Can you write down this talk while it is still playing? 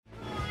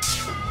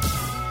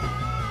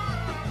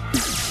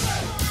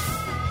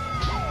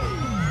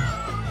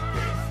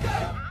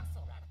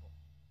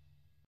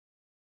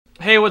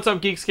Hey, what's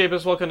up,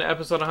 Geekscapists? Welcome to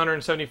episode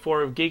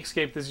 174 of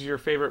Geekscape. This is your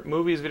favorite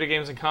movies, video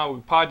games, and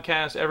comic book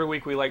podcast. Every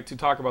week we like to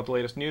talk about the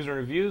latest news and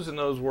reviews in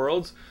those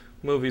worlds,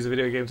 movies,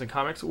 video games, and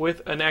comics,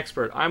 with an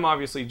expert. I'm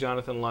obviously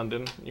Jonathan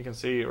London. You can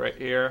see right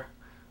here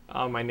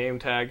on my name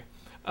tag.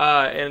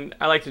 And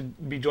I like to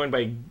be joined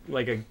by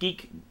like a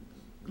geek,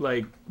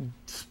 like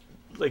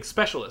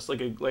specialist, like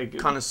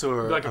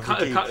connoisseur, like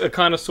a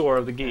connoisseur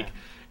of the geek. Yeah.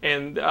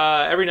 And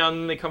every now and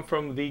then they come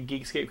from the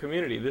Geekscape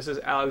community. This is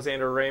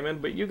Alexander Raymond,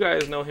 but you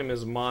guys know him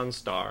as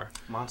Monstar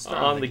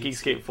on the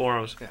Geekscape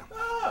forums. Yeah.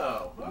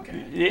 Oh,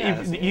 okay.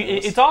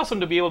 It's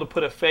awesome to be able to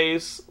put a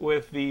face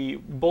with the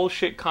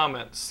bullshit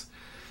comments.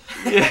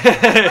 Or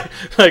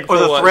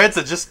the threads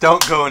that just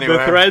don't go anywhere.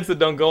 The threads that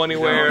don't go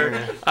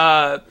anywhere.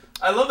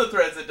 I love the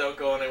threads that don't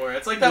go anywhere.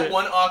 It's like that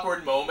one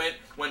awkward moment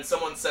when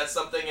someone says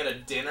something at a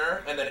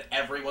dinner and then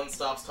everyone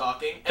stops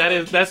talking.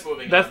 And that's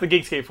the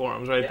Geekscape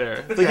forums right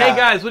there. It's like, hey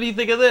guys, what do you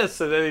think of this?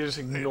 And then they just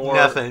ignore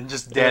nothing,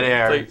 just dead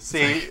air. Like,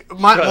 see,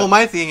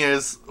 my thing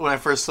is when I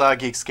first saw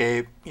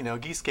Geekscape,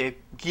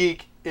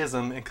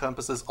 geekism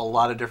encompasses a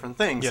lot of different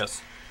things.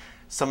 Yes.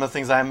 Some of the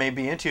things I may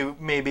be into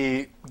may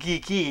be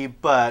geeky,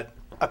 but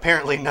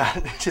apparently not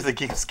to the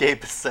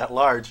Geekscapists at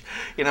large.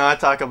 I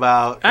talk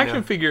about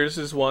action figures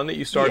is one that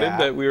you started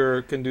that we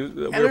were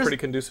pretty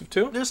conducive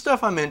to. There's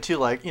stuff I'm into,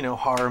 like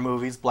horror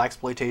movies,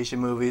 blaxploitation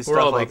movies,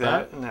 stuff like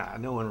that. Nah,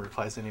 no one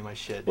replies to any of my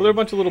shit. Well, they're a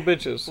bunch of little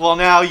bitches. Well,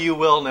 now you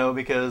will know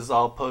because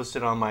I'll post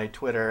it on my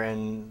Twitter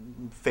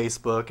and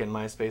Facebook and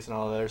MySpace and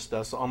all that other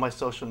stuff. So all my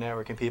social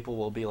networking people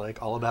will be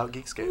like all about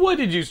Geekscape. What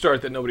did you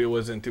start that nobody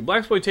was into?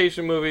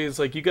 Blaxploitation movies,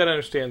 like you got to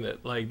understand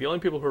that like the only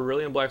people who are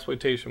really in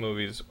blaxploitation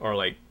movies are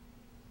like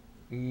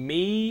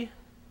me,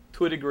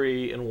 to a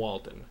degree, and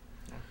Walton.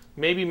 Yeah.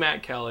 Maybe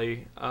Matt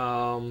Kelly.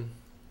 What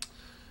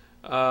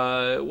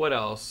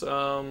else?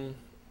 I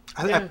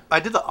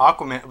did the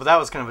Aquaman, but that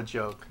was kind of a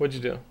joke. What'd you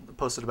do? I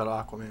posted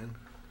about Aquaman.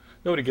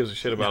 Nobody gives a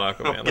shit about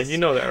Aquaman. Like, you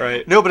know that,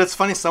 right? No, but it's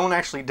funny. Someone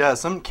actually does.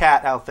 Some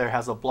cat out there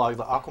has a blog,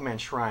 the Aquaman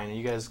Shrine, and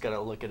you guys got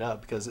to look it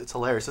up because it's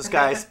hilarious. This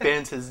guy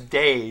spends his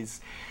days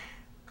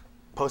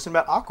posting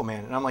about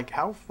Aquaman, and I'm like,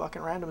 how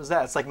fucking random is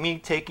that? It's like me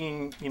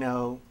taking,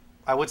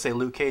 I would say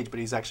Luke Cage, but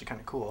he's actually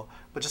kind of cool.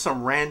 But just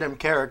some random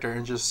character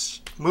and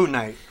just Moon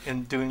Knight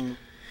and doing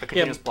a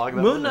continuous blog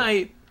about Moon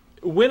Knight.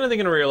 When are they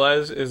going to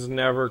realize is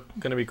never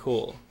going to be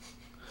cool?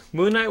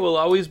 Moon Knight will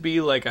always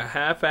be like a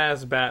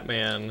half-assed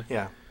Batman.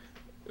 Yeah.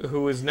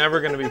 Who is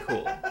never going to be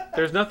cool.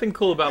 There's nothing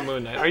cool about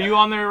Moon Knight. Are you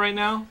on there right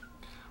now?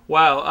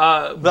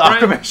 Wow.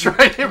 Aquaman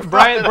Shrine.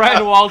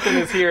 Brian Walton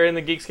is here in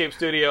the Geekscape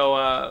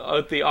studio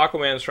at the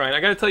Aquaman Shrine.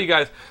 I got to tell you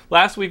guys,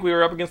 last week we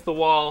were up against the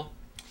wall.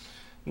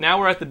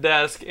 Now we're at the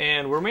desk,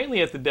 and we're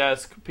mainly at the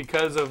desk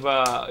because of,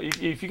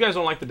 if you guys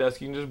don't like the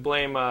desk, you can just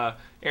blame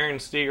Aaron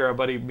Steger, our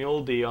buddy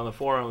Mule D, on the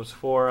forums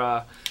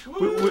for,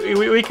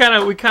 we kind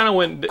of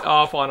went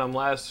off on him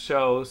last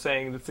show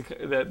saying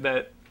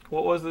that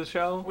what was the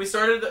show? We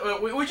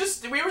were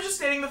just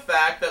stating the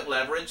fact that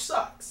Leverage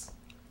sucks.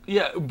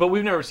 Yeah, but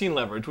we've never seen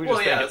Leverage. We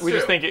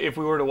just think if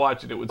we were to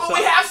watch it, it would suck. But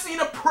we have seen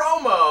a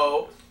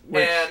promo.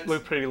 Which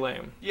looked pretty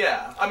lame.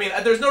 Yeah, I mean,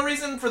 there's no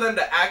reason for them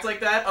to act like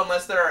that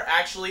unless there are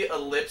actually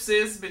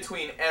ellipses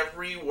between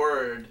every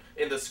word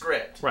in the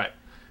script. Right.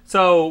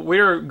 So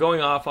we're going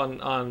off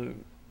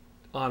on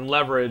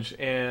Leverage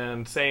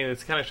and saying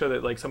it's kind of show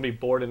that like somebody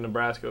bored in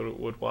Nebraska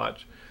would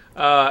watch.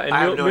 And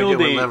I have no idea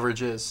what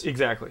Leverage is.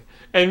 Exactly.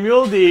 And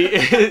Mule D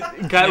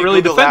got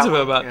really defensive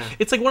about it. Yeah.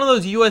 It's like one of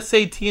those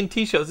USA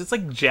TNT shows. It's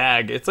like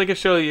Jag. It's like a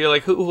show you're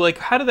like,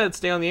 how did that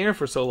stay on the air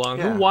for so long?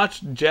 Yeah. Who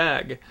watched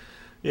Jag?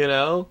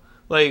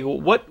 Like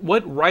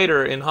what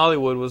writer in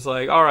Hollywood was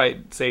like, all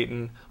right,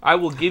 Satan, I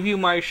will give you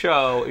my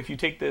show if you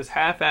take this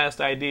half-assed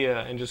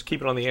idea and just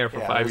keep it on the air for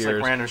 5 years.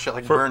 Like random shit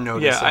like Burn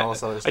Notice and all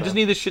this other stuff. I just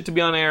need this shit to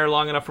be on air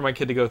long enough for my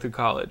kid to go through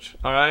college.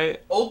 All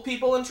right. Old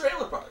people in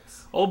trailer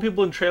parks. Old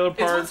people in trailer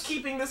parks. It's what's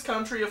keeping this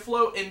country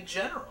afloat in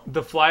general.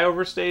 The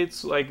flyover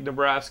states like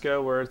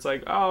Nebraska, where it's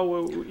like,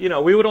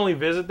 we would only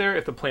visit there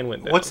if the plane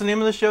went down. What's the name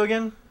of the show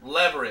again?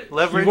 Leverage.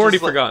 You've already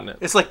forgotten it.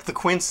 It's like the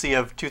Quincy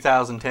of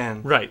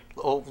 2010. Right.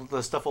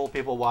 The stuff old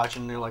people watch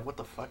and they're like, what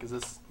the fuck is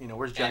this?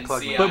 Where's Jack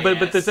Klugman?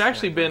 But there's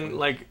actually been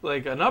like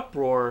an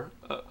uproar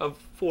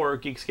for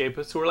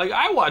Geekscapists who are like,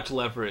 I watch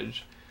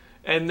Leverage.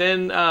 And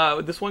then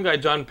this one guy,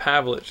 John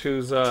Pavlich,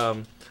 who's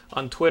on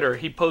Twitter,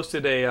 he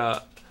posted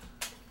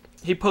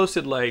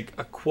like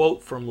a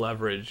quote from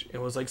Leverage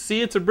and was like,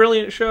 see, it's a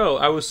brilliant show.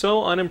 I was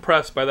so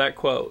unimpressed by that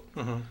quote,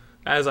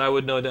 as I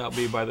would no doubt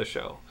be by the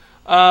show.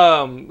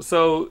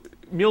 So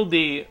Mule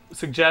D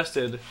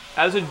suggested,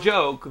 as a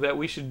joke, that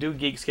we should do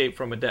Geekscape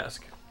from a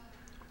desk.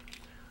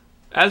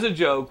 As a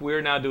joke,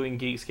 we're now doing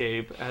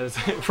Geekscape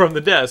from the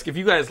desk. If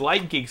you guys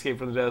like Geekscape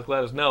from the desk,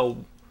 let us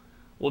know.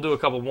 We'll do a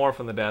couple more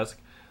from the desk.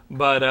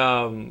 But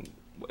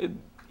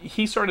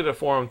he started a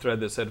forum thread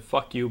that said,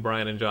 fuck you,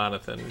 Brian and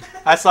Jonathan.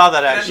 I saw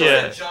that actually.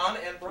 Yeah. John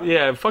and Brian?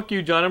 Yeah, fuck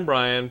you, John and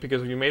Brian,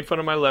 because you made fun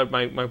of my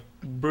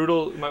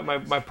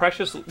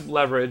precious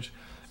Leverage.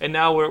 And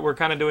now we're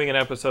kind of doing an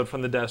episode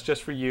from the desk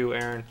just for you,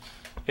 Aaron.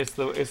 It's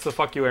the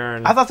fuck you,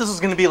 Aaron. I thought this was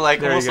going to be like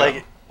there almost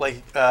like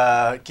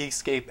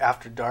Geekscape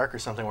After Dark or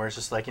something, where it's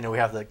just like, we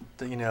have the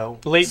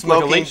Late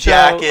smoking show.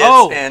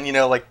 jackets and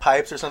like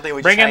pipes or something.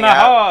 We Bring just in hang the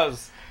out.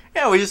 hawes.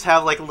 Yeah, we just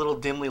have like a little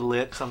dimly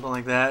lit something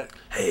like that.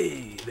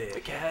 Hey there,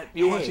 cat.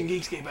 You're watching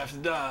Geekscape After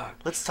Dark.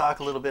 Let's talk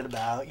a little bit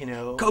about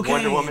cocaine.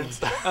 Wonder Woman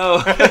stuff.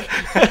 Oh.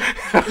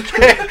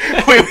 Okay.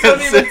 We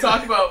don't even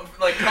talk about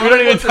we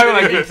don't even talk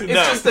about Geekscape. Geekscape.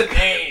 It's just a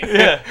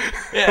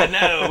name.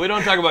 No, we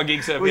don't talk about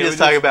Geekscape. We just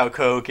talk about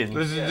coke and.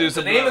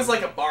 The name is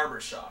like a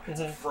barbershop. It's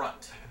a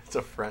front. It's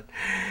a front.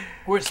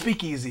 We're at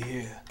Speakeasy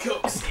here.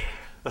 Geekscape.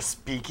 A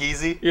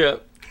speakeasy. Yeah,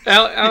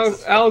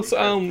 Alex.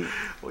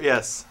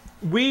 Yes.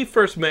 We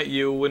first met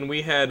you when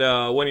we had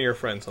one of your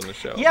friends on the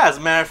show. Yeah, as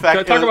a matter of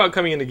fact, talk about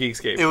coming into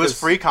Geekscape. It was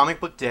free comic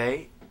book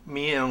day.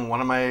 Me and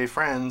one of my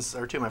friends,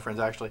 or two of my friends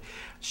actually,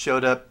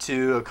 showed up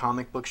to a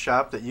comic book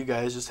shop that you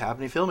guys just happened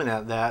to be filming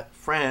at. That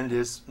friend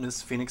is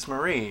Miss Phoenix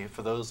Marie.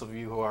 For those of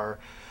you who are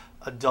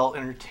adult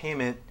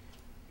entertainment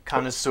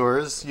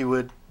connoisseurs, you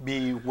would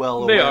be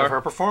well aware of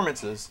her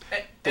performances.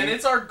 And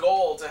it's our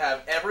goal to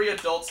have every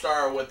adult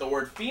star with the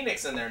word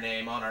Phoenix in their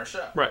name on our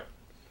show. Right.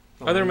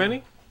 Are there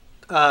many?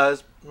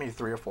 Maybe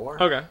 3 or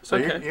 4. Okay. So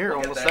you're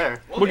almost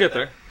there. We'll get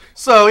there.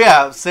 So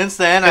yeah, since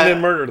then and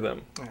then murder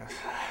them.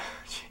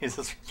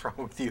 Jesus, what's wrong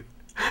with you?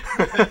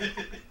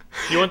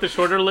 You want the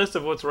shorter list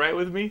of what's right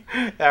with me?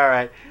 All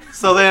right.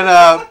 So then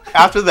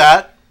after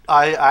that,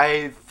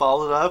 I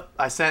followed up.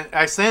 I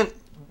sent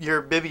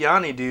your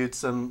Bibiani dude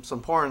some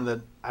porn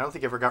that I don't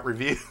think ever got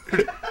reviewed.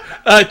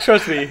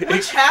 Trust me.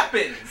 Which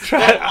happens.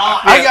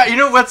 You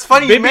know what's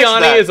funny?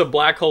 Bibiani is a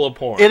black hole of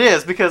porn. It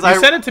is because you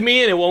send it to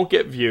me and it won't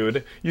get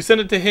viewed. You send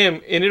it to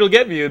him and it'll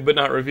get viewed but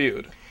not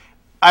reviewed.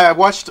 I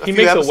watched a few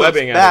episodes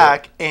webbing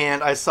back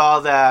and I saw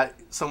that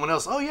someone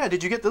else. Oh yeah,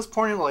 did you get this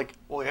porn? And I'm like,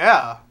 well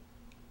yeah.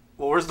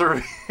 Well, where's the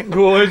review?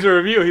 Well, where's the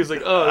review? He's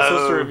like, oh, it's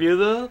supposed to review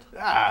that?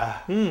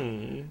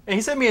 And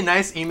he sent me a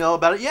nice email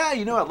about it. Yeah,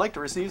 I'd like to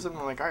receive some.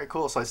 I'm like, all right,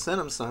 cool. So I sent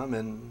him some,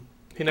 and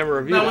he never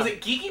reviewed it. Now, was it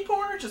geeky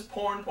porn or just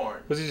porn?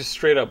 Was it just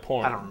straight up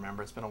porn? I don't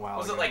remember. It's been a while.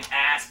 Was it like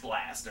ass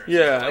blasters?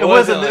 Yeah. It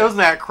wasn't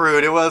that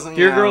crude. It wasn't.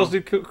 Do your girls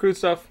do crude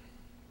stuff?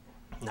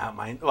 Not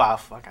mine. Well,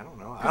 fuck, I don't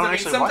know. I don't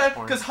actually watch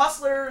porn. Because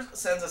Hustler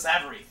sends us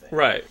everything.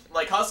 Right.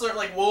 Like, Hustler,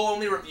 we'll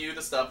only review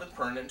the stuff that's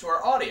pertinent to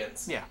our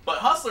audience. Yeah. But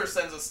Hustler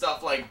sends us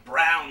stuff like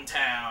Brown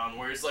Town,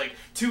 where it's like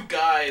 2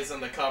 guys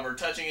on the cover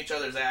touching each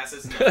other's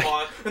asses, and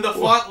the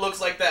font, looks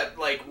like that,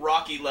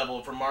 Rocky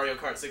level from Mario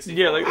Kart 64.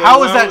 Yeah,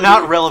 how is that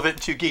not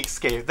relevant to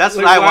Geekscape? That's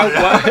what I want to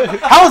know.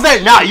 How is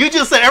that not? You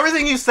just said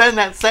everything you said in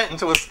that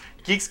sentence was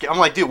Geekscape. I'm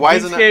like, dude, why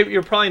isn't it?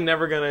 You're probably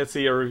never going to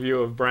see a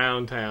review of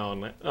Brown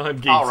Town on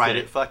Geekscape. I'll write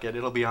it. Fuck it.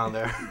 It'll be on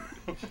there.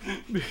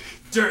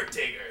 Dirt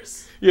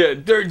Diggers. Yeah,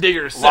 Dirt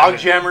Diggers.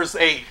 Logjammers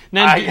 8.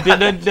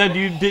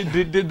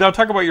 Now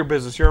talk about your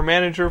business. You're a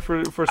manager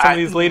for some of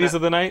these ladies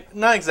of the night?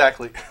 Not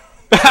exactly.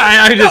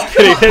 I'm just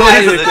kidding.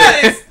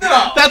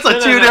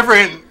 That's two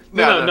different...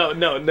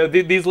 No.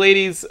 These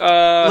ladies.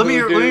 Let me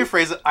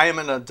rephrase it. I am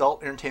an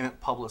adult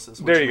entertainment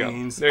publicist, which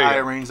means I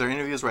arrange their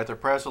interviews, write their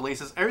press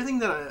releases, everything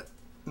that a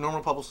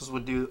normal publicist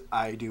would do,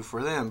 I do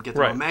for them. Get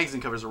them on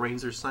magazine covers,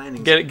 arrange their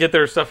signings, get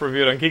their stuff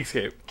reviewed on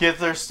Geekscape, get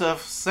their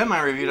stuff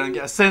semi-reviewed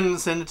on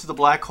send it to the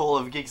black hole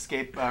of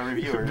Geekscape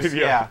reviewers.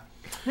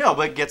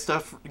 But get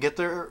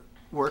their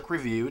work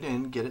reviewed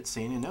and get it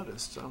seen and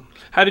noticed. So,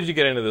 how did you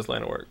get into this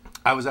line of work?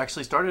 I was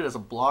actually started as a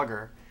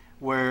blogger.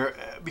 Where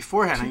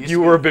beforehand I used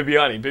you were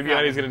Bibiani.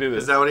 Bibiani's going to do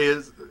this. Is that what he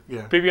is?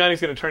 Yeah. Bibiani's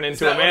going to turn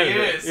into a manager.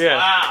 What he is? Yeah.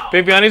 Wow.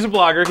 Bibiani's a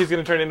blogger. He's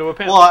going to turn into a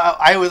pimp. Well,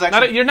 I was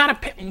actually. You're not a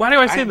pimp. Why do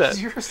I say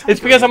that? It's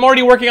because I'm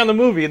already working on the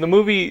movie. And the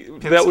movie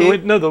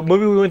the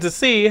movie we went to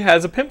see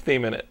has a pimp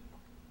theme in it.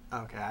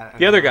 Okay.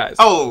 The other guys.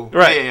 Oh,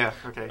 right. Yeah.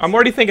 Okay. I'm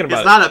already thinking about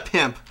it. It's not a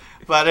pimp,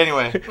 but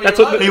anyway. That's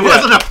what he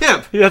wasn't a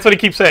pimp. That's what he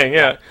keeps saying.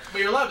 Yeah.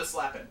 But you're allowed to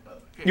slap him.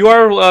 You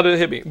are allowed to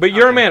hit me, but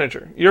you're a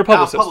manager. You're a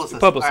publicist.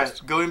 Publicist.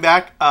 Right. Going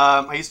back,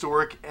 I used to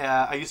work.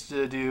 I used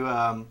to do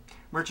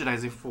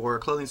merchandising for a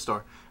clothing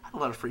store. I had a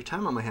lot of free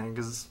time on my hand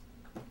because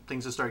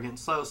things just started getting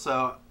slow.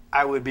 So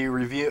I would be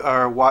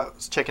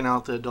checking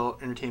out the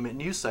adult entertainment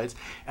news sites,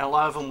 and a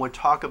lot of them would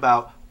talk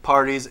about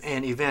parties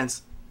and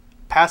events,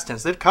 past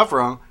tense. They'd cover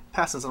them.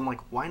 Past tense. I'm like,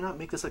 why not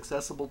make this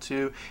accessible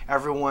to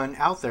everyone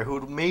out there who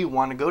may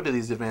want to go to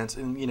these events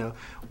and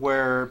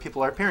where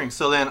people are appearing.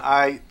 So then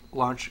I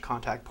launched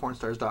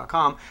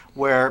contactpornstars.com,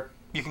 where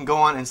you can go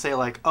on and say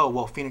like, oh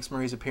well, Phoenix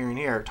Marie's appearing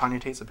here, Tanya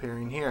Tate's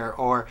appearing here,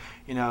 or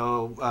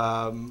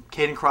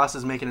Caden Cross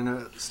is making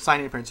a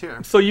signing appearance here.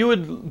 So you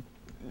would.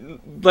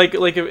 Like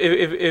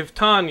if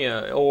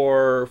Tanya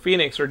or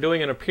Phoenix are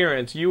doing an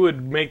appearance, you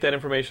would make that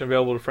information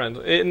available to friends.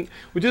 And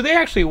do they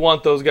actually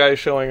want those guys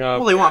showing up?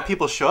 Well, they want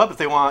people to show up if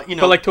they want,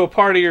 But like to a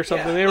party or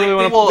something, they really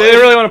want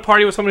to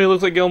party with somebody who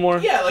looks like Gilmore.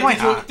 Yeah,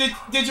 like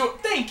did you?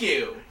 Thank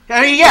you.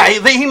 I mean, yeah,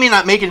 he may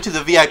not make it into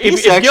the VIP If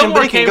section, Gilmore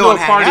but he came can to go a and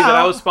hang party that I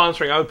out. was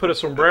sponsoring, I would put a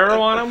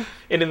sombrero on him,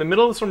 and in the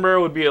middle of the sombrero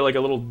would be like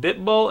a little dip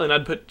bowl, and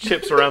I'd put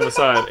chips around the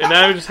side, and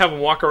I would just have him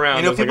walk around.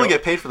 You know, as people like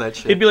get paid for that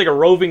shit. He'd be like a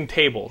roving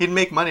table. He'd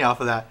make money off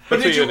of that. But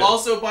That's did what you you do.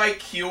 also buy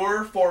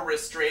Cure for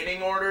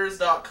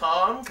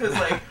restrainingorders.com? Because,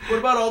 like, what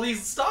about all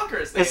these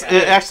stalkers they have?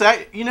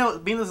 Actually, you know,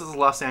 being this is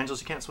Los Angeles,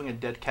 you can't swing a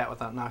dead cat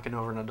without knocking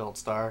over an adult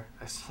star.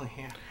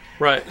 Yeah.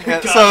 Right.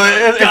 God,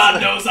 So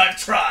God knows I've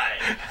tried.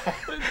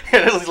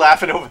 He's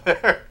laughing over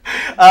there.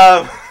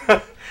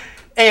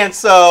 And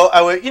so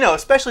I would, you know,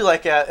 especially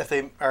like if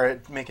they are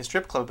making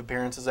strip club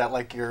appearances at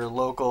like your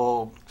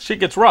local. Shit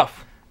gets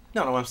rough.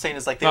 No, what I'm saying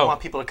is like they Oh.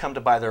 want people to come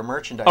to buy their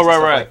merchandise Oh, and right,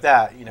 stuff right. like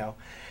that, you know.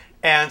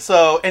 And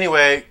so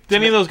anyway, Did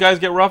any of those guys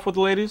get rough with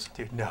the ladies?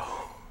 dude, no,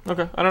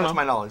 Okay, I don't that's know.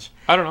 my knowledge.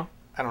 I don't know.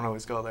 I don't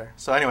always go there.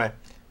 So anyway,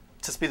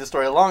 to speed the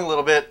story along a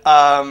little bit,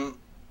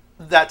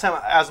 that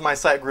time as my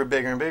site grew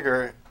bigger and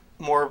bigger,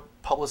 more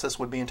publicists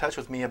would be in touch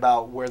with me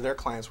about where their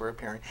clients were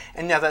appearing.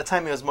 And at that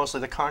time, it was mostly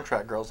the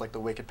contract girls, like the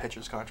Wicked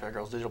Pictures contract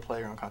girls, Digital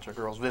Playground contract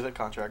girls, Vivid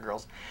contract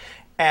girls.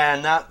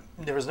 And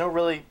there was no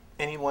really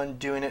anyone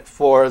doing it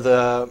for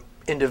the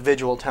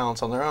individual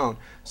talents on their own.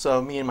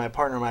 So me and my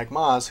partner, Mike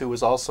Moss, who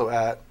was also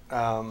at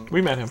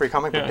We met him. Free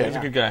Comic Book Yeah, Day. he's a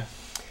good guy.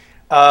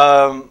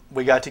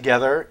 We got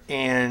together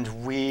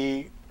and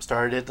we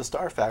started the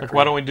Star Factory. Like,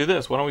 why don't we do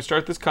this? Why don't we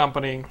start this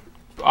company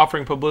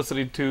offering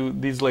publicity to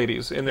these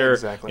ladies in their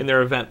Exactly. in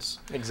their events?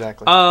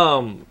 Exactly.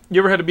 You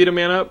ever had to beat a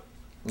man up?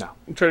 No.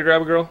 Try to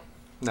grab a girl?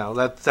 No,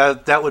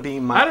 that would be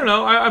my... I don't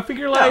know. I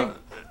figure like, No.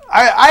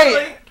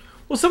 I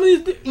well, some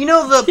of these. you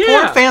know, the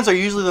Yeah. porn fans are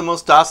usually the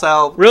most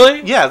docile.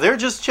 Really? Yeah, they're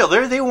just chill.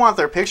 They want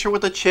their picture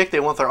with the chick.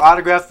 They want their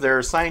autograph,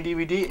 their signed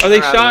DVD. Are they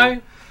and they're out of shy?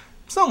 there.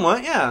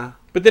 Somewhat, yeah.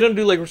 But they don't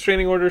do like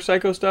restraining order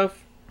psycho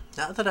stuff.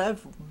 Not that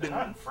I've They're been...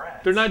 not in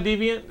frats. They're not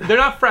deviant. They're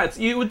not frats.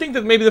 You would think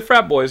that maybe the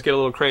frat boys get a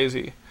little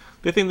crazy.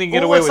 They think they can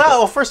get away it's with not, it.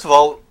 well, first of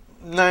all,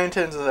 9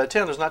 times out of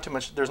 10, there's not too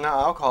much. There's not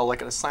alcohol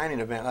like at a signing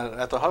event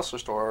at the Hustler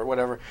store or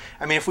whatever.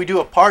 I mean, if we do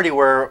a party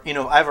where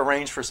I've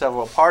arranged for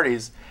several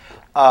parties,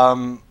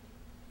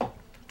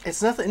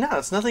 it's nothing. No,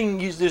 it's nothing.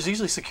 There's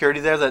usually security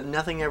there. That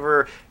nothing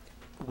ever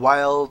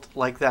wild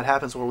like that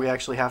happens where we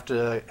actually have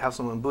to have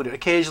someone booted.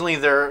 Occasionally,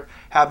 there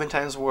have been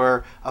times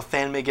where a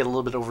fan may get a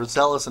little bit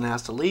overzealous and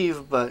has to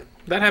leave, but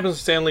That happens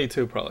to Stan Lee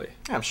too, probably.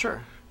 yeah, I'm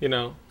sure.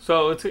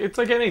 So it's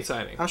like any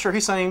signing. I'm sure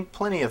he's signing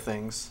plenty of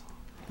things.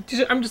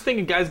 I'm just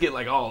thinking guys get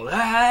like all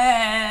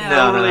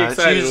No, really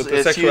excited with the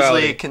it's sexuality.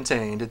 usually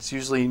contained. It's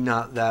usually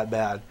not that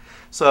bad.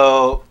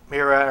 So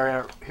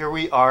here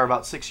we are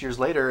about 6 years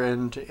later,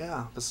 and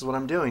yeah, this is what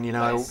I'm doing.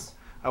 Nice.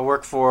 I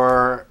work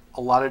for a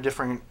lot of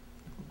different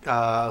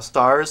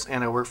stars,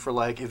 and I work for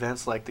like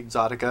events like the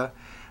Exotica,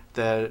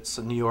 that's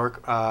in New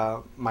York,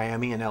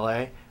 Miami, and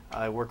LA.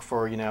 I work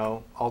for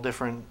all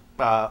different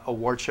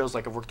award shows.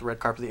 Like I've worked the red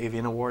carpet, the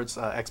Avian Awards,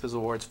 XBiz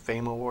Awards,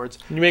 Fame Awards.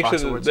 You make Fox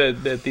sure Awards.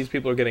 that these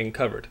people are getting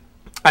covered.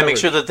 I make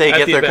sure that they At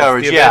get the their events.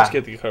 coverage. The Yeah. events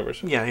get the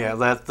coverage. Yeah,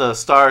 that the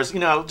stars,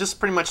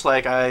 just pretty much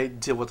like I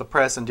deal with the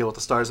press and deal with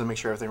the stars and make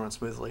sure everything runs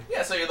smoothly.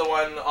 Yeah, so you're the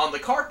one on the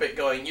carpet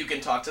going, you can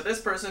talk to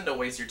this person, don't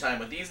waste your time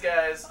with these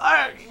guys.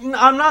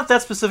 I'm not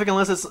that specific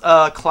unless it's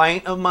a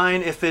client of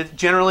mine. If it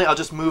generally, I'll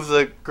just move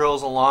the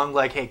girls along,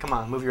 like, hey, come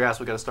on, move your ass,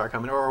 we got a star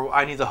coming, or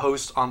I need the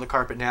host on the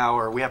carpet now,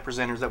 or we have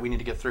presenters that we need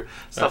to get through,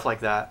 stuff like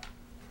that.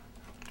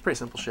 It's pretty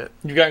simple shit.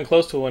 You've gotten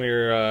close to one of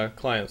your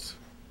clients.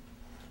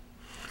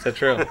 Is that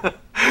true?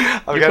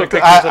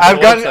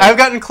 I've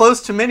gotten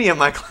close to many of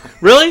my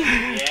clients. Really?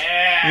 Yeah!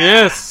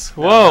 Yes.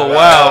 Whoa. No,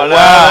 wow. no,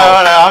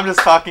 Wow. no, I'm just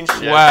talking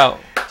shit. Wow.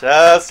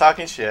 Just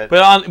talking shit.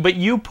 But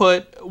you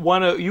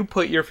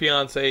put your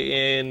fiance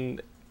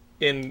in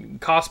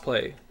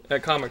cosplay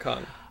at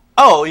Comic-Con.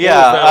 Oh was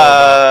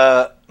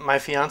yeah, my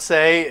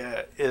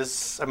fiance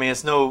is. I mean,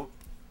 it's no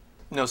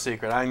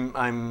secret.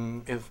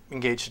 I'm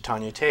engaged to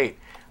Tanya Tate.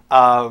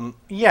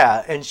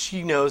 Yeah, and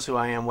she knows who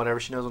I am. Whatever,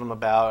 she knows what I'm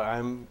about.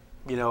 I'm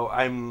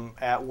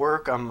at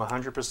work. I'm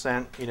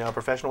 100%,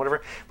 professional,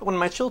 whatever. But when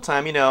my chill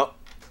time,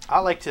 I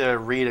like to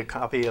read a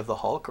copy of the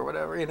Hulk or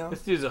whatever.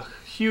 This dude's a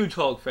huge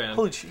Hulk fan.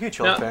 Huge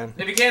Hulk fan.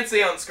 If you can't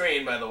see on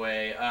screen, by the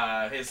way,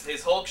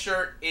 his Hulk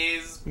shirt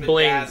is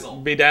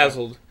Bling,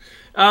 bedazzled.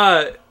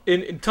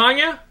 In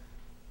Tanya?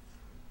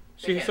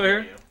 They She can't still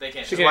hear here? you. They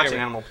can't She hear can't Watching hear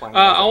me. Animal Planet.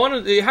 I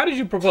wanted. How did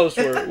you propose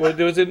to her?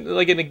 Was it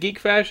like in a geek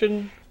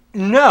fashion?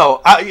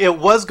 No, it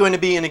was going to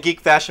be in a geek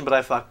fashion, but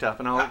I fucked up,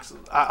 and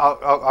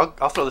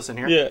I'll throw this in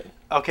here. Yeah.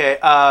 Okay.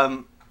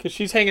 Because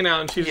she's hanging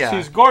out and she's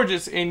Yeah.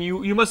 gorgeous, and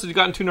you must have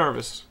gotten too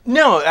nervous.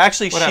 No,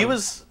 actually, What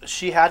happened?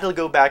 she had to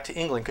go back to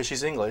England because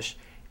she's English,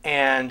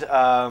 and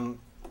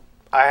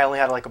I only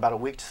had like about a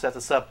week to set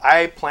this up.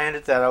 I planned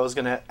it that I was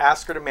going to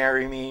ask her to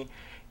marry me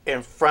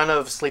in front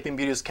of Sleeping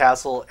Beauty's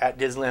castle at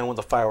Disneyland when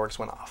the fireworks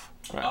went off.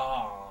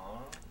 Aww.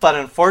 But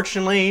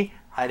unfortunately,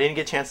 I didn't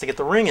get a chance to get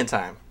the ring in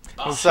time.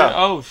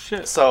 Oh,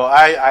 Shit. So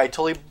I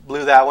totally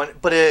blew that one,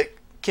 but it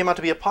came out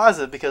to be a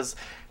positive because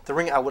the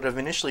ring I would have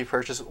initially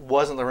purchased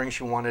wasn't the ring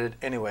she wanted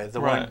anyway.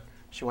 The one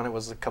she wanted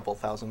was a couple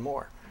thousand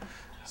more.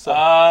 So,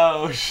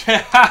 oh shit!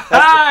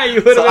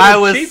 You would so have been I the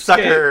was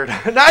cheapskate.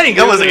 suckered. No, I didn't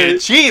go. Wasn't gonna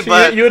cheap,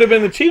 but you would have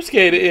been the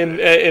cheapskate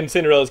in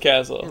Cinderella's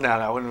castle. no,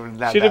 I wouldn't have been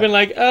that. She'd have bad. been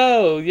like,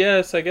 "Oh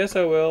yes, I guess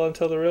I will,"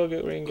 until the real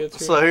ring gets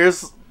here. So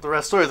here's the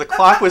rest story. The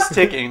clock was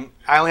ticking.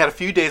 I only had a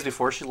few days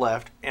before she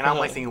left, and I'm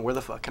like thinking, where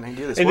the fuck can I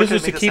do this? And Where this can I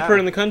was to make this keep her happen?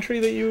 in the country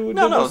that you.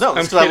 No, did no, this? no.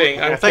 I'm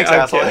kidding. Thanks,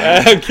 asshole.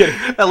 I'm kidding.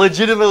 I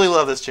legitimately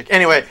love this chick.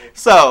 Anyway,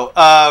 so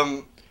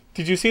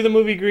Did you see the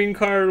movie Green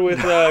Card with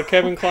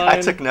Kevin Kline? I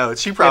took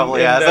notes. She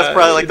probably And, has. That's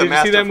probably like the did you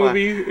see master that plan.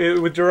 movie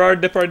with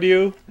Gerard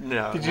Depardieu?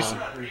 No. Did you?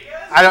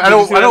 I Did you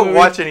don't. see I that don't movie?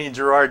 watch any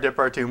Gerard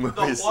Depardieu The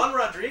movies. Juan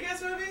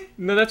Rodriguez movie?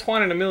 No, that's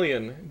Juan in a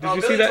Million. Did Oh,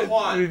 you see Million that? to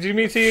Juan. Did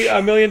you see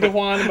A Million to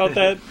Juan about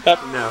that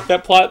No.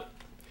 that plot?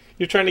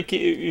 You're trying to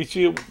keep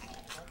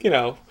you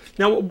know.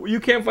 Now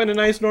you can't find a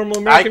nice normal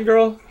American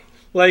girl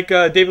like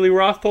David Lee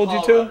Roth told you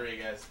Paul to.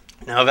 Rodriguez.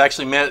 No, I've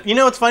actually met. You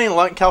know, it's funny.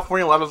 In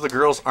California, a lot of the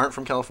girls aren't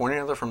from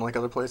California. They're from like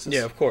other places.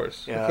 Yeah, of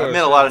course. Yeah, of course. I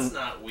met a lot That's of.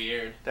 not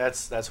weird.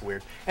 That's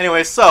weird.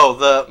 Anyway,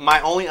 so my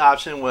only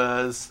option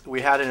was we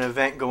had an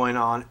event going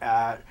on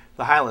at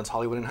the Highlands,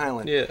 Hollywood and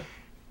Highland. Yeah.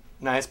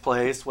 Nice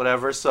place,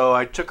 whatever. So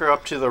I took her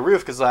up to the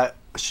roof because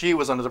she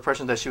was under the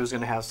impression that she was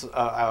going to have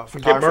a Get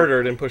photographer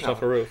murdered and pushed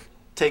off a roof.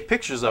 take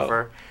pictures of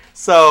her.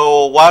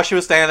 So while she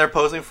was standing there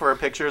posing for her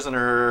pictures in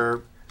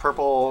her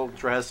purple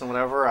dress and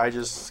whatever, I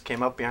just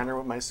came up behind her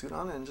with my suit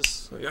on and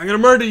just. I'm gonna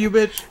murder you,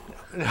 bitch.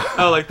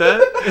 Oh, like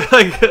that?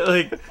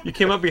 like you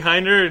came up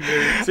behind her and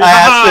you're, I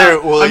asked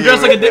her, will I'm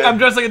dressed you- like I'm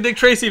dressed like a Dick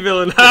Tracy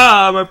villain.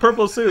 Ha! My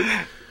purple suit.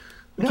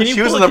 No, Can you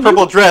she was pull- in a can you-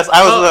 purple dress.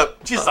 I was in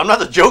a. Jesus, I'm not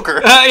the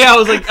Joker. Yeah, I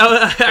was like,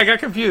 I got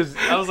confused.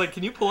 I was like,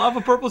 can you pull off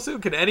a purple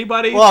suit? Can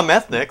anybody? Well, I'm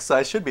ethnic, so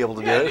I should be able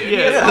to do it. Dude,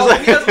 Yeah.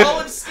 he has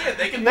olive skin.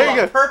 They can There pull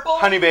you off go. purple.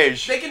 Honey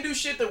beige. They can do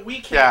shit that we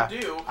Yeah.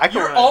 can't do. I can-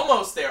 You're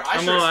almost there. I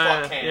I'm sure as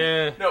on- fuck can.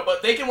 yeah. No,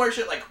 but they can wear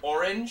shit like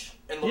orange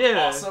and look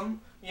Yeah.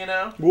 awesome. You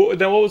know?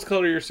 Then what was the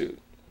color of your suit?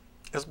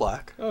 It's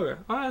black. Okay,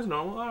 oh, that's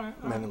normal. All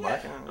right. Men in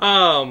black.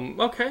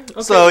 Okay.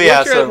 So,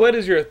 yeah, so- what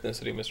is your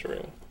ethnicity, Mr.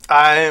 Raymond?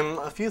 I'm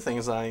a few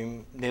things.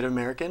 I'm Native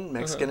American,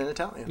 Mexican, and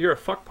Italian. You're a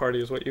fuck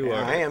party, is what you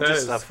are. I am That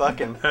just is- a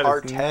fucking That is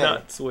partay.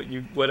 nuts.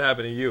 What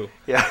happened to you?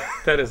 Yeah.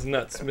 That is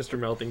nuts, Mr.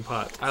 Melting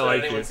Pot. I So like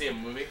did anyone you. see a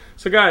movie?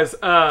 So guys,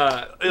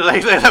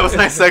 Like, that was a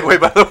nice segue,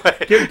 by the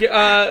way.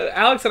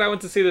 Alex and I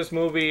went to see this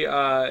movie.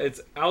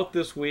 It's out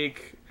this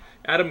week.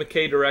 Adam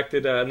McKay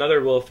directed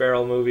another Will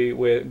Ferrell movie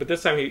but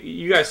this time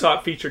you guys saw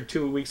it featured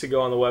 2 weeks ago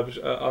on the web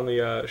on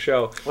the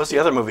show. What's the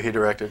other movie he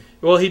directed?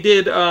 Well, he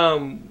did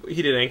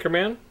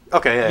Anchorman.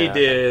 Okay, yeah. He yeah.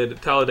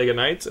 Did Talladega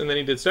Nights, and then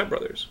he did Step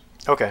Brothers.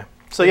 Okay.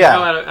 So, Now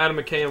yeah. Adam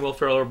McKay and Will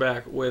Ferrell are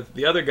back with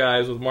the other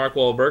guys with Mark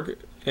Wahlberg,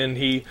 and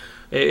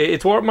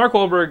it's Mark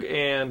Wahlberg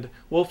and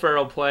Will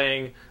Ferrell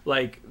playing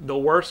like the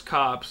worst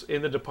cops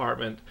in the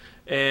department,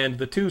 and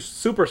the two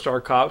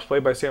superstar cops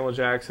played by Samuel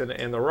Jackson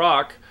and The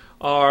Rock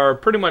are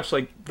pretty much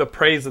like the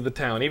praise of the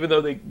town, even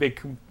though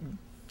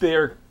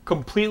they're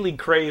completely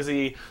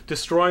crazy,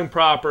 destroying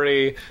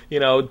property,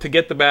 to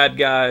get the bad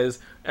guys.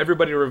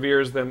 Everybody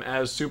reveres them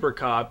as super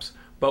cops,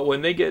 but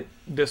when they get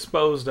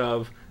disposed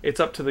of, it's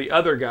up to the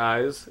other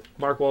guys,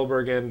 Mark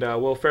Wahlberg and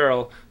Will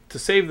Ferrell, to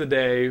save the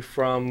day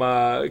from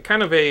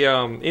kind of a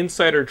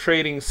insider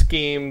trading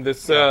scheme.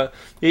 This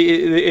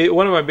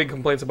one of my big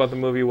complaints about the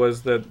movie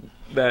was that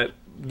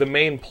the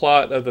main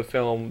plot of the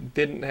film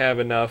didn't have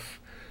enough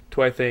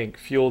to, I think,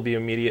 fuel the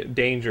immediate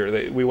danger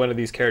that we wanted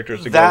these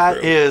characters to go That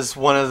through. is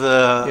one of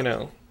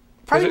the...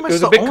 Pretty it much was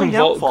the a bit only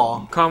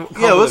downfall.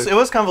 Yeah, it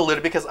was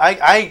convoluted because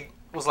I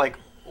was like,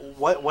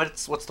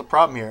 what's the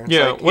problem here? It's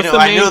Yeah, like, what's the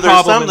I main know there's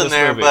problem in something this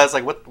there, movie? but it's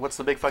like, what's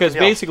the big fucking Because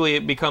deal? basically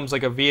it becomes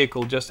like a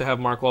vehicle just to have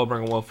Mark Wahlberg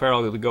and Will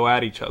Ferrell to go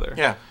at each other.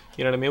 Yeah.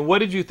 You know what I mean? What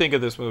did you think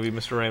of this movie,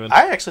 Mr. Raymond?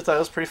 I actually thought it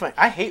was pretty funny.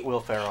 I hate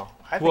Will Ferrell.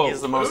 I think Whoa. he's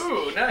the most...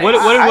 Ooh, nice. What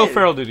did Will I-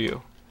 Ferrell do to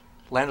you?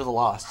 Land of the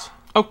Lost.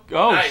 Oh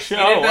Nice. shit!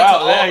 He did Oh that to wow!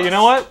 all Yeah, of you us.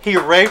 know what? He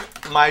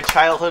raped my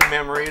childhood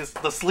memories.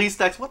 The Slee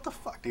Stacks. What the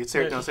fuck, dude?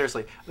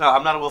 Seriously. No,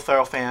 I'm not a Will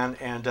Ferrell fan,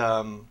 and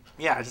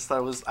yeah, I just thought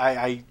it was.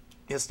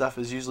 His stuff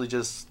is usually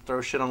just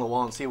throw shit on the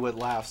wall and see what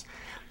laughs.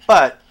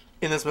 But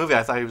in this movie,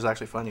 I thought he was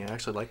actually funny. I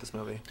actually liked this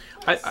movie.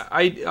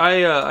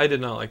 I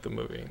did not like the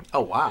movie.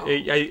 Oh wow.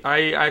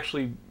 I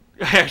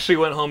actually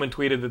went home and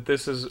tweeted that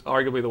this is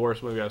arguably the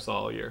worst movie I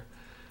saw all year.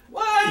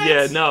 What?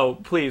 Yeah, no,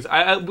 please.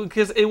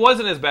 Because it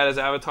wasn't as bad as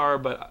Avatar,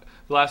 but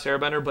The Last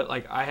Airbender. But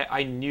like,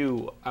 I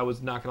knew I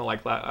was not gonna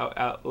like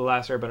The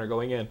Last Airbender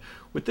going in.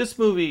 With this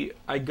movie,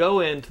 I go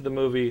into the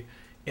movie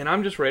and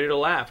I'm just ready to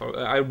laugh.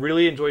 I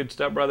really enjoyed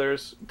Step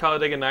Brothers,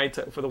 Talladega Nights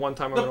for the one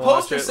time I'm The gonna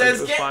watch poster it. says,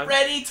 it was "Get fun.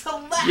 ready to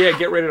laugh." Yeah,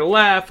 get ready to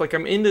laugh. Like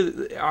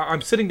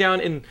I'm sitting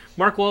down, and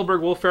Mark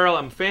Wahlberg, Will Ferrell.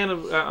 I'm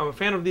a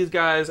fan of these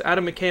guys.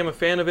 Adam McKay, I'm a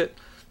fan of it.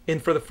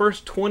 And for the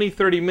first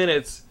 20-30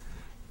 minutes,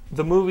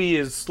 the movie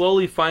is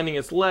slowly finding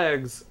its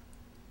legs,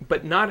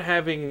 but not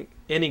having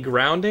any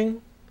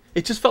grounding.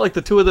 It just felt like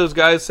the two of those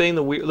guys saying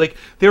the weird. Like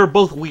they were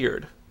both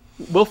weird.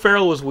 Will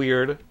Ferrell was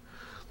weird.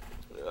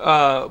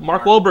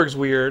 Mark Wahlberg's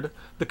weird.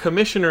 The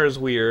commissioner is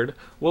weird.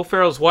 Will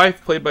Ferrell's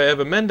wife, played by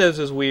Eva Mendes,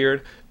 is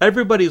weird.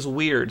 Everybody's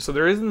weird. So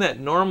there isn't that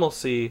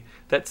normalcy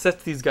that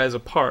sets these guys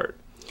apart.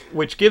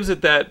 which gives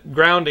it that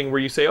grounding where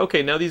you say,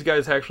 okay, now these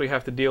guys actually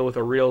have to deal with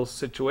a real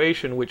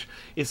situation, which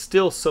is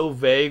still so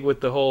vague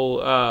with the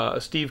whole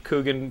Steve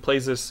Coogan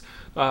plays this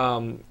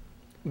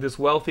this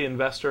wealthy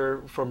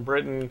investor from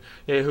Britain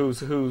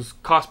who's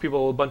cost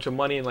people a bunch of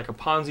money in like a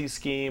Ponzi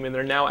scheme, and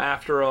they're now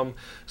after him.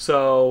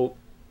 So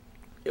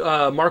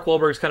Mark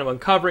Wahlberg's kind of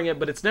uncovering it,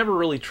 but it's never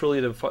really truly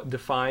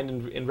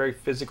defined in very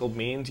physical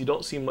means. You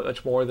don't see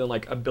much more than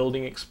like a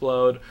building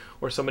explode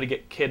or somebody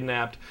get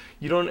kidnapped.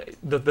 You don't.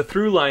 The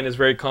through line is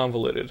very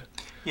convoluted.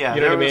 Yeah,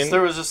 you know what I mean?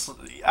 There was just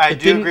I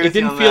do agree with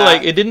you on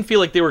that. It didn't feel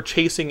like they were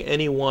chasing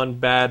any one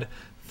bad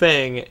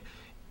thing.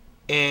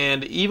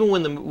 And even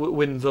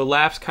when the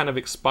laughs kind of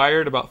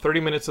expired about 30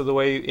 minutes of the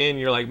way in,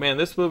 you're like, man,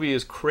 this movie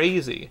is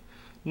crazy.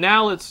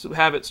 Now let's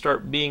have it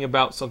start being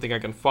about something I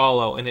can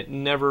follow, and it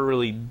never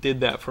really did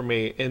that for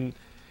me. And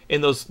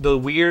in the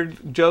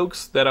weird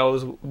jokes that I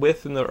was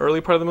with in the early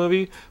part of the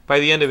movie, by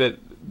the end of it,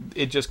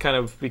 it just kind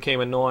of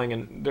became annoying.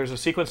 And there's a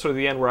sequence toward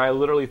the end where I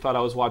literally thought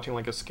I was watching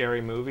like a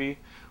scary movie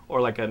or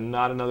like a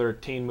not another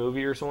teen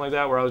movie or something like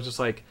that, where I was just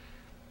like,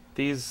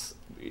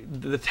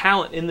 the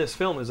talent in this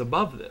film is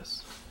above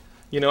this.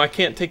 You know, I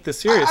can't take this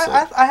seriously.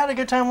 I had a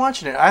good time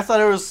watching it. I thought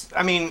it was,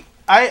 I mean,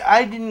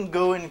 I didn't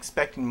go in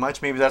expecting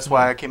much. Maybe that's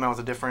why I came out with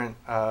a different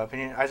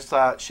opinion. I just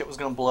thought shit was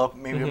going to blow up.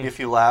 Maybe it'll be a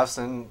few laughs,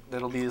 and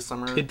it'll be a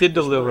summer. It did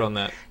deliver on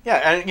that. Yeah,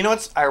 and you know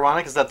what's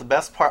ironic is that the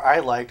best part I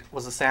liked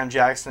was the Sam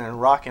Jackson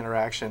and Rock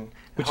interaction.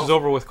 Which is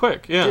over with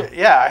quick, yeah.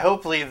 Yeah,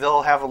 hopefully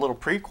they'll have a little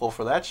prequel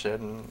for that shit,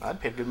 and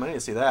I'd pay good money to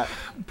see that.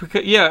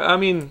 Because, yeah, I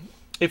mean,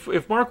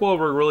 if Mark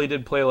Wahlberg really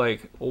did play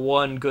like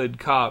one good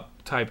cop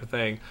type of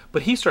thing,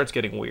 but he starts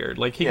getting weird.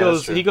 Like he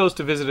goes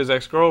to visit his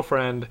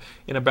ex-girlfriend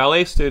in a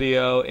ballet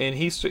studio, and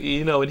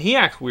he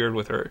acts weird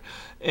with her.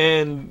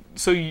 And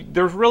so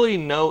there's really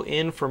no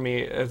in for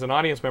me as an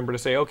audience member to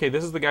say, okay,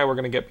 this is the guy we're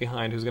going to get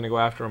behind who's going to go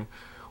after him.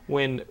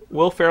 When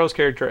Will Ferrell's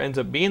character ends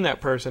up being that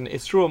person,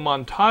 it's through a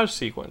montage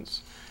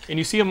sequence. And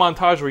you see a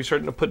montage where he's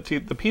starting to put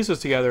the pieces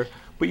together,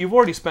 but you've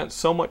already spent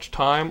so much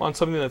time on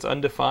something that's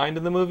undefined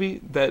in the movie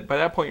that by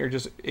that point you're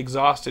just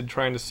exhausted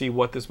trying to see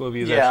what this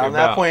movie is actually about. Yeah, on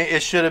that point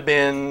it should have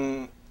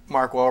been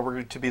Mark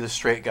Wahlberg to be the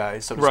straight guy,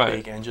 so to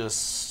speak, and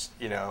just,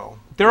 you know...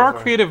 There are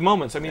creative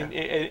moments. I mean,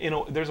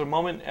 there's a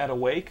moment at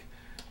Awake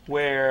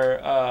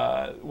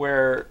where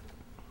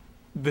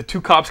the two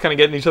cops kind of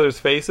get in each other's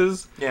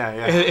faces.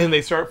 And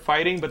they start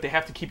fighting, but they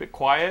have to keep it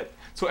quiet.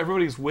 So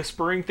everybody's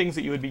whispering things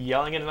that you would be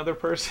yelling at another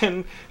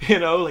person. You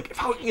know, like,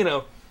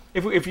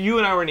 if you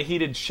and I were in a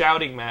heated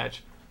shouting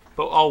match,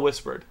 but all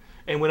whispered.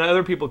 And when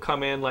other people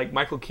come in, like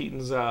Michael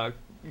Keaton's,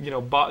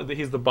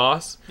 he's the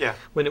boss. Yeah.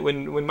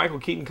 When Michael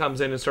Keaton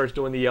comes in and starts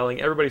doing the yelling,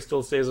 everybody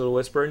still stays a little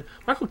whispering.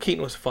 Michael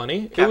Keaton was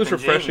funny. Captain it was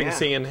refreshing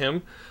seeing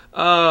him.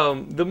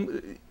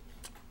 Again,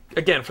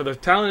 for the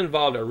talent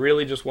involved, I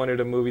really just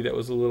wanted a movie that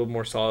was a little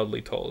more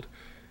solidly told.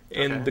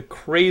 And the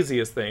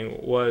craziest thing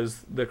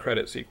was the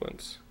credit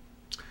sequence.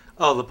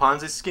 Oh, the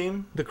Ponzi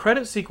scheme? The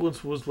credit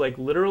sequence was like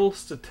literal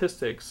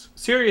statistics,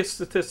 serious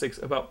statistics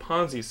about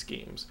Ponzi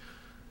schemes.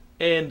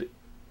 And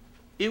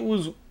it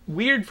was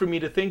weird for me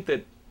to think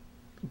that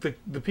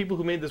the people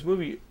who made this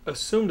movie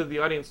assumed that the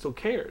audience still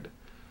cared.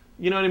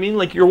 You know what I mean?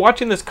 Like, you're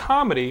watching this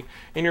comedy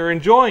and you're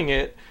enjoying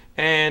it,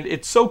 and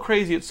it's so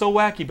crazy, it's so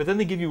wacky, but then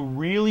they give you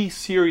really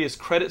serious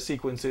credit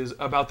sequences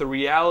about the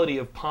reality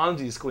of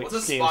Ponzi schemes.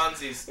 What's a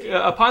Ponzi scheme?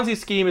 A Ponzi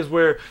scheme is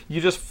where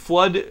you just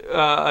flood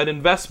an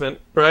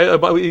investment, right?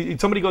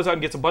 Somebody goes out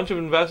and gets a bunch of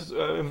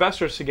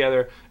investors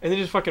together, and they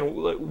just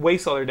fucking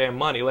waste all their damn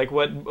money, like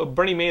what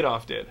Bernie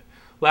Madoff did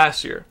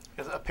last year.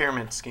 It's a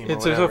pyramid scheme.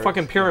 It's a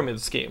fucking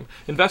pyramid scheme.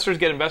 Investors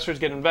get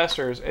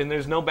investors, and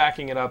there's no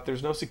backing it up.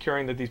 There's no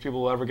securing that these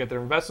people will ever get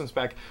their investments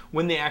back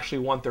when they actually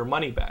want their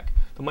money back.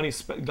 The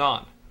money's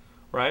gone,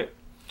 right?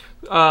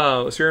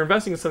 So you're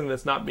investing in something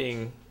that's not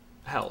being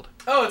held.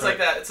 Oh, it's right? Like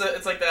that.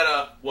 It's like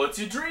that. What's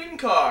your dream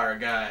car,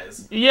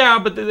 guys? Yeah,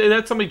 but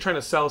that's somebody trying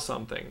to sell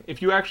something.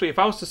 If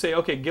I was to say,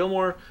 okay,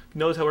 Gilmore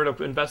knows how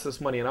to invest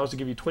this money, and I was to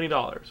give you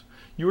 $20.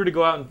 You were to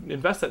go out and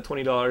invest that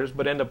 $20,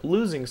 but end up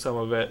losing some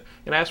of it,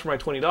 and ask for my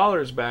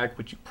 $20 back,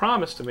 which you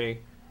promised to me,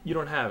 you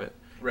don't have it.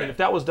 Right. And if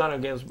that was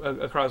done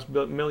across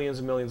millions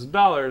and millions of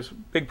dollars,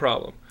 big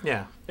problem.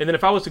 Yeah. And then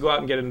if I was to go out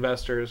and get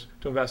investors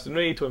to invest in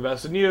me, to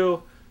invest in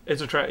you,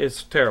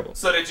 it's terrible.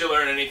 So did you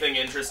learn anything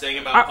interesting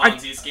about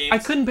Ponzi schemes? I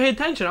couldn't pay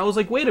attention. I was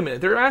like, wait a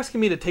minute, they're asking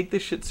me to take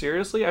this shit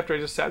seriously after I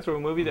just sat through a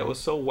movie that was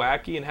so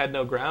wacky and had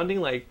no grounding?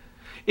 Like,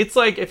 it's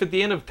like if at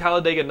the end of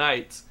Talladega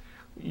Nights,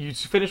 you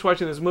finish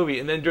watching this movie,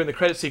 and then during the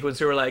credit sequence,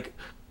 they were like,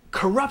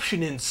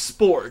 corruption in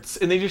sports,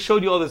 and they just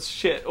showed you all this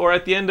shit. Or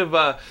at the end of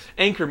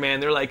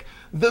Anchorman, they're like,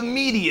 the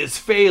media's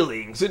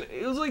failings. And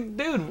it was like,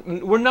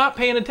 dude, we're not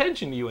paying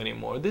attention to you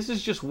anymore. This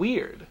is just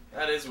weird.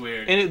 That is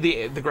weird. And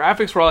the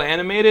graphics were all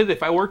animated.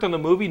 If I worked on the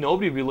movie,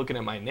 nobody would be looking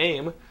at my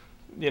name.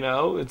 You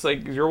know, it's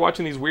like you're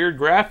watching these weird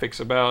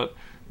graphics about,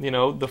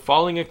 the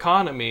falling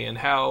economy and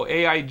how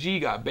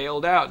AIG got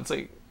bailed out. It's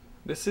like,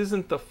 this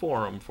isn't the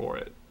forum for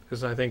it.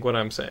 Is I think what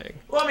I'm saying.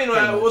 Well, I mean,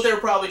 what they're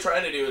probably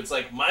trying to do, it's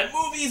like, my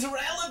movie's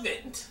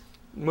relevant.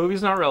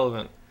 Movie's not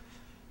relevant.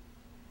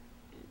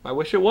 I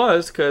wish it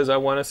was, because I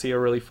want to see a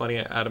really funny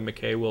Adam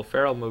McKay, Will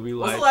Ferrell movie.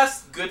 What's Like, the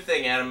last good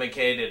thing Adam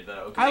McKay did,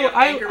 though?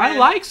 I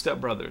like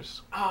Step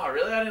Brothers. Oh,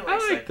 really? I didn't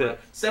like liked it.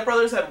 Step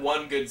Brothers had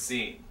one good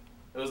scene.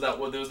 It was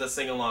that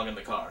sing along in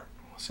the car.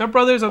 Step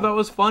Brothers I thought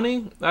was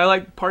funny. I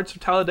like parts of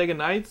Talladega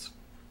Nights.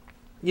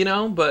 You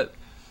know, but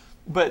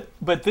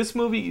this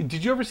movie,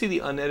 did you ever see the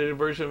unedited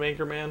version of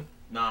Anchorman?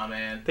 Nah,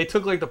 man. They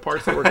took like the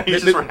parts that were They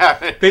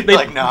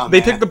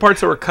took the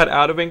parts that were cut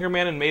out of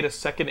Anchorman and made a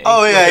second.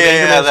 Oh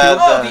yeah.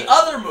 The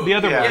other movie. The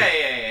other movie.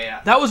 Yeah.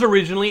 That was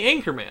originally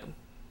Anchorman.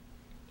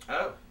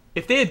 Oh.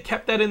 If they had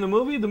kept that in the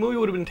movie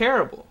would have been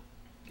terrible.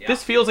 Yeah.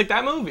 This feels like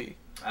that movie.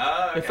 Okay.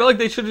 I felt like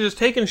they should have just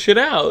taken shit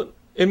out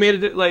and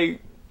made it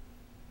like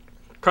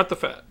cut the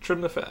fat,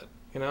 trim the fat.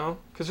 You know,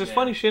 because there's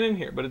funny shit in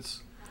here, but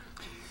it's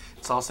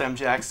all Sam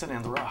Jackson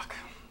and The Rock.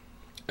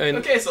 And,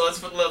 okay, so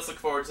let's look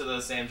forward to the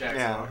Sam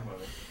Jackson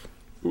movie.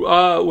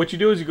 what you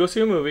do is you go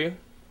see a movie,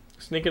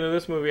 sneak into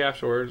this movie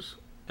afterwards,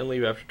 and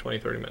leave after 20,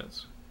 30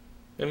 minutes.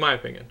 In my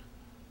opinion.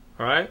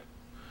 Alright?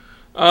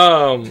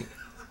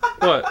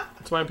 What?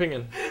 It's my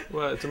opinion.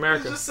 What? It's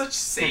America. It's just such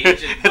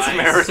sage advice. It's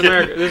America. It's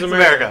America. It's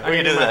America. We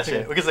can do that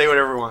shit. We can say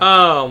whatever we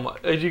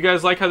want. Do you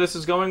guys like how this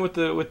is going with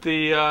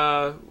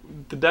the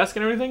desk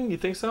and everything? You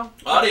think so?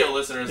 Audio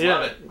listeners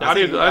love it.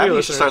 Audio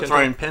listeners should start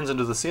throwing pins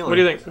into the ceiling. What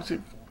do you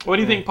think? What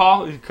do you think,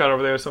 Paul? You cut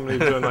over there. Somebody's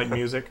doing like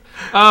music.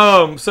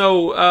 I'm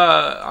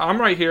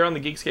right here on the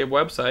Geekscape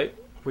website,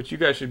 which you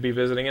guys should be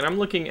visiting, and I'm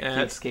looking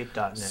at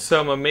Geekscape.net.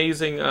 some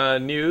amazing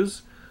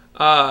news.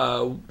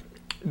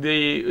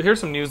 Here's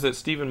some news that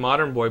Stephen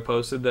Modern Boy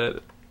posted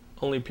that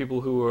only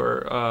people who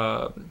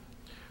are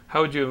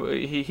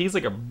he's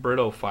like a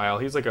Britophile.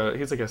 He's an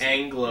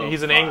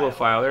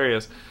Anglophile. There he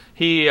is.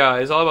 He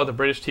is all about the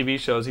British TV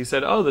shows. He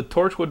said, "Oh, the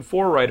Torchwood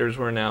 4 writers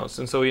were announced,"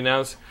 and so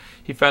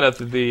he found out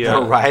that the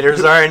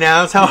writers are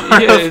announced. How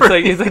hard it's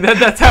like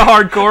that's how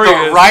hardcore he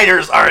is. The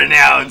writers are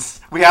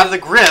announced. We have the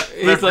grip.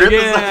 He's like,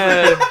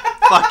 yeah.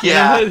 Fuck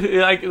yeah.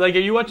 Like, are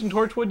you watching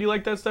Torchwood? Do you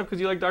like that stuff because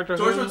you like Doctor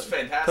Who? Torchwood's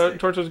fantastic.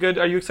 Torchwood's good.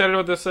 Are you excited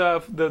about this?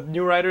 The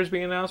new writers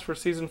being announced for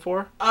season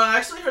 4? I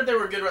actually heard they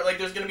were good. Like,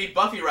 there's going to be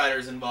Buffy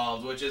writers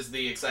involved, which is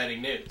the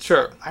exciting news.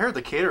 Sure. I heard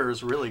the caterer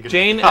is really good.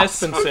 Jane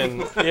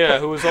Espenson,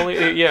 who was only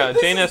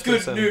Jane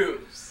Espenson. Good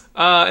news.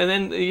 And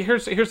then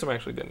here's some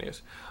actually good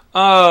news.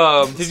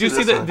 Did you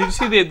see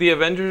the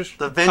Avengers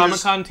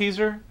Comic-Con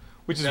teaser?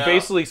 Which is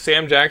basically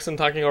Sam Jackson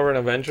talking over an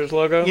Avengers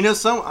logo. You know,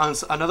 on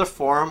another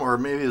forum, or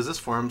maybe it was this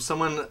forum,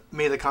 someone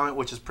made a comment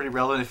which is pretty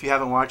relevant. If you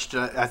haven't watched,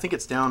 I think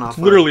it's down off. It's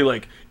literally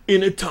like,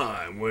 in a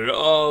time when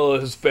all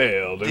has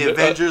failed, the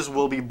Avengers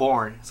will be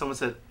born. Someone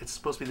said it's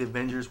supposed to be the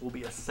Avengers will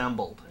be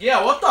assembled.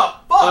 Yeah, what the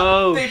fuck?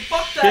 Oh, they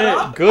fucked that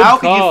up. Good How call.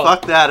 could you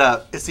fuck that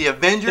up? It's the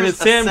Avengers and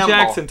it's assemble. Sam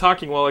Jackson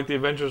talking while like the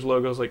Avengers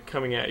logo's like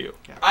coming at you.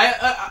 Yeah.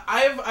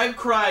 I've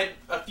cried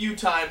a few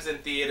times in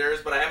theaters,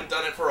 but I haven't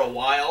done it for a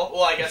while.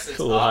 Well, I guess it's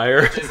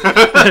liar.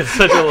 That's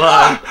such a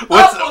lie.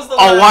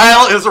 A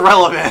while is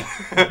irrelevant.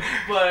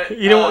 But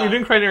you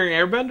didn't cry during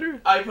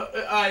Airbender?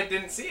 I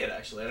didn't see it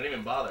actually. I didn't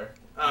even bother.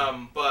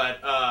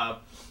 But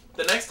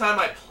the next time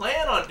I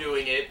plan on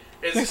doing it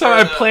is next time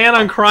I plan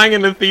on crying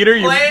in the theater.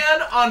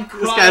 Plan on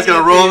crying. This guy's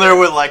gonna roll in there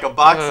with like a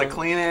box of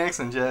Kleenex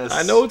and just.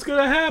 I know what's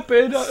gonna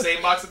happen.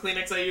 Same box of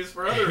Kleenex I use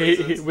for other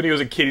reasons. When he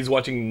was a kid, he's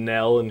watching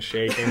Nell and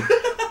shaking.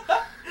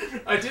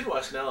 I did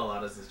watch Nell a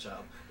lot as a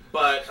child,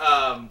 but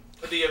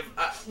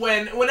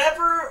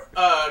whenever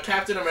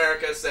Captain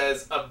America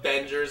says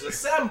 "Avengers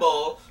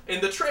Assemble" in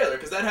the trailer,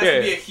 because that has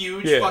to be a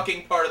huge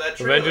fucking part of that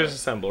trailer. Avengers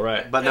Assemble,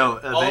 right? But no,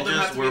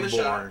 Avengers were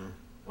born.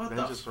 What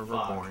Avengers the were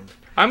fuck? born.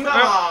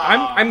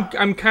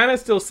 I'm kind of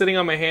still sitting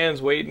on my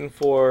hands waiting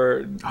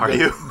for. Are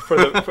you?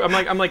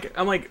 I'm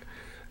like.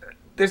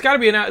 There's got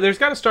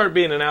to start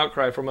being an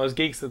outcry from us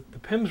geeks that the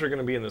Pims are going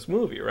to be in this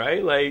movie,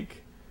 right? Like.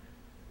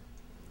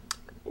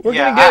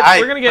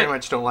 I pretty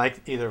much don't like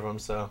either of them,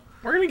 so.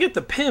 We're gonna get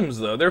the Pims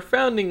though. They're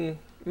founding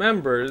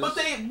members. But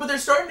they're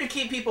starting to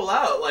keep people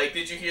out. Like,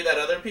 did you hear that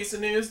other piece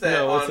of news that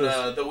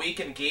on The Week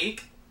in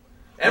Geek?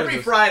 Every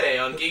Friday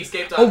on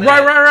Geekscape.net. Oh,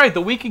 right.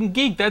 The Week in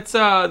Geek. That's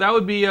that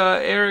would be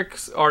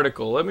Eric's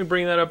article. Let me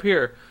bring that up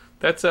here.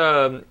 That's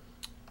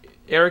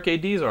Eric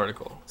AD's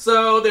article.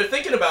 So they're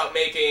thinking about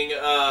making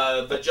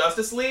the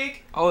Justice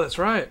League. Oh, that's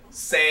right.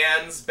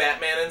 Sans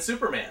Batman and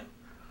Superman.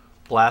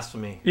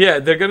 Blasphemy. Yeah,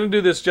 they're gonna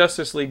do this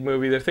Justice League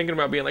movie. They're thinking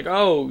about being like,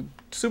 oh,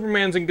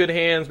 Superman's in good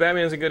hands,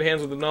 Batman's in good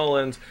hands with the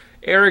Nolans.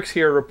 Eric's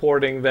here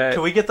reporting that.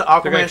 Can we get the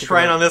Aquaman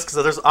Shrine on this?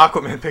 Because there's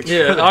Aquaman pictures.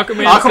 Yeah,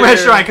 Aquaman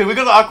Shrine. Can we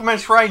go to the Aquaman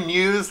Shrine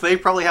news? They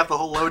probably have the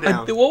whole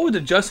lowdown. What would the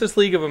Justice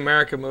League of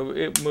America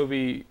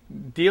movie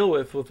deal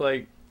with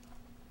like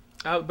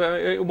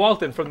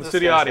Walton from the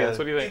studio audience?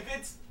 What do you think? If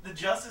it's the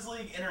Justice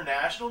League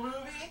International movie?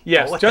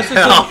 Yes, Justice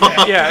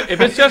League. Yeah, if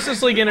it's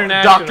Justice League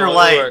International, Dr.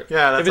 Light. It would work.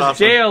 Yeah, that's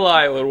awesome. If it's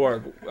JLI, it would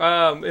work.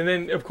 And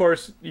then, of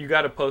course, you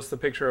got to post the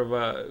picture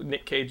of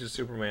Nick Cage's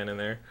Superman in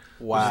there.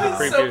 Wow.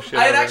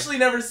 I had actually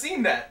never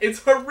seen that. It's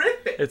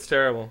horrific. It's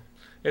terrible.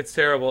 It's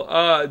terrible.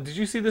 Did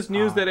you see this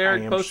news that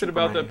Eric posted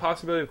about the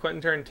possibility of Quentin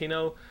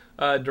Tarantino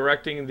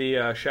directing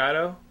the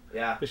Shadow?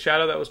 Yeah. The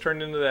Shadow that was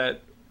turned into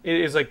that It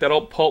is like that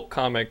old pulp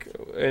comic,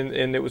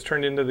 and it was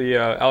turned into the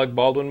Alec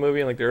Baldwin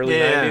movie in like the early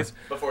 90s.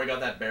 Before he got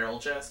that barrel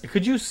chest.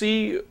 Could you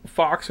see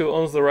Fox, who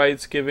owns the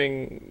rights,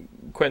 giving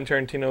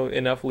Quentin Tarantino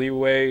enough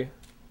leeway,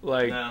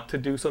 to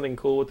do something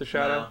cool with the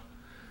Shadow?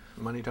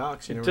 No. Money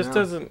talks. You It never just know.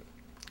 doesn't.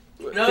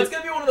 No, it's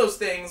gonna be one of those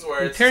things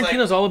where it's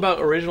Tarantino's all about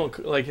original,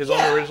 like his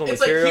own original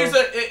it's material.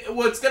 Like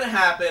what's gonna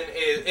happen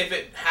is, if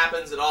it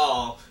happens at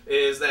all,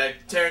 is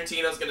that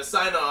Tarantino's gonna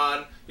sign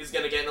on. He's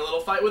gonna get in a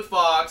little fight with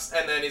Fox,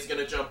 and then he's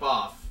gonna jump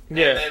off.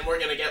 Yeah. And then we're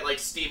gonna get like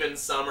Steven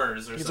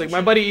Summers or He's something. like,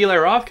 my buddy Eli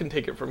Roth can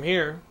take it from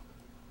here.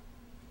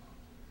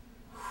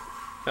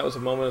 That was a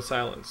moment of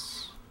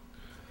silence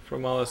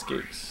from all us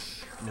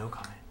geeks. No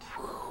comment.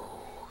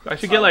 I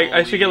should get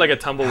like a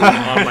tumbleweed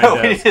on my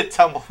desk. We did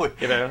tumbleweed.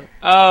 You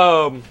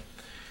know.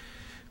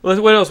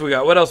 What else we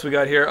got? What else we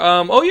got here?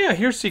 Oh yeah,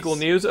 here's sequel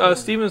news.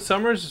 Steven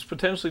Summers is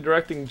potentially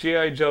directing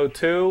G.I. Joe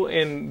 2,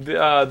 and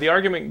the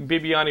argument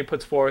Bibiani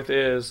puts forth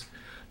is,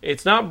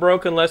 it's not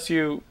broke unless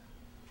you.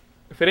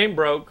 If it ain't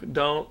broke,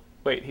 don't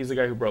wait. He's the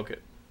guy who broke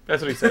it.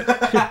 That's what he said.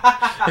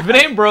 If it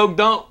ain't broke,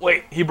 don't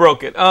wait. He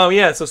broke it. Oh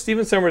yeah. So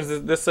Steven Summers,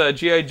 this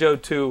G.I. Joe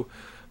 2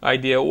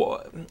 idea.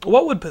 What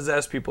would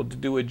possess people to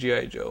do a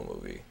G.I. Joe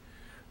movie?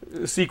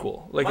 A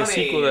sequel, like Money a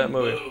sequel to that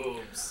movie.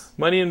 Boobs.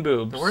 Money and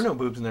boobs. There were no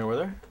boobs in there, were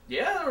there?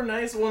 Yeah, they were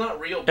nice. Well, not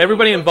real.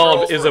 Everybody boobs, but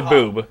involved girls is were a hot.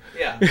 boob.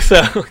 Yeah. So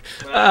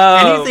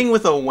Anything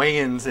with a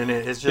Wayans in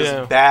it is just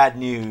Yeah. bad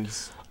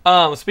news.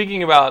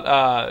 speaking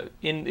about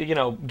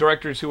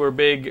directors who were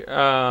big in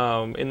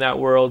that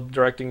world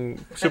directing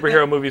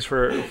superhero movies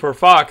for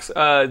Fox,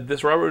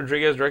 this Robert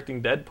Rodriguez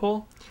directing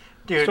Deadpool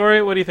Dude,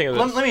 story. What do you think of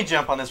this? let me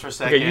jump on this for a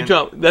second. Okay, you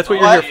jump. That's what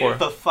you're here for. What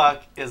the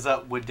fuck is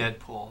up with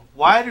Deadpool?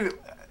 Why do...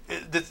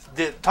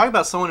 talk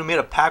about someone who made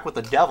a pact with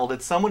the devil.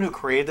 Did someone who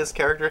created this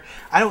character...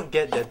 I don't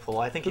get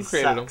Deadpool. I think he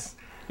created sucks. him?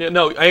 Yeah,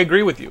 no, I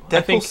agree with you. I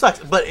Deadpool think sucks,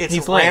 but it's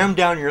he's lame. rammed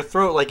down your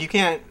throat. Like, you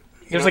can't...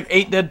 there's like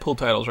 8 Deadpool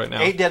titles right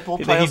now. 8 Deadpool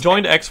He titles.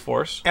 joined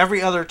X-Force.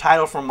 Every other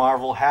title from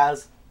Marvel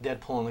has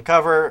Deadpool on the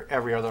cover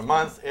every other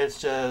month. It's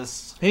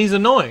just... And he's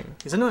annoying.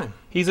 He's annoying.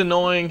 He's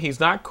annoying. He's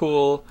not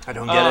cool. I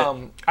don't get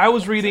it. I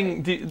was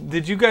reading...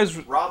 Did you guys...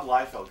 Rob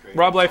Liefeld created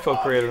Rob it, so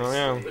Liefeld created him,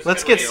 yeah. obviously.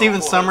 Let's get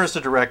Steven Summers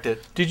to direct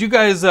it. Did you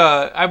guys...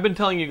 I've been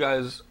telling you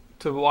guys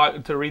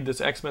to read this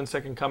X-Men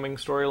Second Coming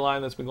storyline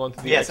that's been going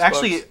through the Yes,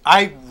 X-Books. actually,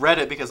 I read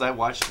it because I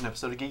watched an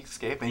episode of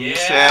Geekscape, and you Yeah.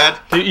 said...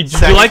 Did you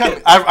Second like Coming.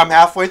 it? I'm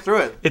halfway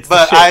through it. It's the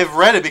but shit. I've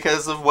read it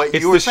because of what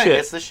It's you were the saying. shit.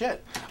 It's the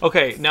shit.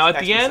 Okay, now at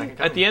the X-Men end,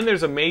 Second Coming.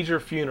 there's a major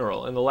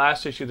funeral. In the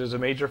last issue, there's a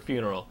major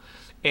funeral,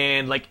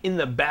 and like in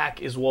the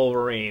back is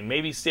Wolverine.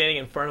 Maybe standing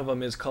in front of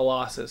him is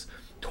Colossus.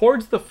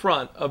 Towards the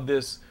front of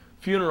this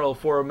funeral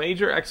for a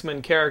major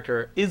X-Men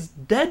character is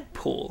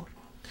Deadpool,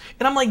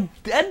 and I'm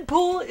like,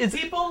 Deadpool is.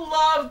 People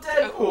love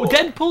Deadpool.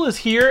 Deadpool is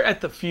here at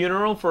the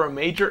funeral for a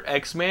major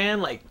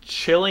X-Man, like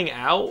chilling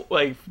out,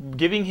 like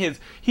giving his.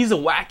 He's a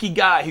wacky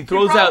guy. He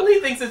throws he out probably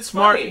thinks it's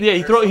smart. funny Yeah, or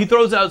he something.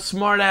 throws out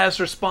smart ass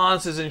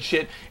responses and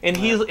shit. And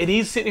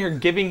he's sitting here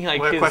giving like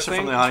We have a his question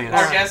thing. from the audience.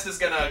 Our guest is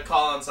gonna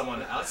call on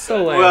someone else.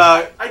 So lame.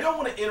 Well, I don't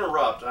want to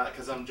interrupt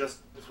because I'm just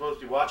supposed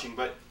to be watching,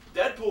 but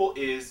Deadpool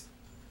is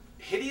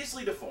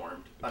hideously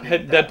deformed.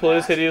 underneath that Deadpool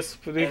is mask, hideously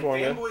and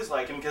deformed. Yeah. fanboys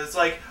like him because it's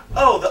like,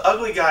 oh, the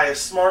ugly guy is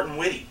smart and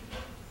witty.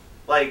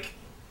 Like,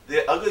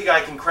 the ugly guy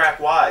can crack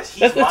wise.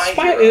 He's my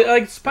hero.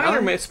 Like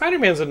Spider-Man.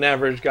 Spider-Man's an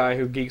average guy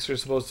who geeks are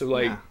supposed to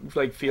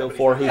like feel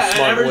for, who's Yeah, an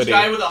smart and average witty.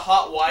 guy with a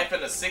hot wife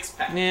and a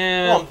six-pack.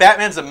 Yeah. well,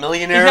 Batman's a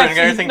millionaire and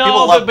everything. no,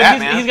 People love but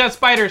Batman. he's got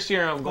spider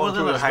serum going Well,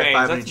 through they're his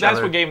high-fiving veins. each That's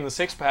other. what gave him the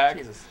six-pack.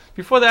 Jesus.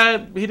 Before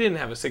that, he didn't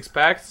have a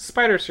six-pack. It's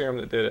spider serum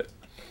that did it.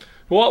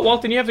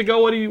 Walton, you have to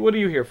go. What are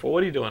you here for?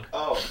 What are you doing?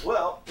 Oh,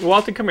 well,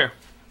 Walton, come here.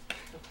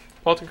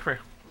 Walton, come here.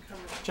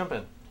 Jump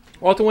in.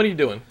 Walton, what are you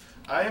doing?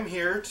 I am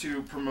here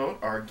to promote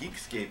our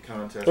Geekscape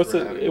contest.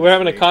 We're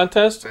having a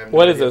contest? I have no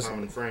What is idea this? if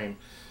I'm in frame.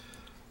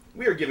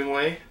 We are giving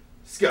away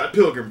Scott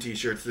Pilgrim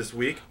t-shirts this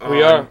week on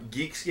We are.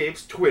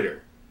 Geekscape's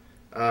Twitter.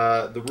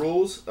 The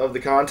rules of the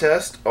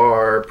contest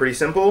are pretty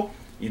simple.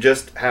 You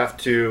just have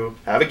to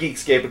have a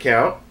Geekscape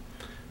account,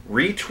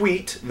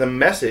 retweet the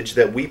message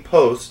that we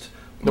post.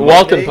 The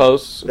Walton Monday-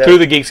 posts that- through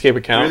the Geekscape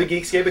account. Through the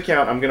Geekscape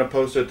account, I'm going to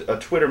post a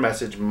Twitter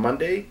message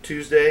Monday,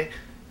 Tuesday,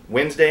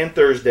 Wednesday, and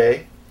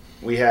Thursday.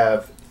 We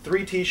have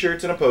 3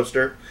 t-shirts and a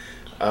poster.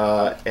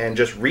 And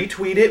just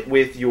retweet it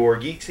with your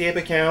Geekscape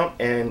account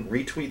and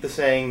retweet the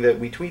saying that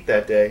we tweet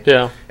that day.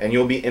 Yeah. And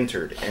you'll be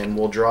entered. And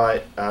we'll draw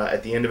it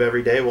at the end of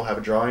every day. We'll have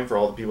a drawing for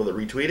all the people that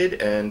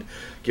retweeted and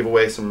give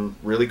away some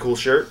really cool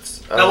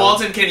shirts. Now,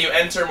 Walton, can you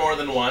enter more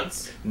than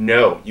once?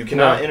 No, you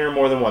cannot No. enter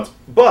more than once.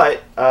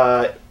 But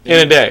In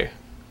a day.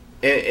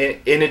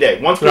 In a day,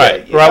 once per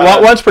Right. day.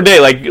 Right. Once per day.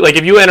 Like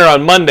if you enter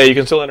on Monday, you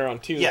can still enter on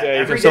Tuesday. Yeah, you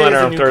every can still day enter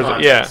is a on new Thursday.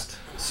 contest.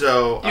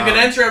 So You can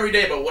enter every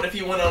day, but what if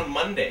you went on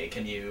Monday?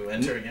 Can you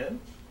enter again?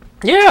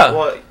 Yeah.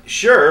 Well,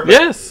 sure. But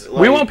Yes.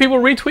 We want people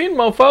retweeting,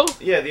 mofo.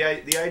 Yeah, the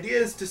idea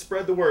is to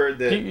spread the word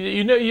that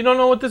You know, you don't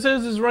know what this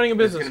is? This is running a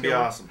it's business. going to be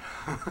Gilmore.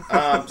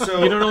 awesome.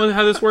 So You don't know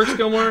how this works,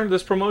 Gilmore?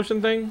 This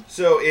promotion thing?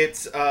 So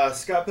it's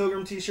Scott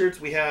Pilgrim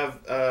t-shirts. We have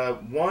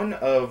one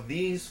of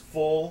these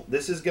full.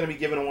 This is going to be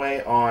given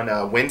away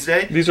on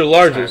Wednesday. These are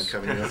larges.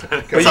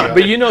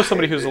 But you know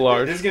somebody who's a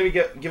large. This is going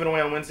to be given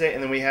away on Wednesday,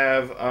 and then we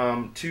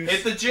have two.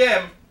 Hit the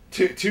gym.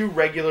 Two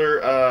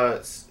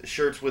regular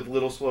shirts with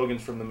little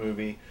slogans from the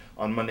movie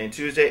on Monday and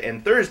Tuesday.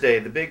 And Thursday,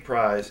 the big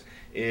prize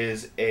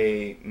is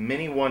a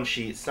mini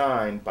one-sheet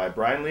signed by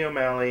Brian Lee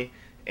O'Malley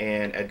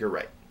and Edgar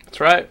Wright. That's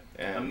right.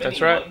 And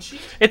That's right.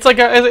 It's like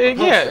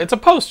it's a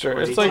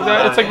poster. It's like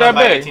that. It's like that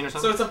big.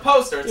 So it's a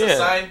poster. It's a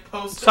signed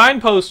poster.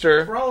 Signed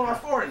poster. For all of our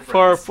foreign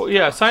friends.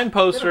 Signed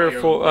poster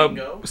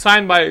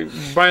signed by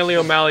Brian Lee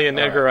O'Malley and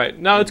Edgar Wright.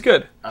 No, it's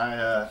good.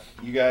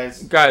 You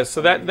guys. Guys,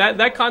 so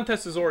that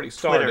contest is already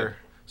started. Twitter.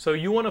 So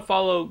you want to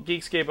follow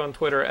Geekscape on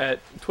Twitter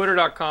at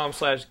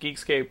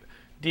twitter.com/Geekscape,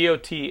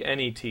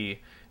 DOTNET.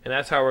 And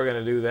that's how we're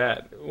going to do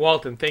that.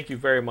 Walton, thank you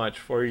very much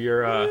for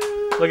your...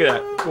 look at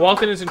that.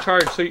 Walton is in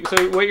charge. So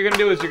what you're going to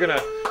do is you're going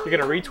to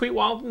retweet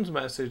Walton's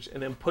message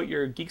and then put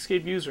your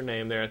Geekscape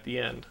username there at the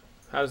end.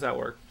 How does that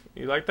work?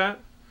 You like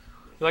that?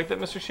 You like that,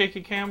 Mr.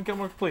 Shaky Cam?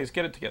 Gilmore, please,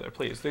 get it together,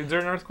 please. Is there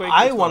an earthquake?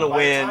 I want to By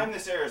win. the time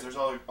this airs, there's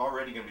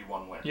already going to be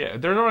one winner. Yeah,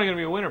 there's already going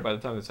to be a winner by the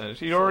time this ends.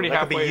 You're already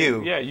that could be halfway.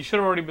 you. Yeah, you should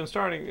have already been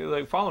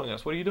following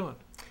us. What are you doing?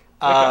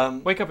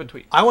 Wake up and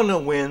tweet. I want to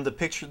win the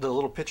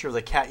little picture of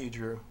the cat you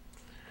drew.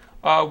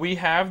 We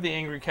have the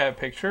angry cat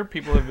picture.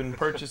 People have been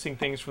purchasing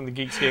things from the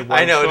Geekscape website.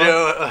 I know,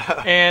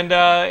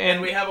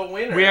 and we have a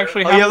winner. We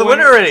actually have the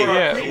winner already.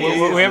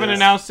 Yeah, we haven't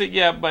announced it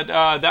yet, but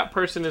that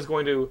person is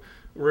going to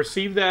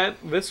receive that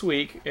this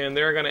week, and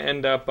they're going to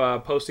end up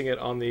posting it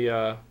on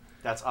the.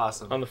 That's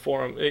awesome. On the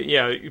forum,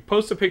 yeah. You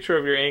post a picture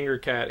of your angry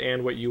cat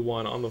and what you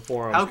want on the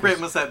forum. How great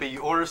must that be? You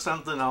order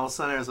something, and all of a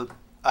sudden there's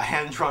a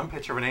hand-drawn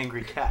picture of an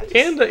angry cat.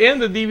 And the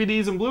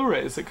DVDs and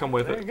Blu-rays that come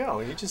with there it. There you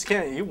go. You just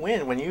can't. You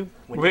win when you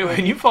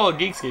follow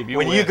Geekscape. You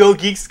win. When you go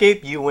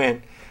Geekscape, you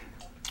win.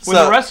 When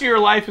the rest of your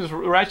life is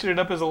ratcheted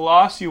up as a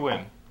loss, you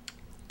win.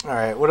 All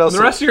right. What else?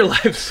 When the rest of your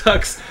life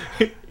sucks,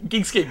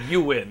 Geekscape,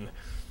 you win.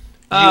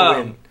 You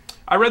win.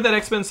 I read that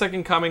X-Men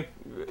Second Coming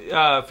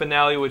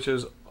finale, which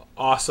is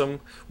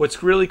awesome.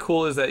 What's really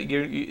cool is that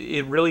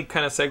it really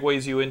kind of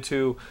segues you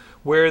into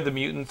where the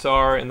mutants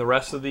are and the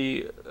rest of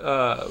the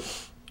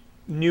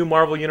new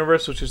Marvel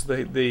universe, which is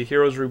the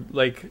heroes,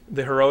 like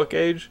the heroic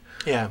age.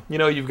 Yeah. You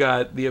know, you've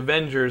got the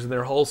Avengers and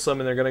they're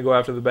wholesome and they're going to go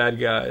after the bad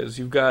guys.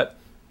 You've got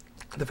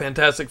the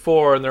Fantastic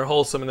Four and they're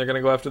wholesome and they're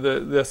going to go after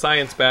the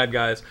science bad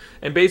guys.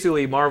 And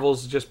basically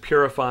Marvel's just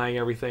purifying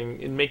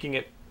everything and making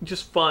it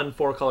just fun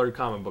four-colored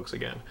comic books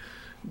again.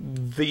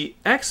 The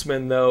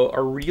X-Men, though,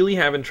 are really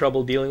having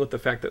trouble dealing with the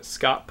fact that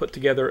Scott put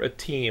together a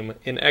team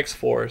in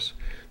X-Force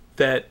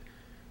that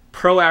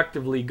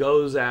proactively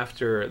goes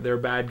after their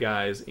bad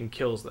guys and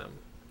kills them,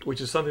 which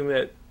is something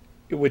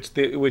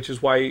which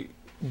is why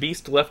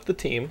Beast left the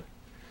team.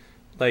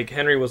 Like,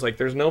 Henry was like,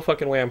 "There's no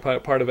fucking way I'm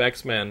part of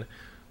X-Men."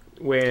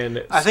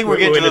 When I think we're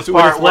getting to this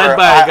part where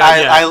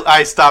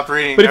I stopped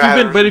reading.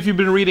 But if you've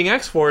been reading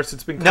X-Force,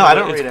 it's been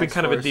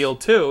kind of a deal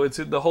too. It's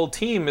the whole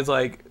team is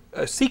like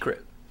a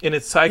secret. And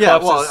it's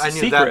Cyclops'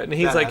 secret. And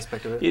he's like,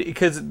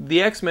 because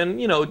the X-Men,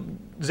 you know,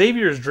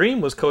 Xavier's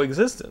dream was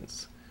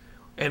coexistence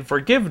and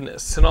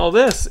forgiveness and all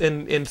this.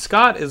 And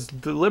Scott is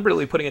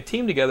deliberately putting a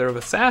team together of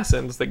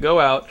assassins that go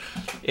out,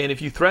 and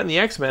if you threaten the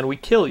X-Men, we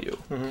kill you.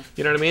 Mm-hmm.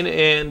 You know what I mean?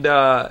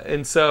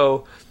 And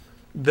so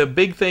the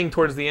big thing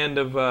towards the end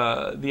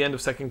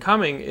of Second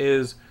Coming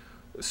is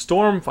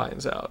Storm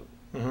finds out.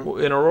 Mm-hmm.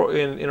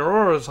 And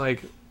Aurora's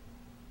like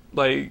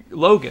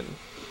Logan.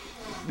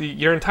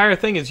 Your entire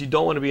thing is you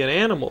don't want to be an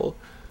animal,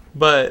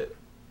 but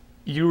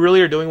you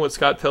really are doing what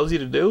Scott tells you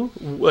to do.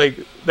 Like,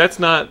 that's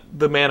not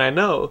the man I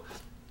know.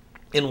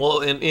 And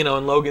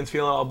Logan's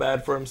feeling all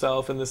bad for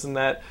himself and this and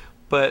that.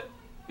 But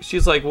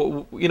she's like,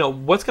 well, you know,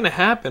 what's going to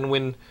happen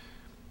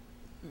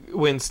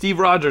when Steve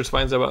Rogers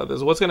finds out about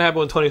this? What's going to happen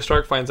when Tony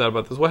Stark finds out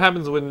about this? What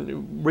happens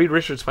when Reed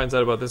Richards finds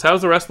out about this?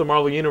 How's the rest of the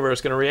Marvel Universe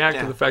going to react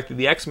to the fact that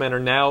the X-Men are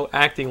now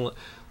acting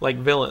like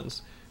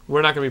villains?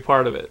 We're not going to be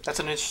part of it. That's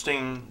an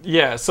interesting.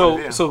 Yeah. So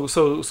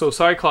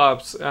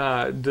Cyclops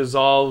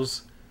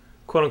dissolves,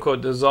 quote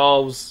unquote,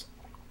 dissolves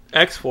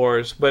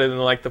X-Force, but in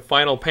like the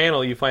final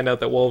panel, you find out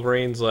that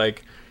Wolverine's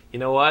like, you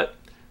know what?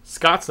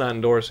 Scott's not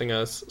endorsing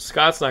us.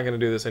 Scott's not going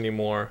to do this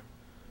anymore.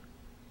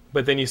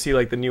 But then you see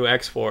like the new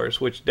X-Force,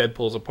 which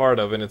Deadpool's a part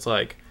of, and it's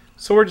like,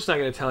 so we're just not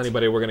going to tell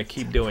anybody. We're going to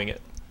keep doing it.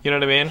 You know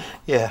what I mean?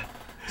 Yeah.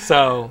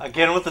 So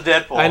again with the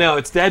Deadpool. I know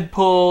it's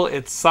Deadpool.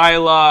 It's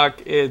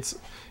Psylocke. It's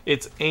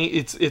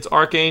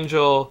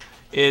Archangel,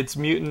 it's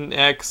Mutant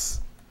X,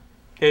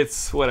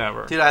 it's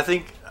whatever. Dude, I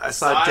think I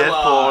saw Psylocke.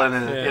 Deadpool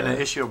in Yeah.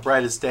 an issue of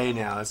Brightest Day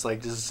now. It's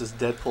like just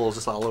Deadpool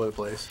just all over the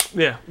place.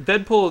 Yeah,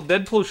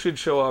 Deadpool should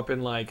show up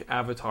in like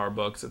Avatar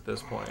books at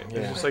this point. Yeah.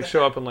 It's just like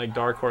show up in like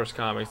Dark Horse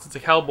comics. It's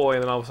like Hellboy,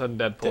 and then all of a sudden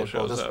Deadpool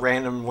shows just up.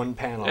 random one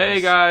panel.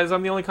 Hey guys,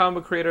 I'm the only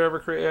comic book character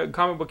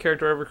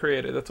ever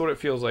created. That's what it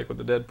feels like with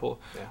the Deadpool.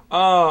 Yeah.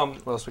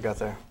 What else we got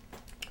there?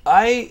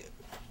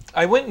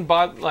 I went and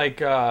bought like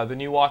the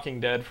new Walking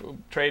Dead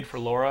trade for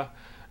Laura,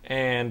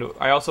 and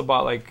I also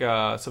bought like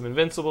some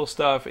Invincible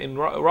stuff. And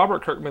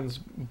Robert Kirkman's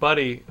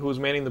buddy, who was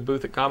manning the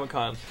booth at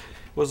Comic-Con,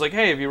 was like,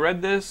 "Hey, have you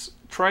read this?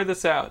 Try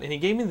this out." And he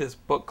gave me this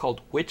book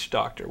called Witch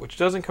Doctor, which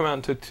doesn't come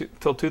out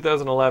until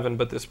 2011,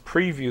 but this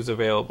preview's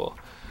available.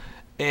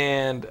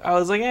 And I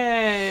was like,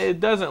 it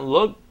doesn't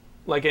look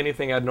like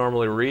anything I'd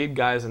normally read,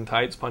 guys in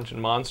tights punching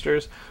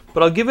monsters,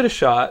 but I'll give it a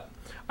shot.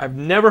 I've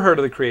never heard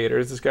of the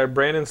creators, this guy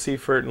Brandon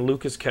Seifert and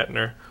Lucas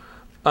Kettner.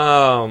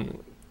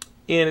 And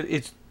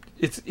it's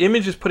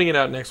Image is putting it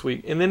out next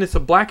week, and then it's a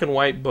black and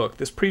white book.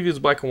 This preview is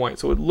black and white,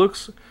 so it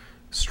looks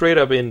straight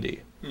up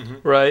indie,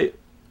 right?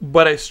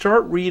 But I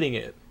start reading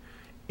it,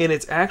 and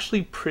it's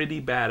actually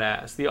pretty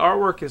badass. The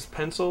artwork is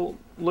pencil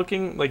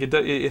looking, like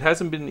it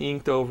hasn't been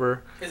inked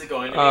over. Is it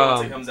going to be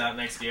once it comes out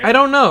next year? I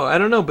don't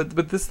know,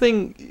 but this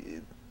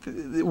thing,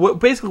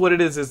 basically what it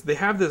is they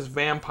have this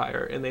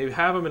vampire, and they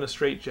have him in a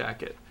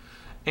straitjacket,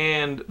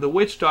 and the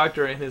witch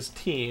doctor and his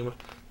team.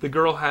 The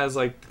girl has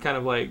like kind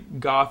of like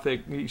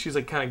gothic. She's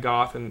like kind of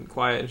goth and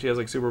quiet, and she has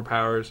like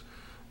superpowers.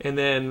 And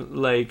then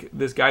like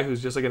this guy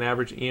who's just like an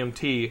average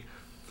EMT.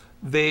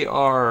 They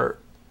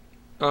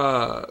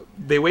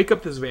wake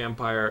up this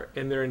vampire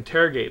and they're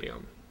interrogating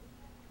him,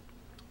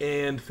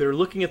 and they're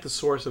looking at the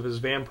source of his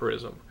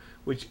vampirism,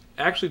 which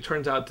actually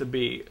turns out to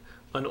be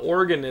an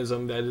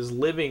organism that is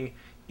living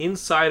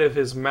inside of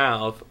his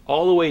mouth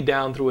all the way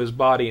down through his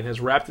body and has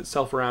wrapped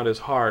itself around his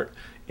heart.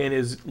 And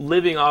is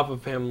living off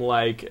of him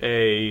like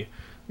a,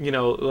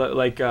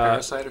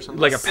 Parasite or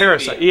something? like a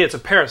parasite. Yeah, it's a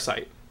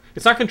parasite.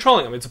 It's not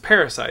controlling him. It's a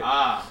parasite.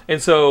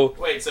 And so...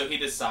 Wait, so he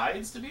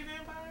decides to be a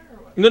vampire? Or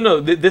what? No.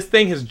 This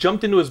thing has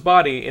jumped into his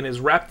body and has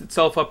wrapped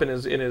itself up in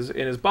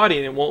his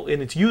body, and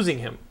it's using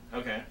him.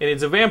 Okay. And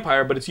it's a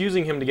vampire, but it's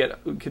using him to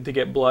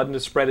get blood and to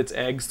spread its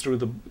eggs through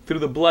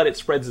the blood. It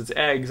spreads its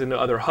eggs into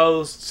other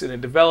hosts, and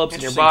it develops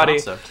in your body.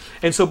 Concept.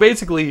 And so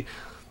basically,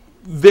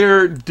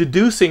 they're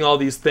deducing all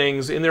these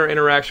things in their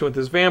interaction with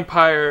this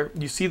vampire.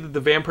 You see that the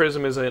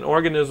vampirism is an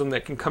organism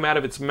that can come out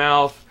of its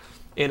mouth,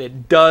 and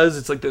it does.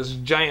 It's like this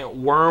giant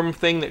worm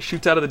thing that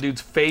shoots out of the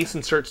dude's face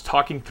and starts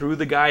talking through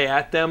the guy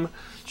at them.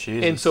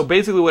 Jesus. And so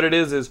basically what it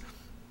is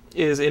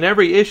in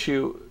every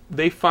issue,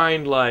 they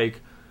find like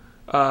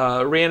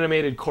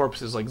reanimated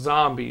corpses, like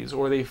zombies,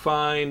 or they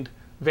find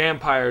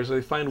vampires, or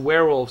they find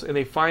werewolves, and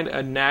they find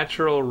a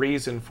natural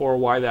reason for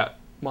why that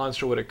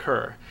monster would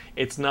occur.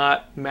 It's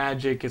not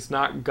magic. It's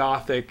not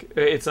gothic.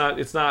 It's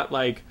not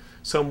like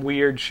some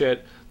weird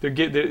shit.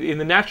 In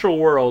the natural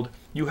world,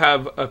 you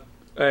have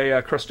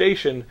a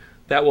crustacean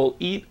that will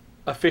eat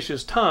a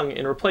fish's tongue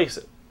and replace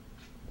it.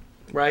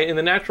 Right? In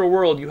the natural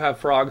world, you have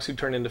frogs who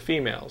turn into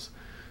females.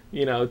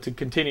 To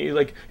continue.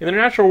 Like in the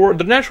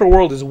natural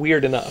world is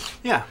weird enough.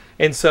 Yeah.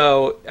 And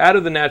so, out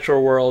of the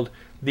natural world,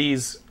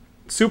 these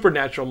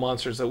supernatural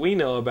monsters that we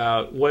know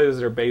about, what is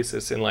their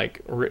basis in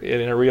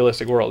in a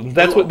realistic world? And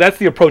that's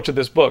the approach of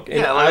this book. And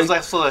Yeah, it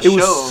was it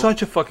was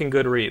such a fucking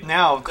good read.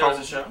 Now There's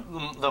a show?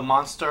 the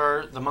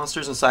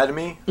Monsters Inside of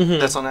Me.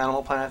 That's on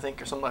Animal Planet, I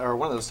think, or something, or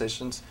one of those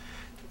stations.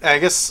 I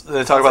guess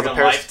they talk about It's like the a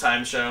parasites.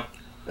 Lifetime show.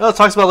 Well, it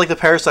talks about like the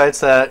parasites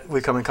that we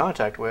come in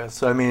contact with.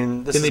 So I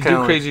mean, this And is they kind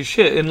do of crazy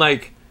shit. And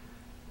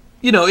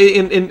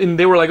and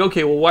they were like,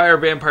 okay, well, why are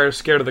vampires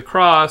scared of the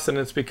cross? And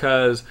it's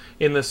because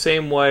in the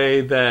same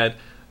way that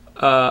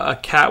a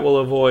cat will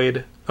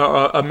avoid,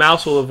 a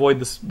mouse will avoid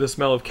the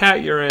smell of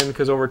cat urine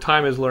because over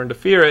time has learned to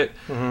fear it.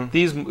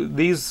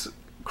 These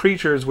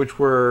creatures, which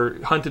were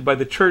hunted by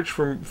the church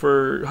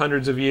for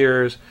hundreds of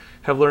years,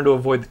 have learned to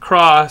avoid the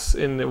cross,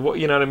 and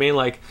you know what I mean.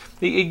 Like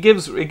it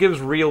gives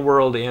real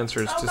world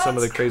answers to some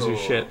of the crazy cool.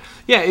 shit.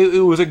 Yeah, it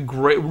was a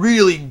great,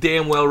 really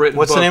damn well written.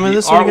 What's book. the name of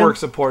this artwork one again?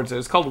 supports it.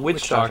 It's called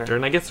Witch Doctor,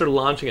 and I guess they're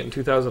launching it in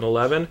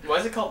 2011 Why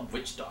is it called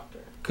Witch Doctor?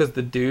 because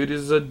the dude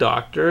is a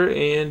doctor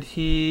and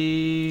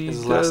he Is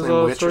his last does name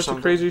all Witch or sorts of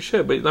something? craknow crazy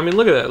shit. But I mean,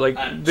 look at that. Like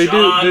I'm they do.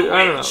 John I don't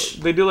know. Witch.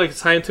 They do like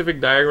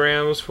scientific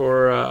diagrams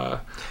for.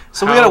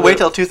 So we gotta wait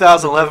till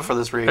 2011 for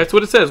this read. That's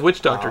what it says.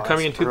 Witch Doctor Oh,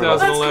 coming in that's brutal.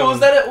 That's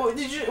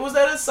 2011. cool. Was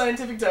that a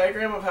scientific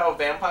diagram of how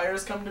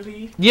vampires come to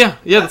be? Yeah,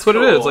 that's what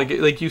it is.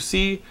 cool. Like you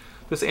see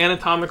this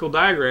anatomical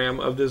diagram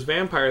of this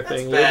vampire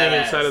thing That's living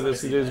badass. inside of this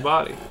I see dude's that.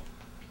 body.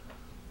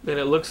 And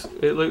it looks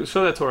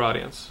show that to our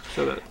audience.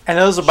 Show that. And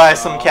those are by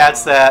some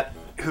cats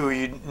who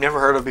you never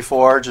heard of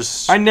before.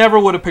 Just I never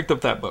would have picked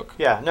up that book.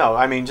 yeah, no,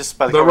 I mean just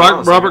by the But cover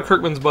alone, Robert so-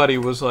 Kirkman's buddy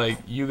was like,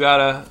 "You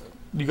gotta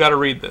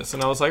read this,"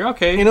 and I was like,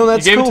 "Okay." You know,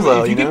 that's gave it cool, to me. though,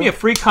 If you you give know? me a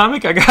free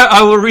comic,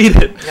 I will read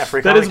it. Yeah,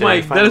 free That comic is day,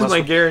 my find that is most my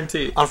of-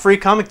 guarantee. On Free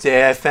Comic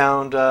Day, I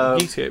found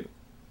Geekscape.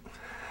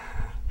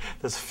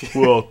 there's a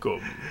few.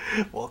 Welcome.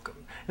 Welcome.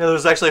 Yeah,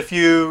 there's actually a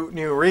few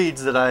new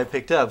reads that I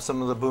picked up.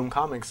 Some of the Boom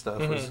Comics stuff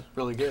was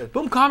really good.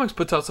 Boom Comics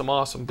puts out some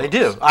awesome books. They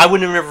do. I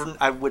would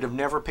have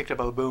never picked up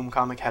a Boom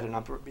comic had it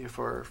not been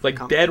for like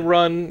comic. Dead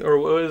Run, or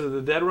what is it?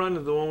 The Dead Run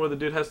is the one where the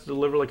dude has to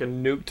deliver like a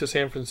nuke to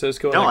San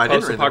Francisco in No, a I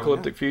didn't read that one,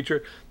 post-apocalyptic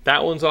future.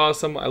 That one's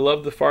awesome. I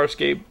love the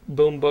Farscape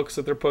Boom books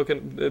that they're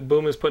putting.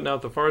 Boom is putting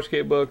out the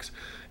Farscape books,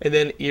 and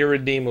then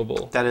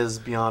Irredeemable. That is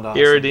beyond awesome.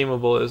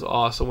 Irredeemable is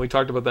awesome. We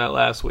talked about that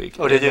last week.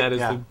 Oh, did you? That is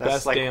Yeah, the that's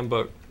best like- damn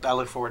book. I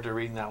look forward to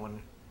reading that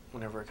one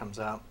whenever it comes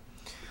out.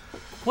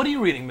 What are you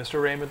reading, Mr.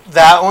 Raymond?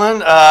 That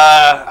one,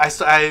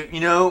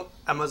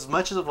 I'm as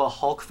much of a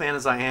Hulk fan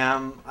as I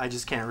am. I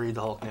just can't read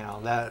the Hulk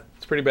now.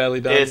 It's pretty badly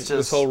done. It's this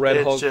just- whole Red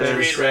it's Hulk just- thing.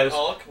 Did you is read Red gross.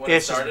 Hulk when it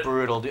It's started? just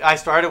brutal. Dude. I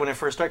started when it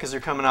first started because they're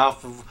coming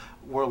off of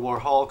World War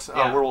Hulk.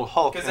 Yeah. World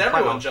Hulk. Because and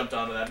everyone Primal. jumped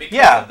onto that because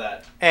Yeah. of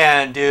that.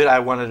 And dude, I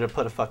wanted to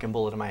put a fucking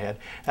bullet in my head.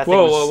 That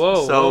Whoa, thing was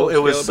whoa, so whoa,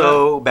 it was scale it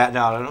so bad.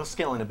 No, I'm not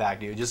scaling it back,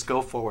 dude. Just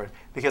go forward.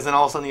 Because then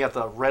all of a sudden you got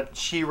the Red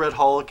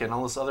Hulk and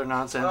all this other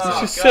nonsense. It's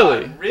Oh, just God,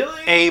 silly.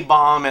 Really?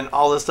 A-bomb and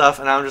all this stuff,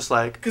 and I'm just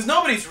like, Because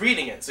nobody's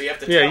reading it, so you have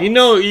to Yeah, tell you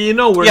us.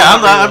 know we're yeah, not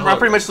reading I'm Hulk.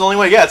 pretty much the only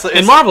way. Yeah, it's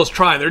And Marvel's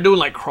trying. They're doing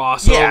like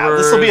crossovers. yeah,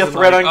 this will be a and,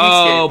 thread like, on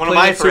Geekscape. Oh, One of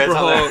my Planet threads Super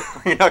on there.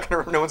 Hulk. You're not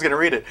gonna, no one's gonna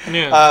read it.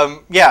 Yeah.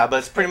 Yeah, but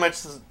it's pretty much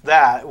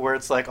that where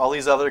it's like all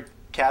these other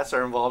cats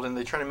are involved, and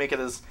they're trying to make it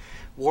as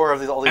war of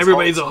these, all these.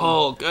 Everybody's a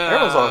Hulks. Hulk.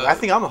 Everyone's a Hulk. I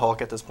think I'm a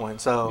Hulk at this point.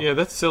 So Yeah,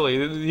 that's silly.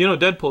 You know,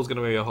 Deadpool's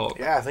gonna be a Hulk.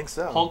 yeah, I think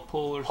so. Hulk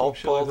pull or some Hulk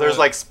shit pull. like There's that.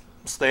 like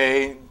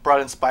they brought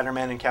in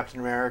Spider-Man and Captain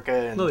America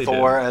and No, they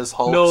Thor didn't. as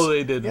Hulks. No,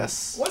 they didn't.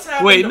 Yes, What's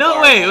happened Wait, to no,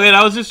 Marvel? wait.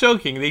 I was just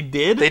joking. They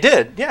did. they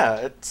did. Yeah,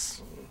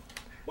 it's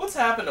What's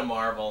happened to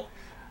Marvel?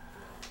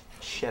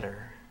 shitter.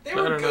 They I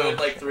were don't good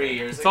know. like 3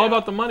 years It's ago. all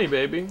about the money,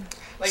 baby.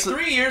 Like So-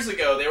 3 years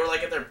ago, they were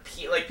like at their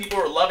peak. Like people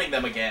were loving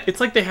them again. It's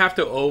like they have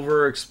to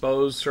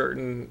overexpose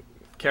certain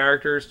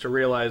characters to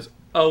realize,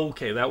 oh,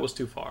 okay, that was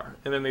too far,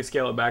 and then they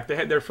scale it back.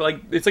 They're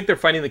like, it's like they're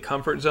finding the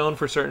comfort zone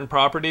for certain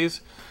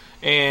properties,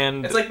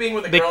 and It's like being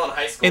with a they- girl in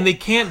high school. and they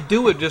can't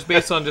do it just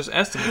based on just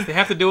estimates. They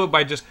have to do it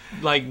by just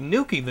like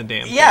nuking the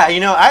damn thing. Yeah,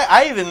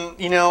 I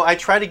even I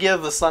tried to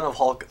give the Son of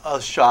Hulk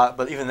a shot,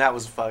 but even that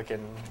was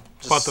fucking.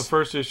 Just, Bought the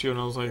first issue and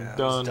I was like, yeah, it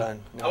done. was done.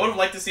 I would have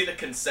liked to see the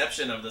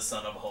conception of the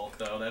Son of Hulk,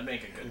 though. That'd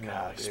make a good Nah,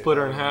 comic. dude. Split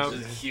her in half.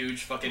 Just a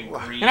huge fucking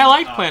green. And I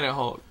like top. Planet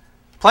Hulk.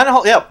 Planet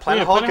Hulk, yeah, Planet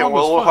Yeah, Hulk Planet and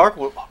Hulk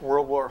was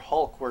World War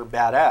Hulk were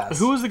badass.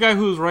 Who was the guy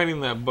who was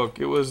writing that book?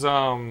 It was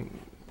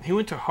he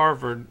went to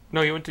Harvard.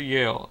 No, he went to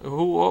Yale.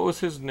 What was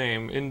his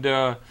name? And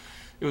it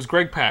was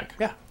Greg Pak.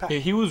 Yeah, Pak.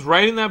 He was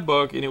writing that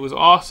book, and it was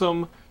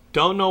awesome.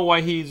 Don't know why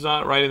he's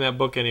not writing that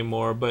book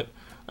anymore. But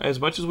as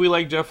much as we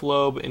like Jeff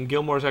Loeb, and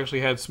Gilmore's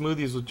actually had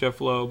smoothies with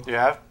Jeff Loeb.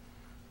 Yeah.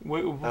 Say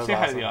was hi to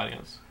awesome. the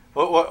audience.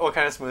 What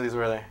kind of smoothies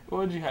were they?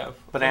 What did you have?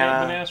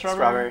 Banana,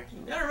 strawberry.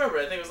 I don't remember.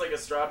 I think it was like a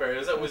strawberry. It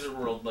was at Wizard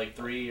World like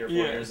 3 or 4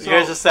 Yeah, years You ago.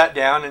 guys just sat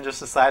down and just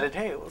decided,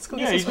 hey, let's go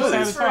Yeah, get you some just It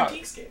had smoothies. was a for a talk.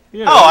 Geekscape.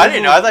 Yeah, Oh, I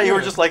didn't know. I thought you were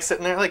yeah. just like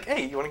sitting there, like,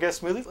 hey, you want to get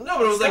smoothies? No,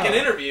 but it was like an Oh.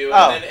 interview,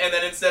 Oh. and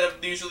then instead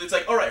of usually it's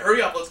like, all right,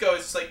 hurry up, let's go.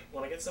 It's just like,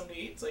 want to get something to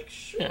eat? It's like,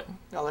 sure. Yeah.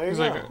 Oh, there you He's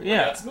go. like, I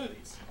yeah. got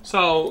smoothies.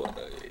 So,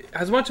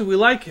 as much as we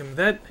like him,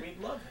 that We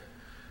love him.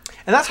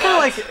 And that's kind of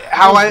like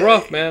how was I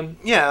rough, man.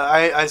 Yeah,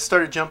 I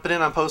started jumping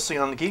in on posting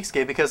on the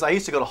Geekscape because I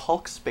used to go to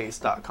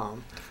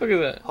Hulkspace.com. Look at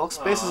that.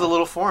 Hulkspace is a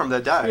little forum that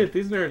Shit, died.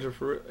 these nerds are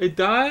for real. It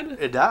died?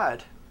 It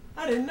died.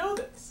 I didn't know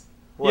this.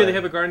 Yeah, they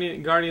have a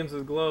Guardians of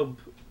the Globe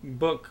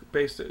book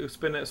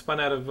spun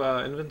out of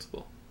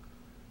Invincible.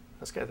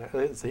 That's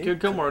good. See?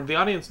 Gilmore, the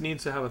audience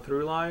needs to have a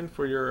through line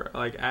for your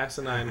like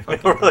asinine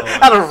fucking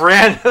Out of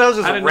random, that was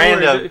just I didn't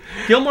random. know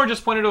Gilmore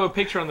just pointed to a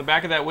picture on the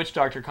back of that Witch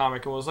Doctor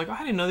comic and was like, I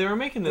didn't know they were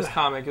making this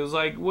comic. It was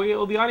like,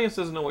 well, the audience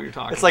doesn't know what you're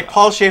talking It's like about.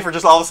 Paul Schaefer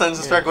just all of a sudden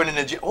just started going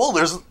into. Oh,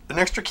 there's an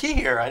extra key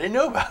here. I didn't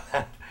know about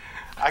that.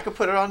 I could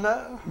put it on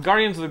that.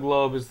 Guardians of the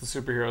Globe is the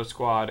superhero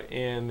squad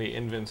in the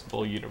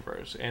Invincible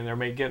universe, and they're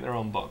getting their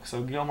own book.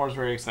 So Gilmore's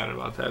very excited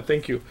about that.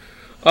 Thank you.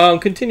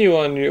 Continue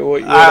on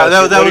what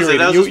That what are was you it.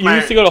 That reading? was You, just you my-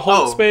 used to go to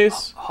Hulk oh,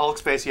 Space. Hulk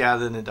Space, yeah,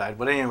 then it died.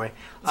 But anyway,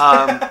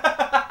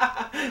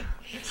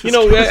 You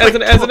know,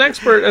 as an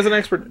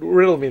expert,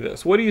 riddle me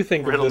this. What do you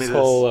think Riddle of me this this.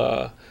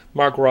 whole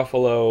Mark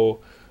Ruffalo,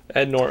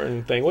 Ed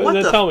Norton thing? What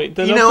the Tell me.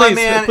 you know what,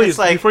 man? Please, It's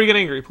like- before you get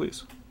angry,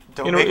 please.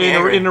 don't In make me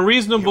angry. a You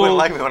reasonable, wouldn't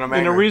like me when I'm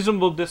in a angry.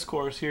 reasonable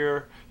discourse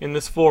here in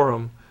this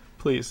forum,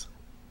 please.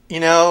 You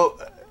know,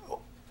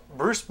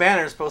 Bruce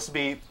Banner is supposed to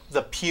be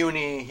the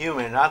puny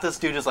human, not this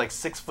dude is like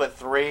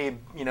 6'3",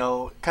 you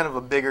know, kind of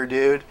a bigger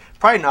dude.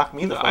 Probably knocked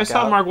me the fuck I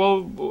saw out. Mark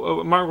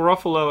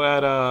Ruffalo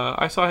at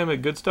I saw him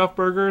at Good Stuff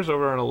Burgers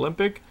over on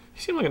Olympic.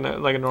 He seemed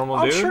like a normal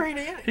I'm dude. sure he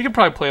did. He could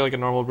probably play like a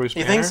normal Bruce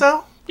You Banner. think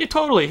so? Yeah,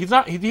 totally.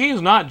 He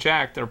is not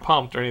jacked or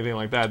pumped or anything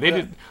like that. They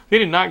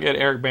did not get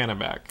Eric Bana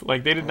back.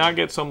 Like they did not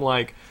get some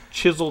like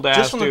chiseled ass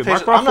Just from the dude. Mark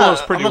picture- I'm Ruffalo's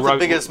not- pretty I'm not the rough.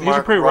 biggest He's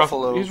Mark a pretty rough.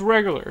 Ruffalo He's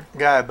regular.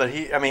 guy, but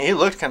he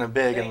looked kind of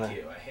big in Thank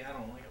the. you. I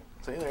don't like him.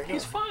 See, there you go.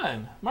 He's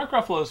fine. Mark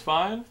Ruffalo's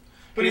fine.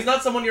 But he's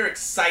not someone you're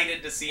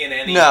excited to see in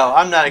any. No,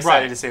 I'm not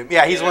excited Right. to see him.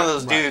 Yeah, he's Yeah, one of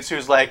those right. dudes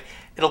who's like,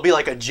 it'll be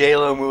like a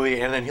J-Lo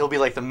movie, and then he'll be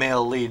like the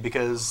male lead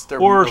because they're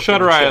Or milking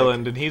Shutter the chick.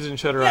 Island, and he's in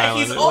Shutter Yeah,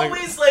 Island. he's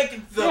always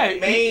like the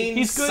main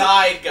he's good.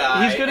 side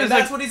guy, He's good and as,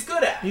 that's like, what he's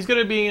good at. He's good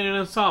at being in an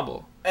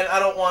ensemble. And I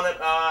don't want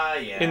to.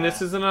 Yeah. And this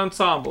is an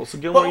ensemble, so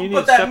Gilmore, you need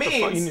to that step means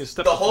you need to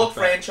step the the Hulk fuck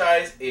back.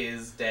 franchise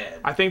is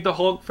dead. I think the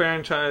Hulk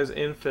franchise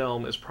in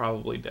film is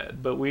probably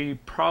dead, but we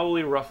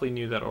probably roughly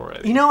knew that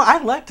already. You know, I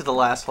liked the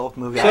last Hulk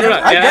movie. So did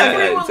I. Yeah,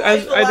 Everyone liked the I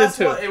did last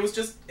too. one. It was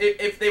just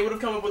if they would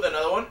have come up with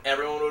another one,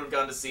 everyone would have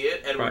gone to see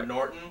it. Edward Right.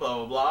 Norton,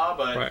 blah blah blah.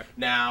 But Right.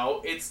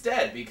 now it's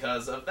dead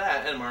because of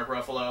that. And Mark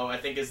Ruffalo, I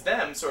think, is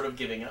them sort of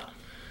giving up.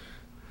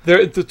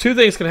 The two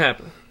things can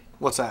happen.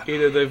 What's that?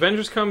 Either the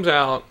Avengers comes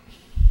out,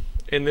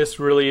 and this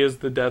really is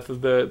the death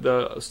of the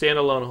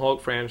standalone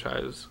Hulk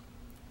franchise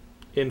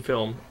in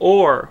film,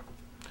 or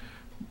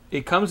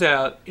it comes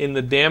out and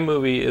the damn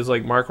movie is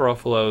like Mark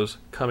Ruffalo's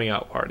coming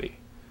out party.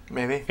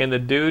 Maybe. And the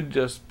dude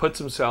just puts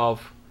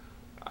himself...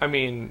 I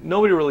mean,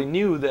 nobody really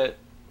knew that...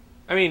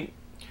 I mean,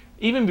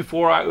 even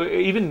before...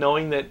 even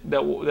knowing that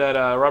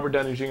Robert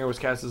Downey Jr. was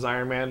cast as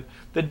Iron Man,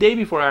 the day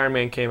before Iron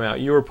Man came out,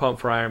 you were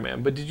pumped for Iron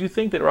Man. But did you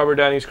think that Robert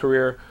Downey's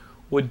career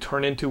would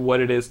turn into what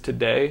it is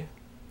today?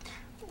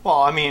 Well,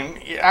 I mean,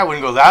 I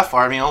wouldn't go that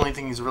far. I mean, the only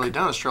thing he's really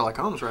done is Sherlock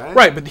Holmes, right?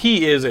 Right, but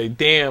he is a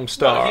damn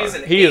star. No, he's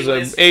an he is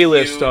an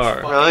A-list huge star.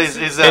 fucking Well,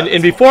 he's that.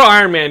 And before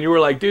Iron Man, you were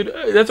like, dude,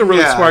 that's a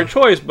really Yeah. smart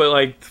choice. But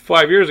like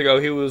 5 years ago,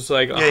 he was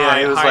like high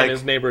he was in like-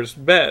 his neighbor's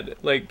bed,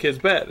 like his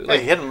bed. Yeah, Like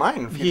he hadn't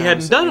mind. he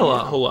hadn't done a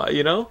whole lot,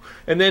 you know.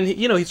 And then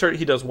he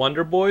does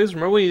Wonder Boys.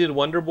 Remember when he did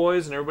Wonder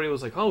Boys, and everybody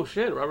was like, oh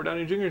shit, Robert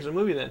Downey Jr. is in a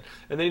movie then.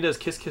 And then he does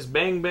Kiss Kiss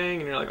Bang Bang,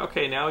 and you're like,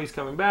 okay, now he's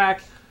coming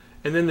back.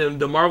 And then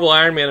the Marvel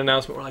Iron Man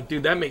announcement, we're like,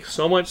 dude, that makes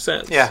so much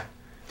sense. Yeah.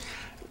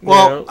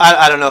 Well, You know?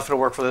 I don't know if it'll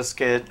work for this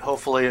kid.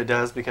 Hopefully it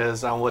does,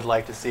 because I would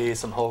like to see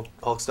some Hulk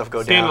stuff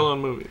go down. Standalone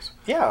movies.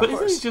 Yeah, But of isn't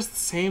course. it just the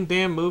same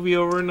damn movie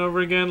over and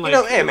over again? Like,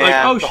 You know, hey man,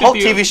 like, oh the shit, Hulk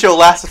TV show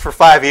lasted for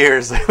 5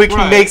 years. We can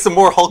Right. make some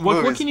more Hulk What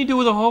movies. can you do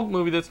with a Hulk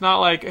movie that's not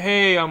like,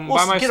 hey, I'm Well,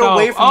 by get myself.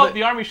 away from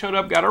The army showed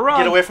up, gotta run.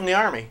 Get away from the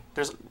army.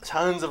 There's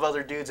tons of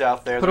other dudes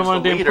out there. Put them There's on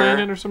a the damn leader.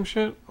 planet or some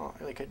shit. Oh,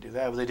 they could do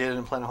that, but they did it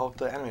in Planet Hulk,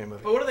 the animated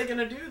movie. But what are they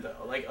gonna do though?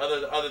 Like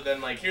other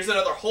than like, here's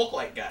another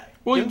Hulk-like guy.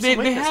 Well, Give 'em they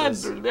some had.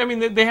 weaknesses. I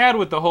mean, they had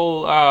with the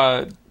whole.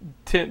 What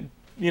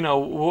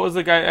was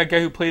the guy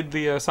who played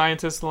the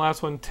scientist in the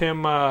last one?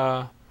 Tim.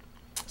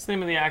 What's the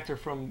name of the actor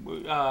from?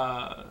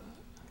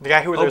 The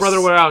guy who Oh,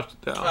 Brother, Where Art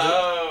Thou?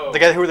 Oh. the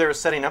guy who they were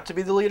setting up to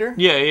be the leader.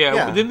 Yeah.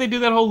 Yeah. Didn't they do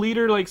that whole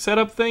leader like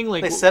setup thing?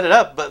 Like They set it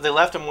up, but they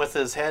left him with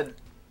his head,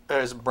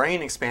 his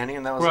brain expanding,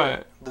 and that was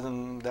Right.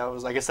 Then that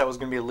was. I guess that was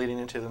going to be leading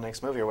into the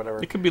next movie or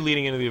whatever. it could be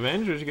leading into the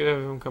Avengers. You could have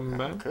him coming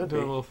back, could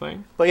doing be. a little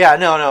thing. But yeah,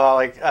 no,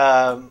 like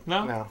No?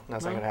 no,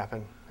 that's No? not going to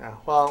happen. Yeah.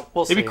 Well,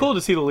 we'll see. It'd be cool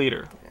to see the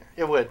leader.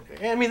 It would.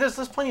 I mean, there's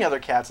plenty of other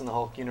cats in the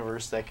Hulk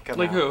universe that could come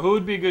Like out. who? Who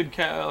would be a good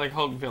like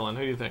Hulk villain?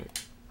 Who do you think?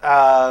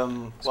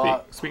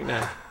 Well, Speak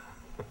now.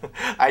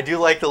 I do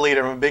like the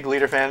leader. I'm a big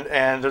leader fan,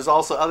 and there's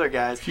also other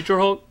guys. Future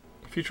Hulk,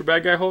 future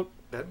bad guy Hulk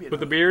That'd be with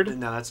the enough. beard.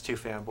 No, that's too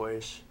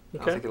fanboyish. I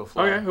don't Okay. think it'll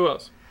fly. Okay. Who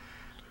else?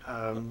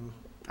 I don't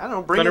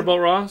know. Bring Thunderbolt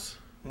Ross.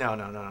 In, no. Who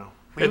And was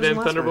then in the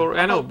last Thunderbolt. one?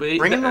 I know. But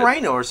Bring in the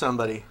Rhino or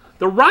somebody.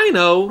 The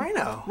Rhino.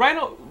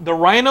 Rhino.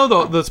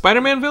 The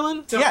Spider-Man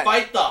villain. To Yeah.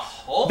 fight the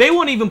Hulk? They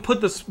won't even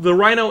put the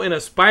Rhino in a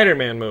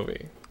Spider-Man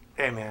movie.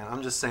 Hey man,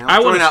 I'm just saying. I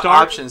want to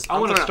start. options. I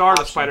want to throwing out start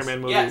a options.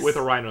 Spider-Man movie Yes. with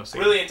a Rhino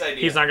scene. Brilliant idea.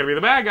 He's not going to be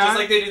the bad guy. Just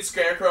like they did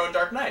Scarecrow in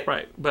Dark Knight.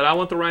 Right, but I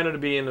want the Rhino to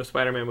be in the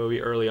Spider-Man movie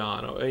early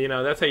on. You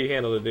know, that's how you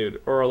handle the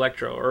dude. Or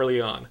Electro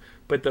early on.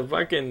 But the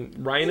fucking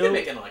You Rhino, can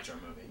make an Electro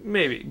movie.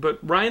 maybe. But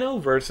Rhino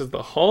versus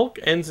the Hulk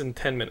ends in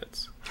 10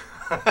 minutes.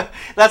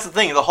 That's the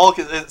thing. The Hulk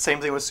is the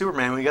same thing with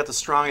Superman. When you got the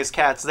strongest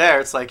cats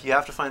there, it's like you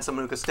have to find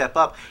someone who can step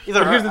up.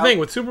 But here's the thing: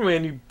 with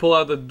Superman, you pull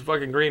out the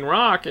fucking green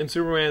rock, and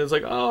Superman is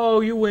like,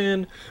 "Oh, you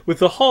win." With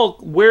the Hulk,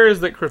 where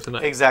is that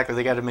kryptonite? Exactly.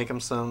 They got to make him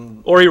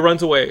some. Or he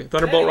runs away.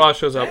 Thunderbolt Betty, Ross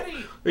shows up.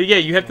 Betty. Yeah,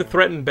 you have to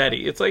threaten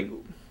Betty. It's like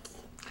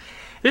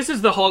this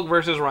is the Hulk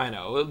versus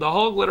Rhino. The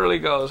Hulk literally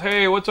goes,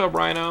 "Hey, what's up,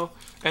 Rhino?"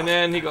 And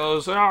then he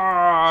goes,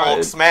 "Ah!"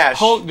 Hulk smash.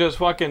 Hulk just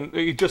fucking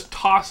he just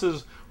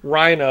tosses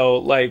Rhino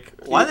like.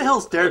 Why the hell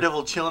is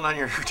Daredevil chilling on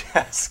your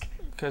desk?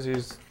 Because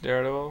he's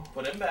Daredevil.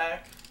 Put him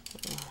back.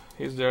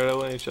 He's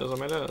Daredevil and he shows on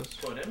my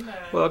desk. Put him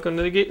back. Welcome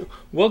to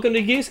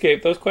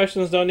Geekscape. Those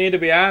questions don't need to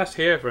be asked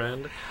here,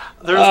 friend.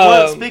 There's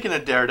one. Speaking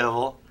of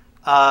Daredevil,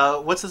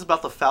 what's this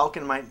about the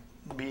Falcon might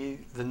be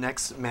the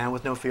next Man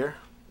with No Fear?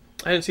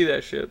 I didn't see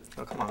that shit.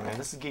 Oh come on, man!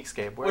 This is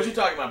Geekscape. What you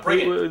talking about?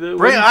 Bring it.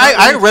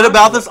 I read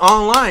about this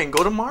online.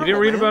 Go to Marvel. You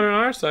didn't read man. about it on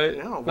our site.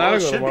 Yeah, Not well, it go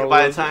to should be. Marvel,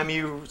 By the is it? time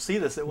you see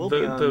this, it will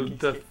be on the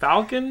Geekscape.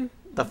 Falcon.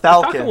 The The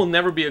Falcon. Falcon will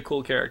never be a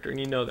cool character, and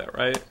you know that,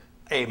 right?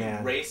 Hey You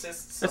man,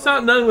 racist. It's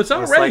not. No, it's not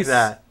a Just race. like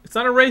that. It's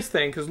not a race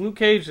thing because Luke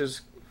Cage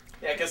is.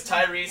 Yeah, because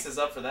Tyrese is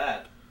up for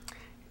that.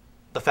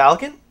 the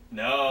Falcon.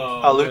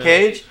 No. Oh, Luke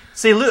Cage.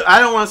 See, Luke. I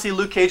don't want to see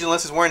Luke Cage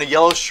unless he's wearing a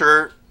yellow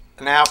shirt,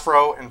 an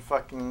afro, and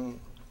fucking.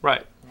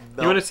 Right.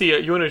 belt. You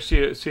want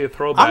to see a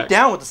throwback. I'm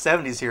down with the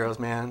 '70s heroes,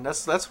 man.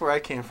 That's where I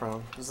came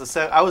from.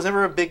 I was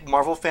never a big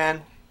Marvel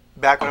fan.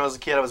 Back when I was a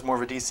kid, I was more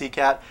of a DC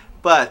cat.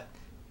 But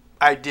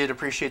I did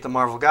appreciate the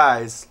Marvel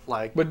guys,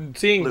 like. But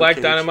seeing Luke Black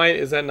Cage. Dynamite,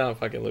 is that not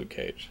fucking Luke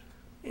Cage?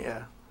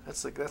 Yeah,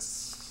 that's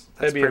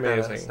That'd be pretty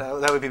amazing.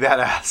 badass. That would be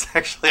badass.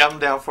 Actually, I'm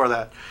down for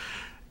that.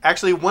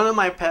 Actually, one of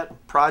my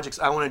pet projects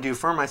I want to do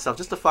for myself,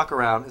 just to fuck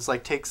around, is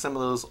like take some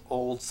of those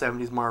old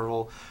 '70s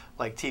Marvel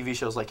like TV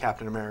shows like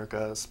Captain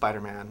America,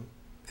 Spider-Man,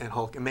 and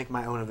Hulk, and make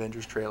my own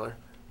Avengers trailer.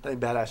 That'd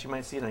be badass. You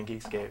might see it on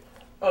Geekscape.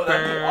 Oh,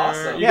 that'd be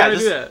awesome. You gotta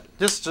do that.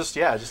 Just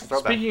throw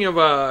it back. Speaking of,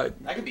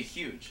 That could be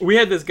huge. we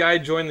had this guy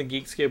join the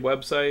Geekscape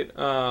website.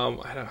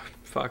 I don't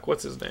fuck.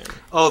 What's his name?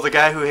 Oh, the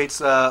guy who hates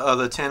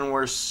the 10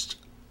 worst.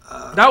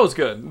 That was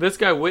good. This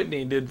guy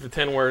Whitney did the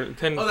 10 Oh, that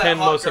 10 hot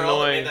most girl that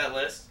annoying. made that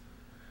list?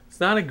 It's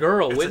not a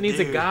girl. It's a Whitney's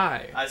a dude.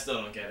 guy. I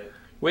still don't get it.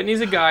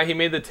 Whitney's a guy. He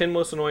made the 10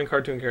 most annoying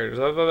cartoon characters.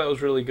 I thought that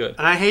was really good.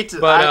 And I hate to.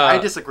 But, I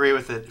disagree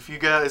with it. If you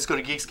guys go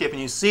to Geekscape and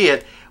you see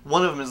it,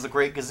 one of them is the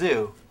Great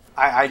Gazoo.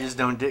 I just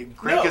don't dig.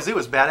 Great No. Gazoo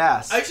is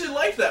badass. I actually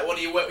liked that when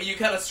you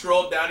kind of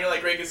scrolled down. You're like,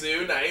 Great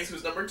Gazoo, nice.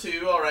 Who's number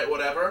 2? All right,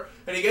 whatever.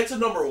 And you get to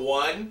number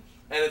 1, and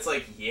it's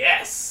like,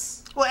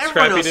 yes, well, everyone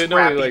Scrappy knows Doo.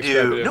 Scrappy Nobody likes Doo.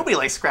 Scrappy Doo. Nobody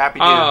likes Scrappy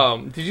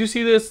Doo. Did you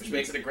see this? which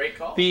makes it a great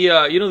call. The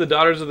the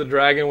Daughters of the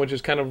Dragon, which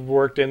is kind of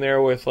worked in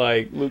there with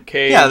like Luke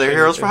Cage. Yeah, they're and-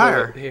 Heroes for and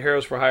Hire.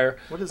 Heroes for Hire.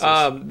 What is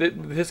this?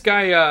 This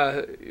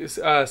guy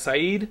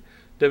Saeed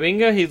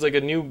Dominga, he's like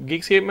a new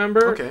Geekscape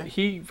member. Okay.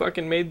 He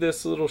fucking made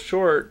this little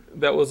short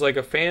that was like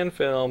a fan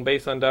film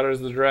based on Daughters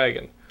of the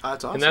Dragon.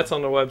 That's awesome. And that's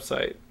on the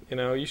website. You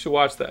know, you should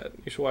watch that.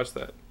 You should watch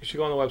that. You should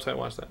go on the website and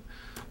watch that.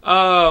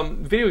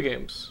 Video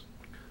games.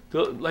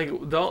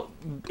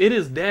 It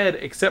is dead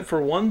except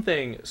for one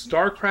thing: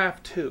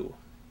 StarCraft 2.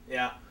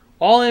 Yeah.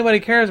 All anybody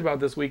cares about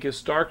this week is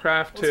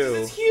StarCraft 2. Well,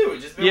 it's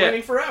huge. It's been Yeah.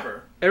 waiting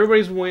forever.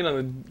 Everybody's waiting on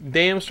the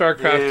damn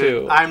StarCraft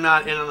Dude, 2. I'm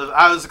not in on the.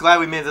 I was glad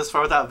we made this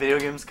far without video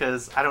games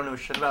because I don't know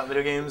shit about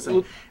video games.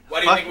 And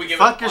Why do you think we give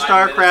fuck it your 5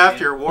 minutes StarCraft, in?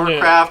 your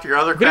Warcraft, your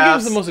other Video games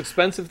crafts. is the most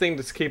expensive thing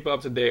to keep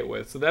up to date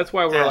with, so that's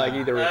why we're Yeah. like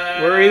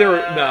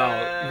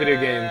no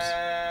video games.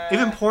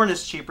 Even porn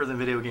is cheaper than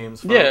video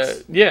games.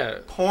 Folks. Yeah.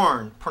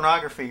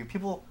 Pornography.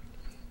 People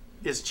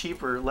is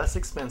cheaper, less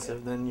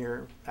expensive than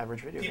your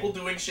average video People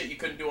game. doing shit you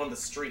couldn't do on the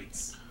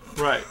streets.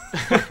 Right.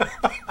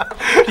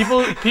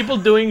 people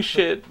doing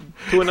shit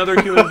to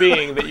another human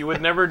being that you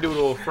would never do to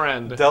a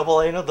friend.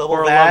 Double anal, double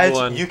Or a vag.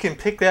 loved one. You can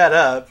pick that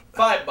up.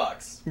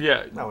 $5.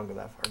 Yeah. I wouldn't go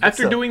that far. but After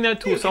still. doing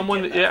that to You can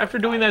someone, get that after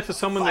doing that to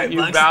someone that you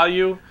 $5.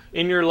 value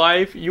in your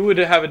life, you would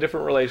have a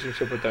different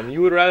relationship with them.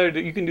 You would rather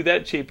you can do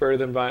that cheaper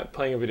than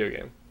playing a video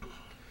game.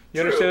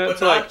 You True, understand that? but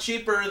So not like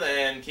cheaper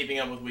than keeping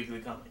up with weekly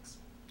comics.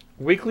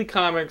 weekly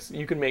comics,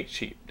 you can make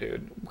cheap,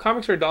 dude.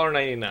 Comics are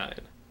 $1.99.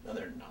 No,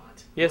 they're not.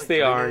 Yes, Like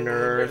they are, $3.99,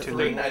 nerd.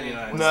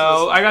 $3.99.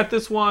 No, I got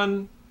this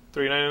one,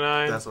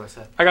 $3.99. That's what I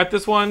said. I got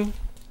this one,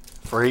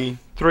 Free.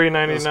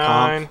 $3.99.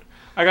 comp.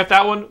 I got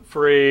that one,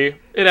 free.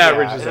 It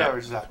averages it out.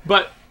 averages out.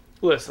 But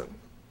listen,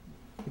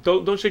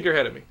 don't shake your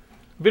head at me.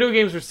 Video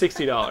games are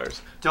 $60.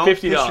 Don't $50.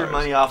 piss your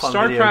money off on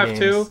StarCraft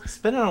video games. 2.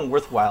 Spend it on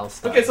worthwhile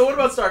stuff. Okay, so what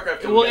about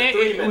StarCraft 2? Well, We got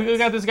 3 we minutes.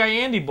 got this guy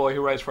Andy Boy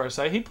who writes for our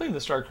site. He played the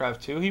StarCraft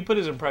 2. He put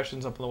his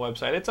impressions up on the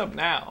website. It's up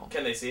now.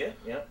 Can they see it?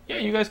 Yeah. Yeah,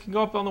 you guys can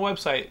go up on the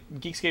website,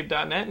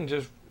 geekscape.net, and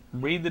just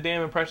read the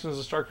damn impressions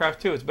of StarCraft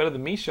 2. It's better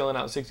than me shelling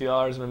out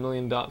 $60 and a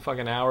million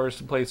fucking hours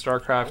to play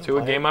StarCraft 2,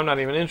 a game I'm not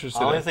even interested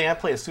The only in. thing I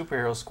play is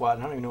Superhero Squad,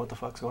 and I don't even know what the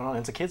fuck's going on.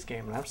 It's a kid's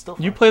game, and I'm still.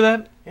 You play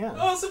that? Yeah.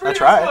 Oh, I Superhero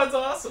tried. Squad's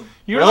awesome.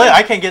 You're Really?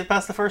 like- I can't get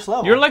past the first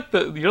level. You're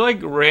like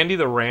Randy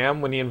the Ram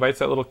when he invites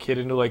that little kid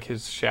into like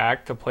his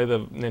shack to play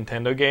the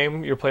Nintendo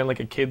game. You're playing like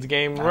a kid's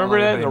game. I don't Remember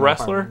like that? anybody The in my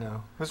wrestler. apartment,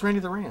 No. Who's Randy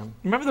the Ram?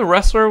 Remember the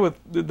wrestler with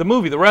the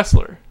movie, The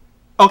Wrestler?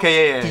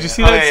 Okay, yeah. Did you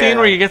see that scene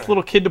where you get the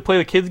little kid to play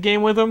the kids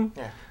game with him?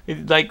 Yeah.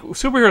 Like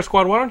Superhero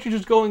Squad. Why don't you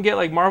just go and get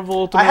like Marvel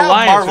Ultimate I have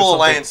Alliance? or Marvel something?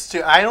 Alliance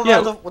too. I don't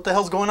Yeah. know what the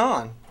hell's going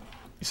on.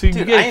 So you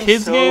Dude, get I a am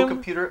kids so game.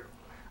 computer.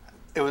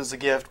 It was a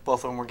gift.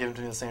 Both of them were given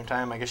to me at the same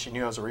time. I guess she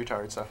knew I was a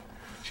retard, so.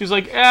 She's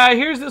like,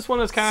 here's this one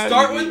that's kind of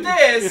Start with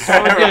this.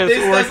 Start with this.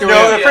 This Work doesn't your way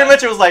work. up. Yeah. Pretty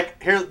much it was like,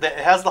 it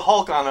has the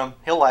Hulk on him.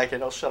 He'll like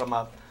it. I'll shut him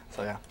up.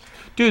 So yeah.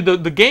 Dude,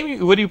 the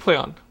game. What do you play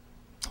on?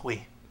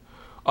 We.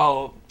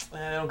 Oh,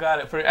 I don't got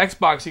it. For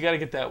Xbox, you got to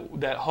get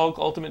that Hulk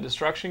Ultimate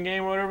Destruction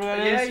game or whatever that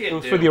Yeah, is. you It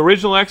was do. for the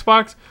original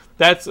Xbox.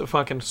 That's a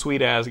fucking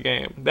sweet ass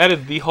game. That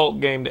is the Hulk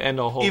game to end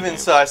all Hulk. Even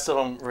games. so, I still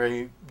don't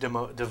really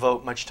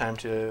devote much time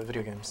to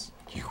video games.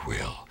 You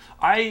will.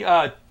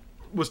 I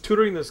was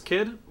tutoring this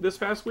kid this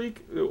past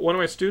week. One of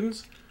my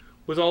students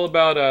was all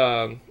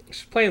about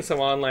she's playing some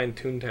online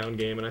Toontown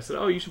game, and I said,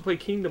 "Oh, you should play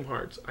Kingdom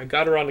Hearts." I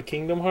got her onto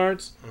Kingdom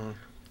Hearts.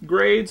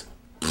 Grades.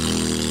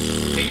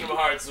 Kingdom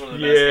Hearts is one of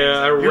the Yeah,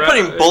 best games. You're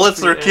putting bullets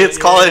through kids'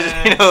 college,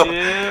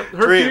 Yeah.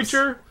 Her dreams.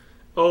 future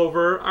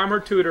over. I'm her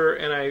tutor,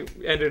 and I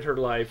ended her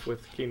life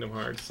with Kingdom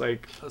Hearts.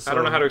 Like, I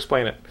don't know how to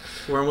explain it.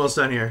 We're almost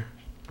done here.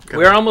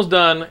 We're almost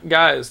done.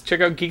 Guys, check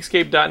out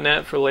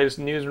Geekscape.net for the latest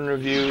news and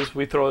reviews.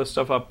 We throw this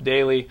stuff up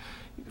daily.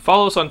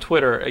 Follow us on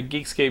Twitter at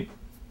Geekscape,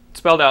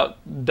 spelled out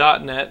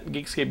 .net,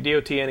 Geekscape,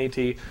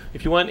 DOTNET.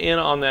 If you went in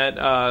on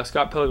that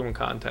Scott Pilgrim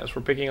contest,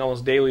 we're picking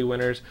almost daily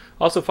winners.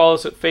 Also follow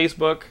us at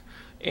Facebook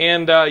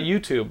and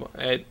YouTube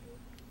at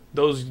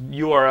those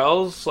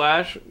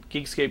URLs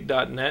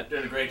 /geekscape.net.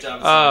 Doing a great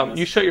job.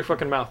 You shut your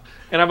fucking mouth.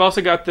 And I've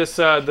also got this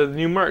the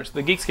new merch,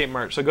 the Geekscape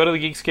merch. So go to the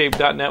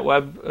Geekscape.net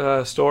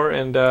web store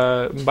and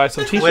buy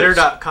some t-shirts.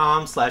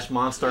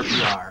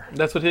 Twitter.com/MonstarPR.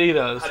 That's what he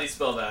does. How do you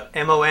spell that?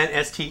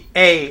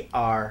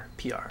 MONSTARPR.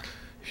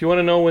 If you want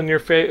to know when your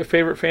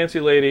favorite fancy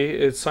lady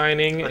is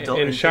signing Adult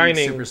and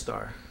shining,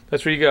 superstar.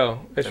 That's where you go.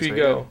 That's where you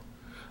go.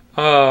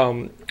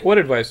 What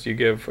advice do you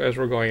give as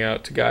we're going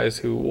out to guys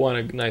who want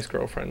a nice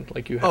girlfriend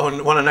like you have?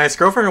 Oh, want a nice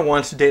girlfriend or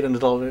want to date an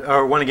adult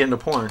or want to get into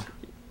porn?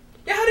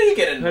 Yeah, how do you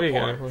get into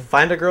porn?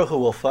 Find a girl who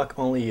will fuck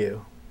only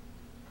you.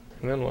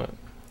 And then what?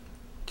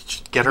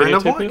 Get her into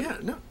porn? Yeah,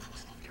 no.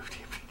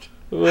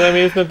 Well, I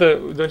mean, don't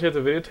you have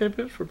to videotape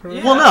it for porn?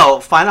 Yeah. Well, no.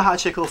 Find a hot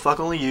chick who will fuck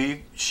only you.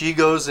 She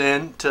goes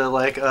in to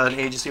like an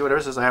agency or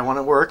whatever, says, I want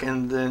to work,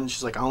 and then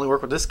she's like, I only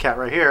work with this cat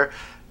right here.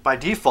 By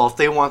default, if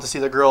they want to see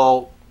the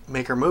girl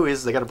make her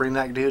movies, they got to bring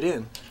that dude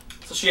in.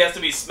 So she has to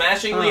be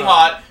smashingly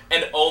hot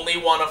and only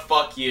want to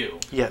fuck you.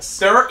 Yes.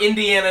 There are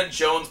Indiana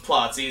Jones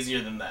plots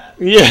easier than that.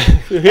 Yeah.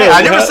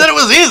 I never said it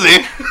was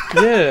easy.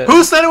 Yeah.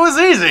 Who said it was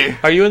easy?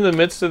 Are you in the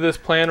midst of this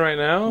plan right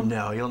now?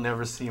 No, you'll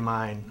never see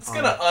mine. It's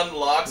going to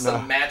unlock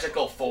some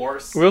magical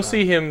force. We'll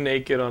see him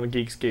naked on a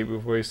Geekscape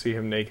before we see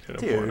him naked in a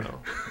porno.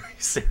 Are you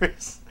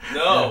serious?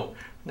 No.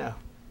 No.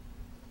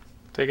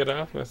 Take it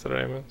off? That's what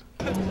I meant.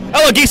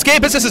 Hello,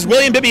 Geekscapists. This is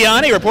William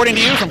Bibiani reporting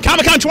to you from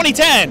Comic-Con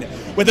 2010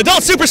 with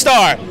adult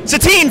superstar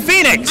Satine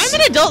Phoenix. I'm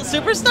an adult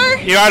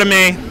superstar? You are to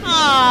me. Aww.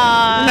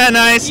 Isn't that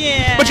nice?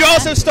 Yeah. But you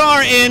also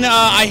star in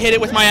I Hit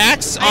It With My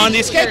Axe on The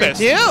Escapist. Sure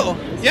do.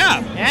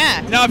 Yeah.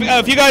 Yeah. Now,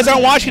 if you guys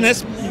aren't watching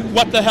this,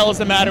 what the hell is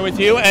the matter with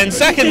you? And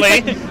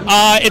secondly,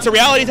 it's a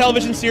reality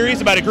television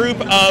series about a group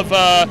of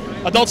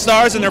adult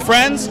stars and their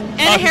friends.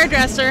 And a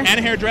hairdresser. And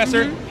a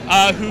hairdresser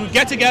who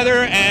get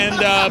together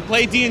and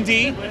play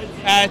D&D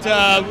at...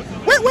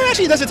 where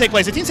actually does it take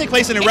place? It seems to take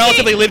place in a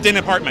relatively lived-in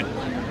apartment.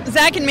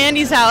 Zach and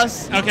Mandy's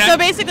house. Okay. So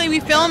basically we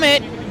film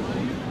it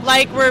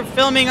like we're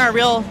filming our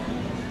real...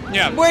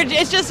 Yeah.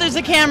 It's just there's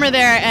a camera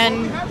there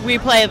and we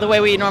play the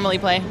way we normally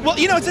play. Well,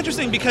 you know, it's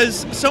interesting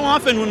because so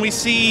often when we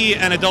see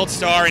an adult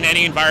star in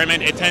any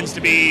environment, it tends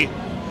to be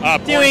a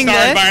porn Doing star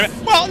this?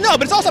 environment. Well, no,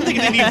 but it's also something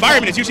in the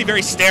environment. It's usually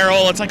very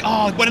sterile. It's like,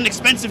 oh, what an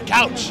expensive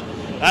couch.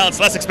 Well, it's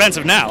less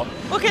expensive now.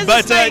 Well, because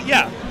but it's like,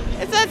 yeah.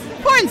 That's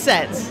porn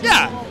sets.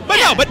 Yeah. But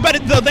no, but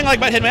the thing like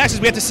about Hit My Axe is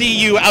we have to see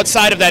you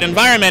outside of that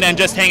environment and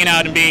just hanging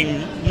out and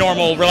being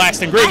normal,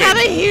 relaxed, and groovy. I have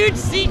a huge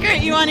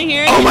secret. You want to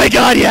hear it? Oh my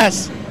God,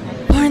 yes.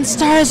 Porn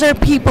stars are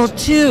people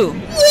too.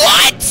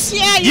 What?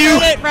 Yeah, you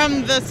heard it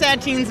from the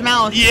sad teen's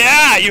mouth.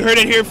 Yeah, you heard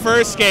it here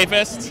first,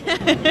 Scapist.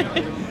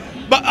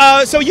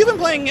 But so you've been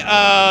playing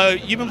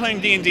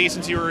D&D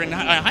since you were in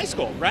high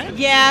school, right?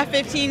 Yeah,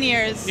 15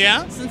 years.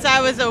 Yeah? Since I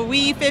was a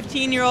wee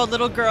 15-year-old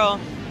little girl.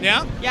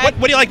 Yeah? Yeah.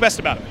 What do you like best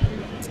about it?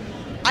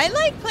 I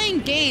like playing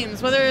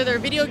games, whether they're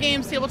video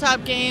games,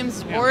 tabletop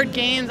games, board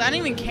games. I don't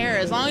even care.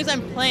 As long as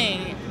I'm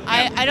playing.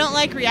 I don't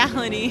like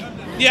reality.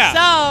 Yeah. So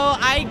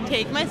I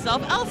take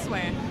myself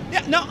elsewhere.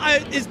 Yeah. No. How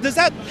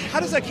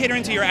does that cater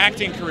into your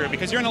acting career?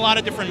 Because you're in a lot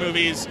of different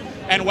movies,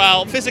 and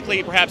while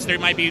physically perhaps they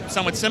might be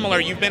somewhat similar,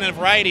 you've been in a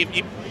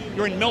variety.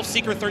 You're in MILF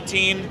Seeker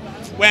 13.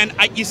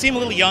 You seem a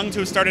little young to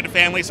have started a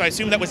family, so I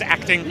assume that was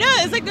acting. No,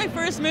 it's like my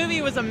first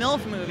movie was a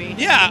MILF movie.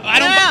 Yeah.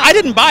 I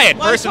didn't buy it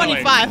personally.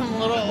 I was 25. I'm a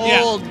little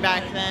old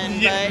back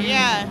then, but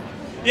yeah.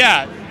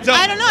 Yeah. So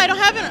I don't know. I don't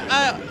have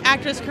an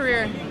actress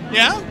career.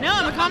 Yeah? No,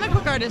 I'm a comic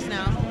book artist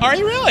now. Are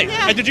you really?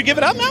 Yeah. And did you give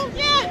it up now?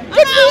 Yeah.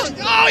 Good for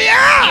you. Oh,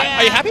 yeah.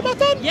 Are you happy about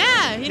that?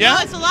 Yeah. You know,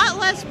 it's a lot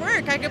less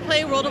work. I could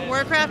play World of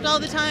Warcraft all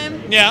the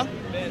time. Yeah.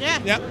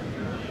 Yeah. Yeah.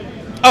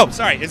 Oh,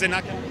 sorry. Is it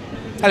not?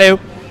 Hello.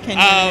 Can you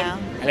now?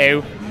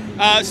 Hello.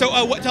 So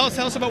tell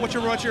us about what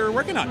you're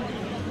working on.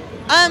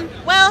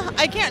 Well,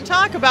 I can't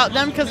talk about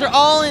them because they're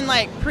all in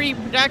like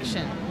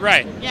pre-production.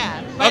 Right.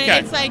 Yeah, but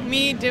it's like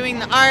me doing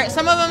the art.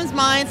 Some of them's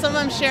mine, some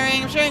of them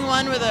sharing. I'm sharing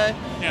one with the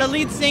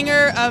lead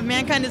singer of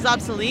Mankind is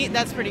Obsolete.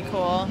 That's pretty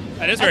cool.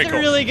 That is very cool.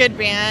 That's a really good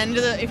band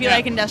if you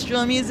like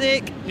industrial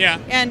music. Yeah.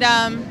 And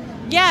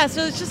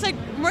so it's just like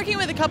working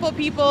with a couple of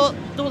people.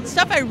 The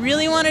stuff I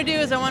really want to do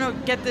is I want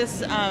to get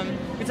this.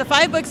 It's a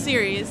 5-book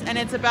series, and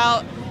it's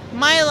about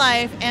my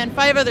life and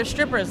 5 other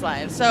strippers'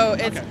 lives. So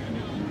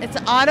it's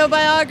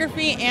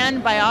autobiography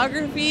and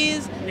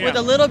biographies with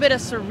a little bit of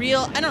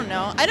surreal. I don't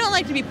know. I don't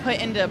like to be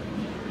put into,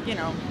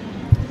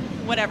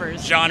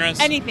 whatever's. Genres.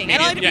 Anything. Media, I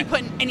don't like to be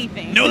put in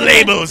anything. No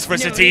labels for No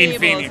Satine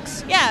labels.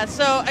 Phoenix. Yeah,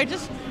 so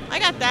I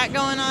got that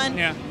going on.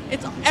 Yeah.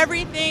 It's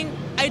everything.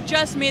 I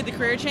just made the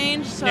career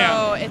change,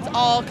 so it's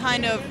all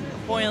kind of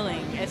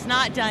boiling. It's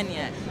not done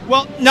yet.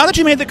 Well, now that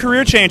you made the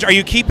career change, are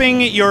you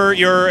keeping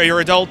your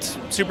adult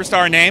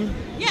superstar name?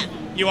 Yeah.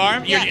 You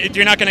are? Yeah.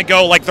 You're not going to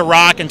go like The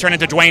Rock and turn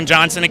into Dwayne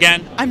Johnson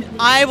again?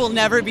 I will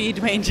never be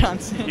Dwayne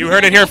Johnson. You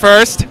heard it here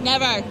first?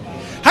 Never.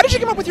 How did you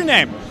come up with your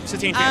name,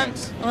 Satine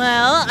Phoenix?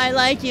 Well, I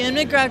like Ewan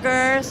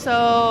McGregor, so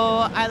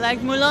I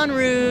like Moulin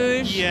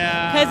Rouge.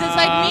 Yeah. Because it's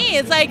like me.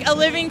 It's like a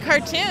living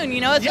cartoon, you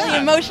know? It's really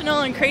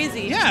emotional and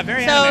crazy. Yeah,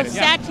 very so animated.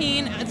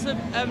 Satine, it's an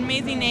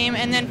amazing name.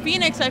 And then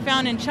Phoenix I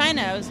found in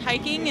China. I was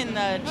hiking in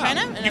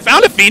China. And You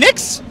found a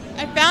phoenix?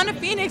 I found a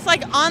phoenix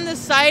like on the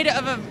side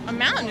of a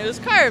mountain. It was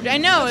carved. I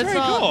know. That's it's very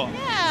all, cool.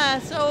 Yeah,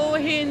 so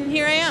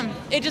here I am.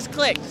 It just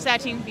clicked.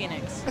 Satine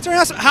Phoenix. That's very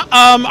awesome. How,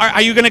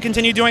 are you going to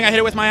continue doing I Hit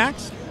It With My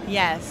Axe?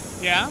 Yes.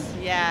 Yeah?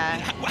 Yeah.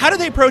 How did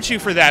they approach you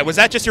for that? Was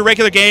that just your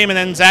regular game and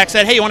then Zach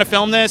said, hey, you want to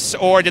film this?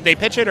 Or did they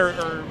pitch it?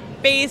 Or?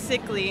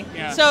 Basically.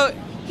 Yeah. So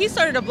he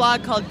started a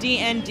blog called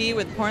DND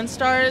with porn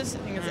stars. I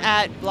think it's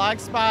at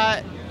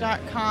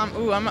blogspot.com.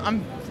 Ooh,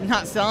 I'm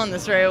not selling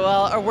this very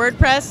well. Or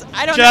WordPress.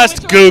 I don't know.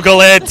 Just Google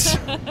it.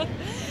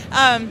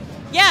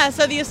 Yeah,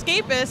 so the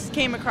Escapists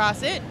came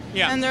across it.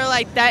 Yeah. And they're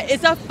like, that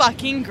is a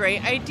fucking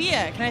great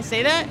idea. Can I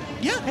say that?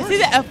 Yeah. Can I say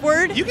the F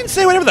word? You can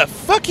say whatever the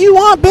fuck you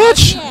want,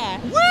 bitch.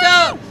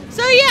 Yeah.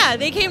 So yeah,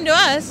 they came to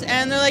us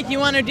and they're like, you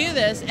want to do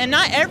this? And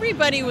not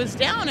everybody was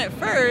down at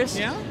first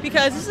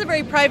because this is a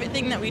very private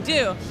thing that we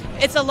do.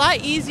 It's a lot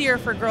easier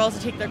for girls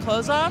to take their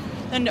clothes off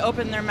than to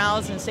open their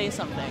mouths and say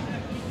something.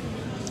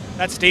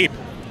 That's deep.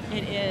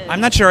 It is. I'm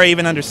not sure I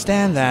even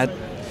understand that.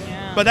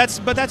 Yeah. But that's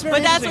very But that's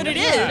interesting. what it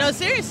is. Yeah. No,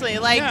 seriously.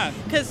 Like,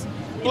 because,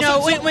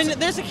 when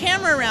there's a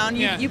camera around,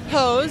 you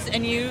pose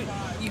and you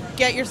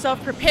get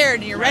yourself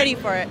prepared and you're ready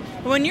for it.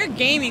 But when you're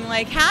gaming,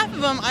 like half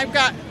of them,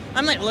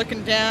 I'm like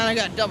looking down, I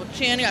got double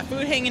chin, I got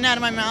food hanging out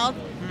of my mouth.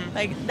 Mm-hmm.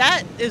 Like,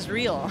 that is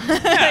real,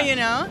 you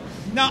know?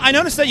 Now, I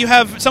noticed that you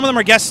have, some of them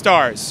are guest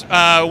stars.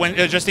 When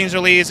Justine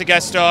Jolie is a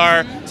guest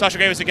star, Sasha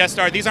Grey was a guest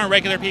star. These aren't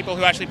regular people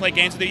who actually play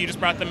games with you. You just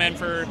brought them in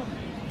for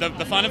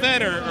the fun of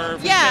it, or for the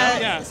show?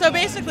 Yeah. So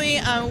basically,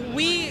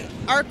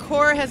 our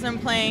core has been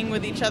playing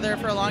with each other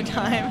for a long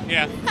time.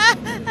 Yeah.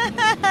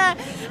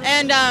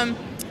 And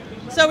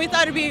so we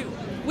thought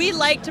we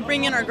like to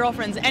bring in our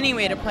girlfriends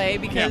anyway to play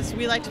because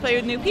we like to play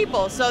with new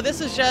people. So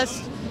this is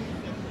just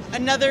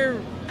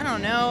another, I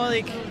don't know,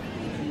 like,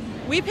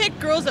 we picked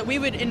girls that we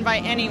would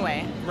invite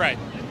anyway. Right.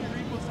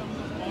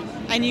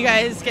 And you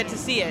guys get to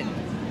see it.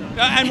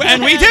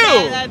 And we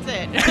do. That's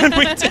it.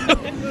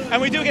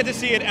 and we do get to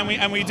see it,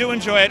 and we do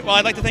enjoy it. Well,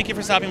 I'd like to thank you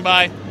for stopping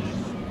by.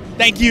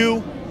 Thank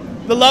you,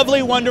 the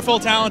lovely, wonderful,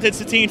 talented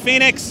Satine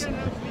Phoenix,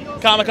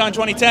 Comic-Con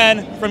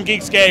 2010 from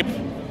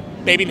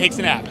Geekscape. Baby takes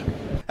a nap.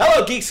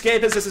 Hello,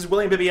 Geekscapists. This is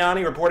William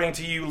Bibiani reporting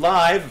to you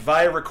live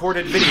via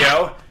recorded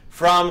video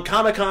from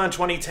Comic-Con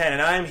 2010,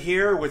 and I'm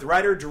here with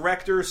writer,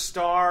 director,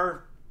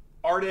 star,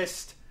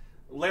 artist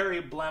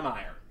Larry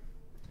Blamire.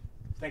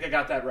 I think I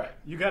got that right.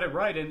 You got it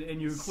right, and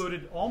you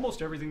included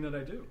almost everything that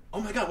I do.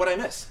 Oh my God, what'd I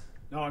miss?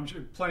 No, I'm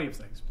sure plenty of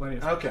things.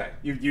 Okay,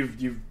 you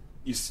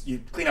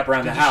clean up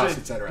around the house,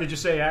 etc. Did you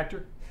say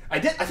actor? I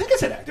did. I think I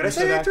said actor. Did I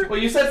say actor? Well,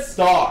 you said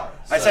star.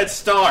 I said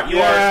star. You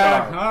are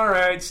a star. All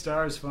right,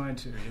 star's fine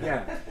too.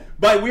 Yeah.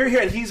 But we're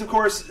here, and he's of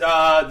course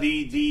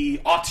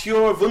the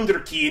auteur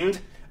wunderkind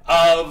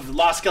of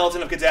Lost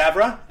Skeleton of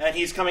Cadavra, and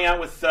he's coming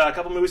out with a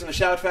couple movies in the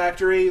Shout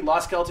Factory.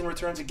 Lost Skeleton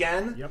Returns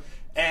Again. Yep.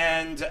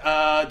 And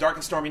Dark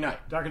and Stormy Night.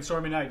 Dark and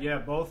Stormy Night, yeah.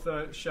 Both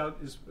Shout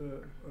is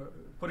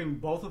putting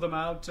both of them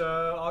out.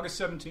 August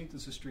 17th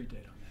is the street date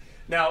on that.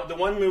 Now, the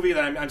one movie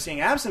that I'm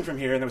seeing absent from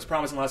here and that was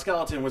promised in Lost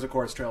Skeleton was, of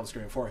course, Trail of the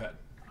Screaming Forehead.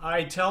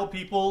 I tell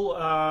people,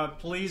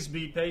 please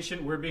be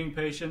patient. We're being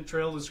patient.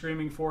 Trail of the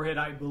Screaming Forehead,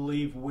 I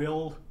believe,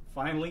 will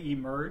finally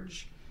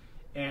emerge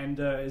and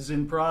is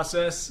in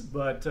process,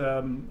 but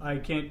I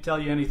can't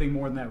tell you anything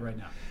more than that right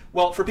now.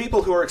 Well, for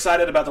people who are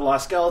excited about the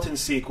Lost Skeleton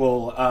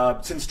sequel,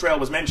 since Trail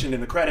was mentioned in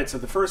the credits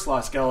of the first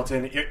Lost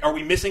Skeleton, are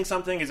we missing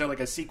something? Is there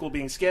like a sequel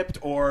being skipped,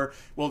 or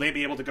will they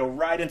be able to go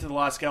right into the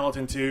Lost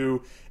Skeleton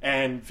 2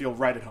 and feel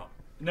right at home?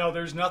 No,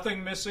 there's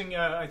nothing missing.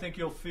 I think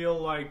you'll feel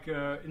like,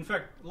 in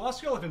fact, Lost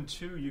Skeleton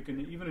 2 you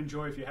can even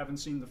enjoy if you haven't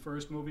seen the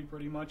first movie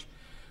pretty much.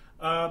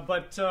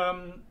 But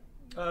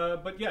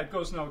yeah, it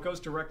goes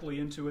directly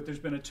into it. There's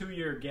been a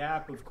 2-year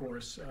gap, of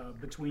course,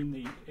 between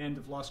the end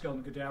of Lost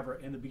Skeleton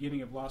Cadavra and the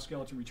beginning of Lost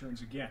Skeleton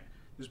Returns Again.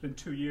 There's been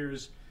 2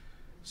 years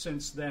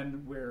since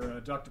then where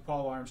Dr.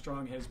 Paul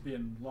Armstrong has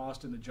been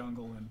lost in the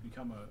jungle and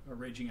become a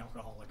raging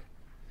alcoholic.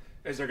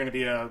 Is there going to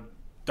be a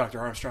Dr.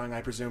 Armstrong,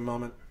 I presume,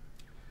 moment?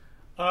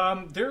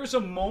 There's a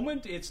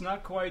moment. It's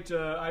not quite,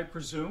 I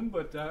presume,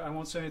 but I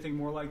won't say anything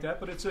more like that.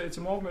 But it's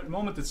a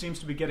moment that seems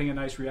to be getting a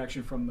nice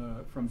reaction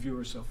from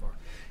viewers so far.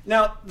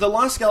 Now, the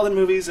Lost Skeleton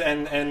movies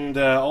and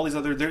all these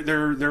other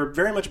they're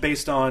very much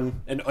based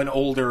on an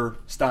older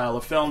style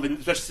of film,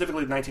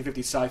 specifically 1950s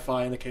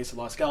sci-fi in the case of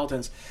Lost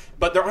Skeletons.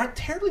 But there aren't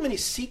terribly many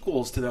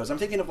sequels to those. I'm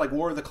thinking of like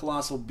War of the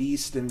Colossal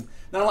Beast and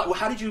not a lot.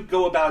 How did you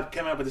go about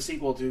coming up with a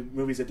sequel to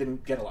movies that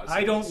didn't get a lot of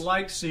sequels? I don't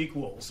like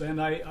sequels, and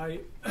I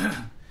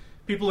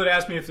people had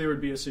asked me if there would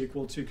be a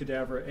sequel to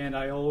Cadavra, and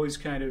I always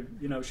kind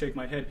of, shake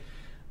my head.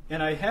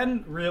 And I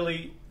hadn't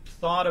really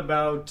thought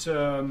about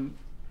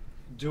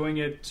doing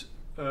it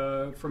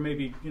for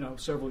maybe,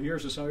 several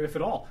years or so, if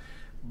at all.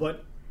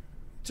 But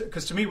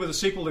because to me, with a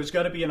sequel, there's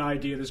got to be an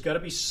idea. There's got to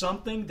be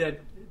something that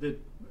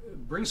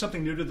brings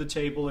something new to the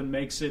table and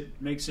makes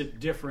it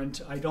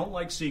different. I don't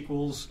like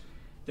sequels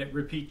that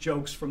repeat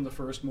jokes from the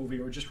first movie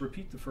or just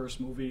repeat the first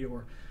movie,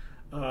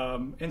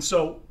 and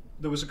so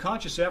there was a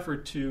conscious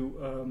effort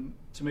to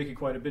make it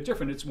quite a bit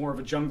different. It's more of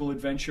a jungle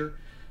adventure.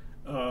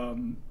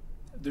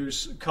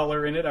 There's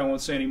color in it. I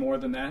won't say any more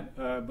than that,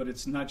 but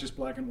it's not just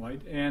black and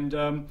white. And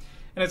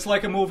it's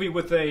like a movie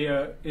with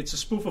it's a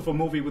spoof of a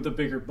movie with a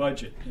bigger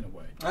budget in a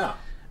way.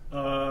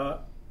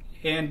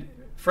 And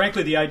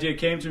frankly, the idea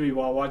came to me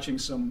while watching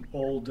some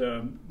old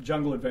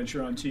jungle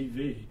adventure on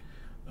TV.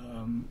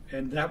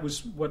 And that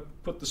was what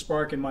put the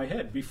spark in my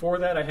head. Before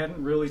that, I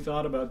hadn't really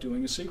thought about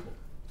doing a sequel.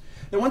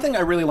 The one thing I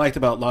really liked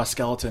about Lost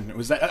Skeleton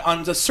was that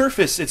on the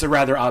surface, it's a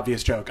rather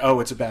obvious joke. Oh,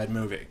 it's a bad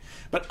movie.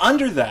 But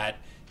under that,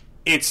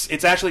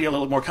 it's actually a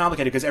little more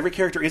complicated because every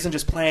character isn't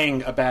just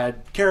playing a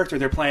bad character.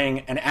 They're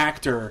playing an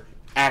actor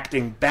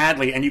acting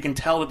badly, and you can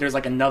tell that there's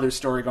like another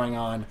story going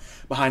on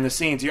behind the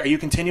scenes. Are you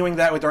continuing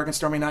that with Dark and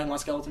Stormy Night and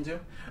Lost Skeleton too?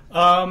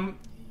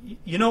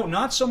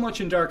 Not so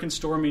much in Dark and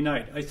Stormy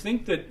Night. I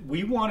think that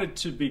we wanted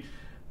to be...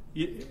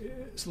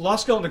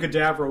 Lost Skeleton and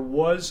Cadavra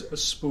was a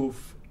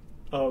spoof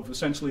of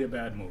essentially a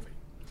bad movie.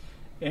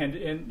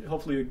 And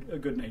hopefully a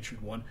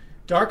good-natured one.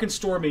 Dark and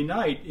Stormy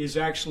Night is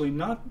actually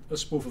not a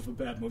spoof of a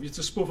bad movie. It's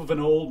a spoof of an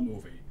old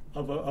movie,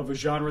 of a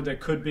genre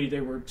that could be...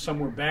 Some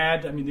were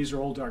bad. I mean, these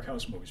are old Dark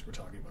House movies we're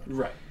talking about.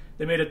 Right.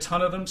 They made a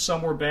ton of them.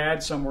 Some were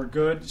bad, some were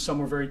good, some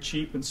were very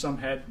cheap, and some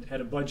had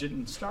a budget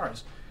and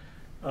stars.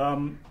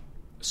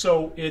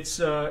 So it's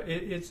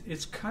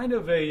kind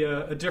of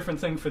a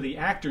different thing for the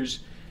actors.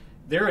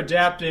 They're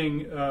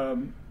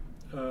adapting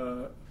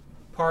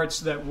parts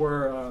that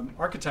were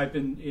archetype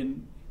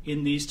in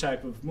these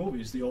type of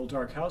movies, the old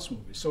Dark House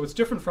movies. So it's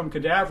different from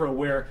Cadavra,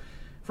 where,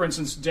 for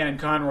instance, Dan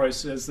Conroy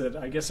says that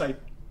I guess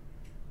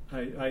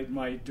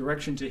my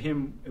direction to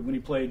him when he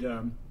played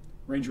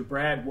Ranger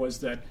Brad was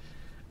that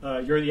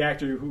you're the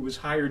actor who was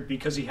hired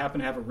because he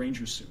happened to have a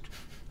ranger suit.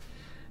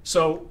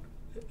 So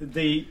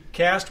the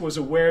cast was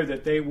aware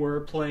that they were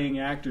playing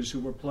actors who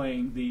were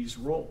playing these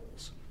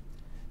roles.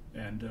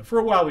 And for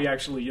a while we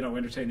actually,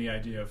 entertained the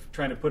idea of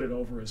trying to put it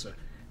over as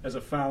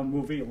a found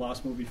movie, a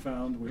lost movie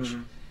found,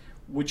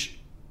 which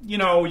you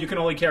can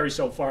only carry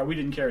so far. We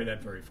didn't carry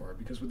that very far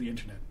because with the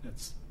internet,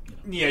 that's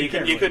you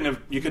couldn't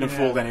have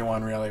fooled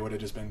anyone really. It would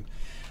have just been.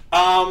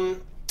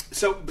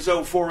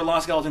 So for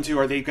Lost Skeleton 2,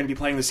 are they going to be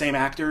playing the same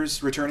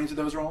actors returning to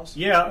those roles?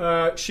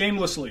 Yeah,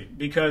 shamelessly,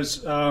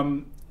 because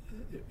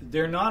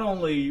they're not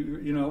only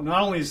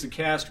is the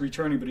cast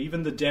returning, but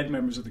even the dead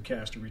members of the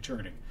cast are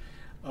returning.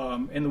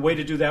 And the way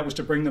to do that was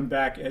to bring them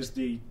back as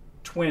the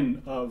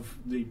twin of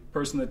the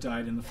person that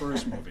died in the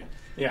first movie.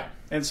 Yeah.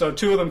 And so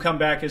two of them come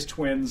back as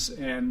twins,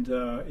 and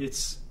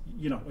it's,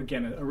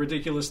 again, a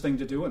ridiculous thing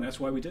to do, and that's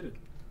why we did it.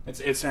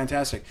 It's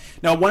fantastic.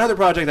 Now, one other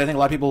project I think a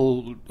lot of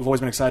people have always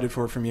been excited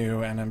for from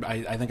you, and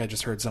I think I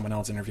just heard someone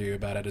else interview you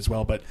about it as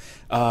well, but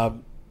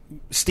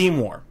Steam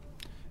War.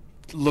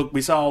 Look,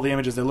 we saw all the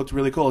images. They looked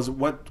really cool.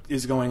 What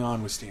is going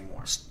on with Steam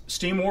War?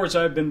 Steam Wars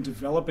I've been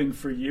developing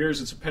for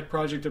years. It's a pet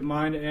project of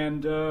mine,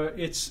 and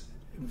it's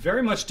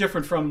very much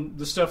different from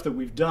the stuff that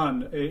we've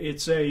done.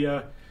 It's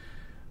a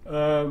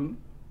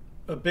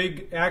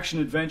big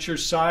action-adventure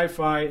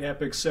sci-fi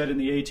epic set in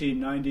the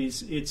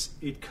 1890s.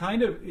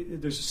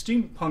 There's a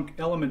steampunk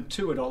element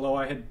to it, although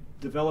I had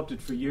developed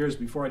it for years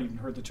before I'd even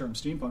heard the term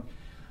steampunk.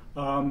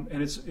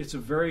 And it's a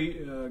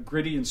very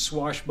gritty and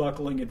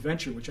swashbuckling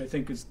adventure, which I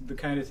think is the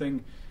kind of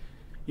thing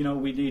we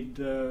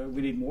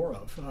need more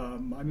of.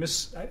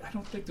 I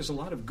don't think there's a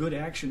lot of good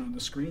action on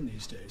the screen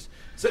these days.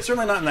 So it's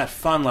certainly not in that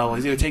fun level.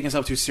 It's either taking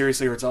itself too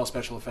seriously or it's all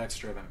special effects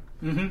driven.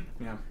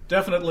 Mm-hmm. Yeah,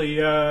 definitely.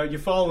 You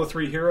follow the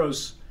three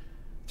heroes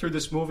through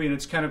this movie, and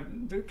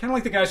they're kind of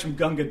like the guys from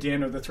Gunga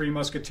Din or the Three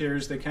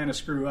Musketeers. They kind of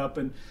screw up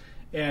and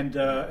yet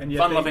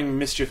fun-loving,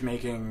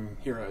 mischief-making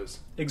heroes.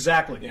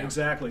 Exactly, yeah.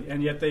 Exactly.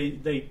 And yet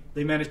they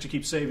manage to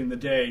keep saving the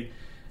day.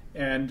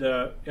 And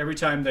every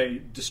time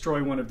they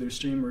destroy one of their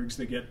steam rigs,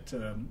 they get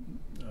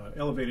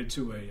elevated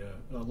to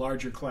a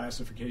larger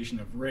classification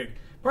of rig.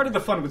 Part of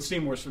the fun with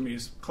Steam Wars for me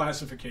is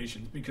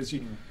classifications, because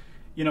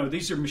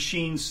these are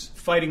machines,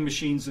 fighting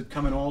machines that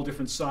come in all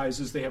different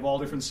sizes. They have all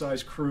different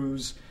size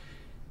crews.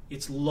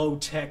 It's low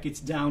tech.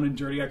 It's down and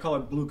dirty. I call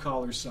it blue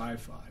collar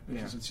sci-fi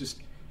because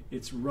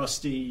it's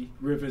rusty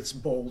rivets,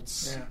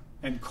 bolts,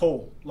 and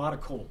coal. A lot of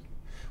coal.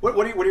 What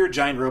are your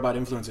giant robot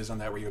influences on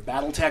that? Were you a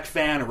BattleTech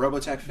fan, a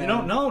Robotech fan?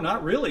 No,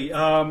 not really.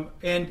 And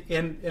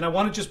I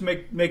want to just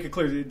make it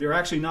clear, they're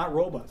actually not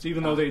robots,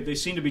 even though they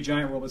seem to be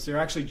giant robots. They're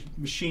actually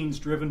machines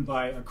driven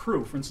by a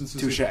crew. For instance,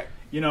 Touché.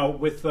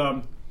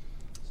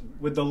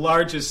 With the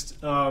largest,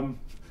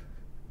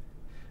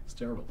 it's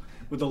terrible.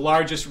 With the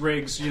largest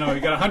rigs, you got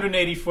a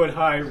 180-foot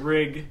high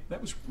rig. That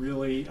was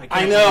really...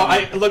 I know.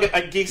 I look at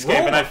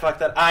Geekscape and I fucked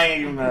that.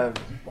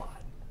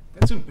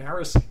 That's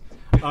embarrassing.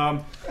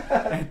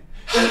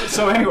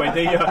 So anyway,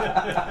 they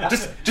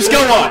just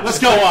go on.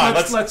 Just go on.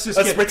 Let's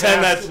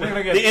pretend that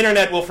the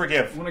internet will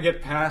forgive. I want to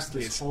get past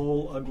this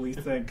whole ugly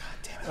thing.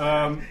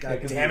 God damn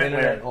it! The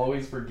internet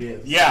always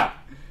forgives. Yeah.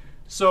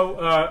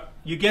 So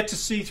you get to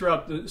see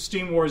throughout the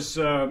Steam Wars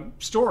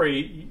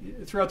story,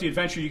 throughout the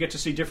adventure, you get to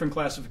see different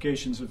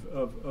classifications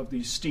of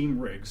these steam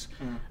rigs.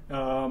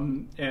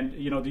 And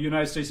the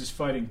United States is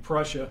fighting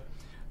Prussia.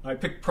 I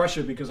picked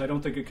Prussia because I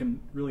don't think it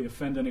can really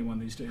offend anyone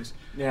these days.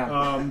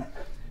 Yeah.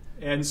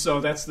 And so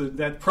that's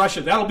that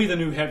Prussia. That'll be the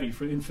new heavy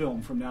in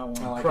film from now on.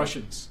 Like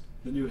Prussians,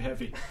 the new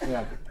heavy.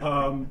 Yeah.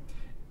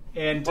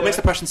 And what makes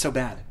the Prussians so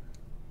bad?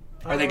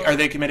 Are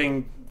they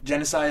committing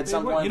genocide at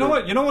some point? You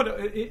know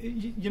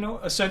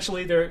what?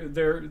 Essentially,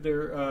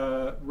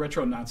 they're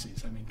retro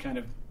Nazis. I mean, kind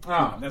of.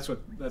 That's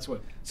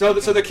what. So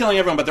they're killing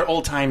everyone, but they're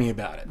old timey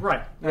about it.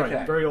 Right.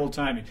 Okay. Very old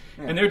timey,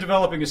 Yeah. and they're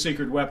developing a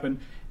secret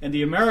weapon. And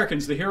the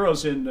Americans, the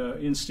heroes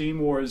in Steam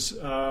Wars,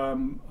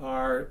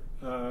 are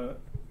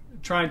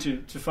trying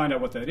to find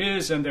out what that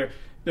is, and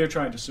they're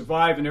trying to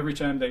survive. And every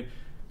time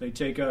they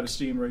take out a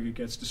steam rig, it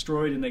gets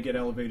destroyed, and they get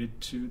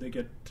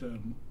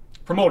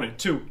promoted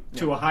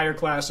to a higher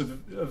class of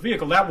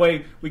vehicle. That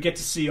way, we get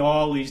to see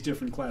all these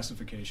different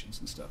classifications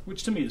and stuff,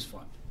 which to me is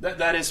fun.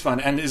 That is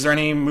fun. And is there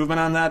any movement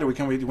on that, or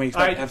can we have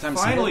time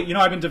to see it?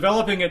 I've been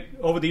developing it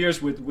over the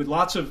years with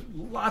lots of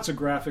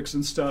graphics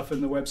and stuff,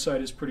 and the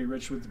website is pretty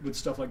rich with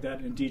stuff like that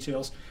and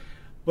details.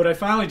 But I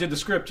finally did the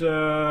script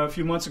a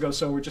few months ago,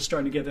 so we're just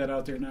starting to get that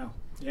out there now.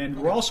 And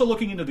we're also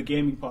looking into the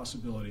gaming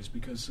possibilities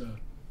because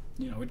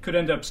it could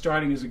end up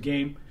starting as a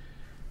game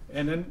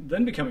and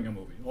then becoming a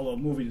movie. Although a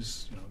movie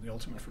is the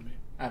ultimate for me.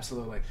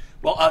 Absolutely.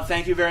 Well,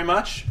 thank you very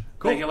much.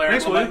 Cool. Thank you, Larry.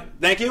 Thanks, William.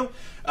 Thank you.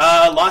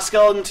 Lost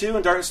Skeleton 2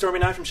 and Dark and Stormy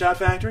Night from Shout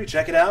Factory.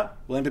 Check it out.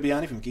 William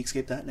Bibiani from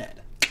Geekscape.net.